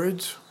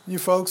encourage you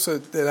folks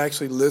that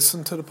actually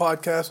listen to the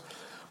podcast.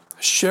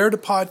 Share the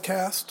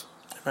podcast.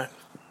 Amen.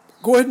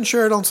 Go ahead and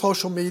share it on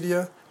social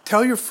media.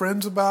 Tell your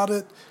friends about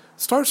it.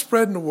 Start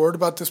spreading the word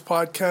about this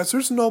podcast.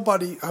 There's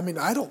nobody, I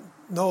don't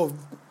know of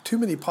too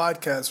many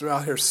podcasts that are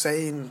out here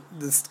saying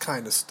this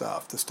kind of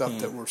stuff, the stuff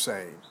that we're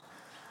saying.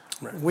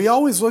 Right. We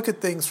always look at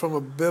things from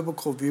a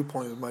biblical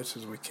viewpoint as much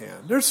as we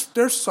can. There's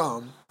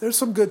some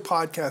good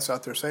podcasts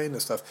out there saying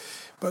this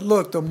stuff. But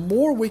look, the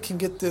more we can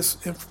get this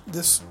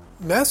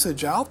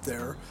message out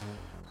there,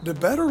 the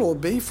better it'll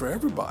be for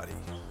everybody.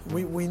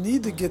 We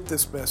need to get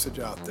this message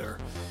out there.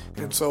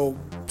 And so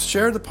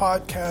share the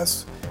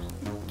podcast,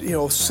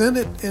 send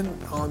it in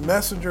on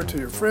Messenger to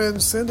your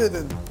friends, send it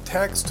in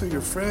text to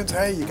your friends.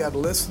 Hey, you got to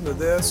listen to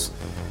this.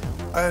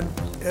 And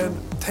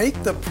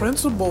take the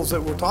principles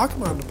that we're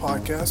talking about in the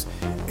podcast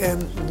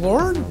and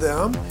learn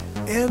them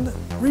and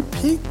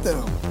repeat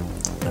them.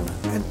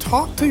 And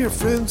talk to your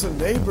friends and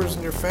neighbors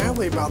and your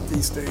family about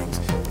these things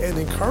and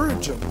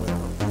encourage them with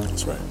them.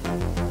 That's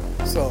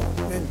right. So,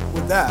 and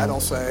with that, I'll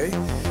say,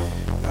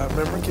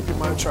 remember, keep your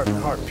mind sharp and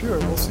your heart pure.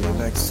 We'll see you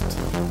next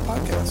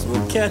podcast.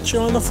 We'll catch you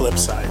on the flip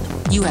side.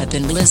 You have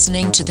been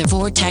listening to the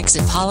Vortex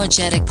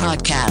Apologetic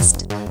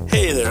Podcast.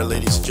 Hey there,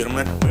 ladies and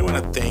gentlemen. We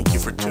want to thank you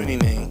for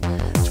tuning in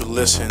to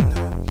listen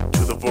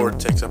to the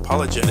Vortex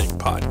Apologetic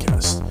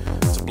Podcast.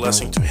 It's a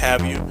blessing to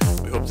have you.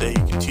 We hope that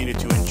you continue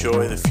to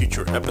enjoy the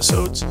future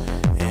episodes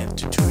and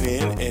to tune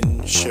in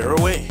and share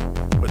away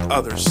with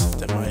others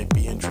that might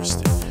be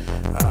interested.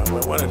 We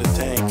wanted to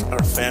thank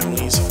our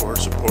families for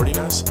supporting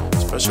us,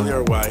 especially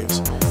our wives,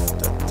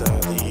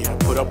 that they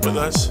put up with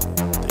us.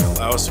 They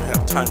allow us to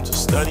have time to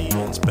study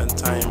and spend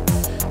time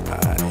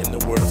in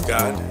the Word of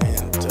God,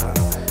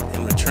 and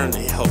in return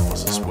they help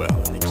us as well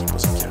and they keep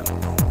us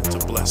accountable. It's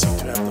a blessing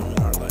to have them in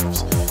our lives.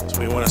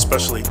 So we want to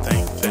especially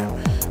thank them.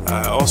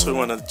 Also, we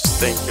want to just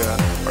thank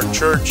our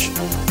church,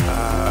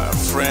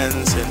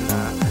 friends, and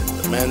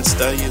the men's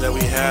study that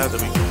we have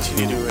that we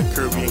continue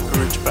to be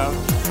encouraged about.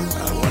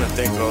 We want to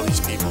thank all these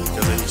people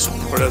because they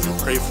support us and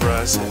pray for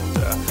us, and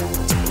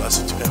it's a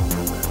blessing to have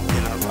them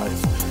in our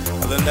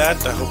life. Other than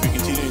that, I hope you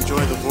continue to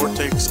enjoy the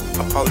Vortex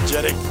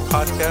Apologetic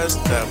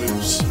podcast. We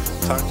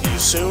will talk to you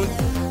soon.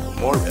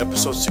 More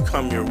episodes to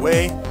come your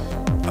way.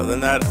 Other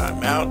than that,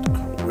 I'm out.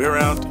 We're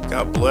out.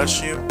 God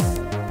bless you.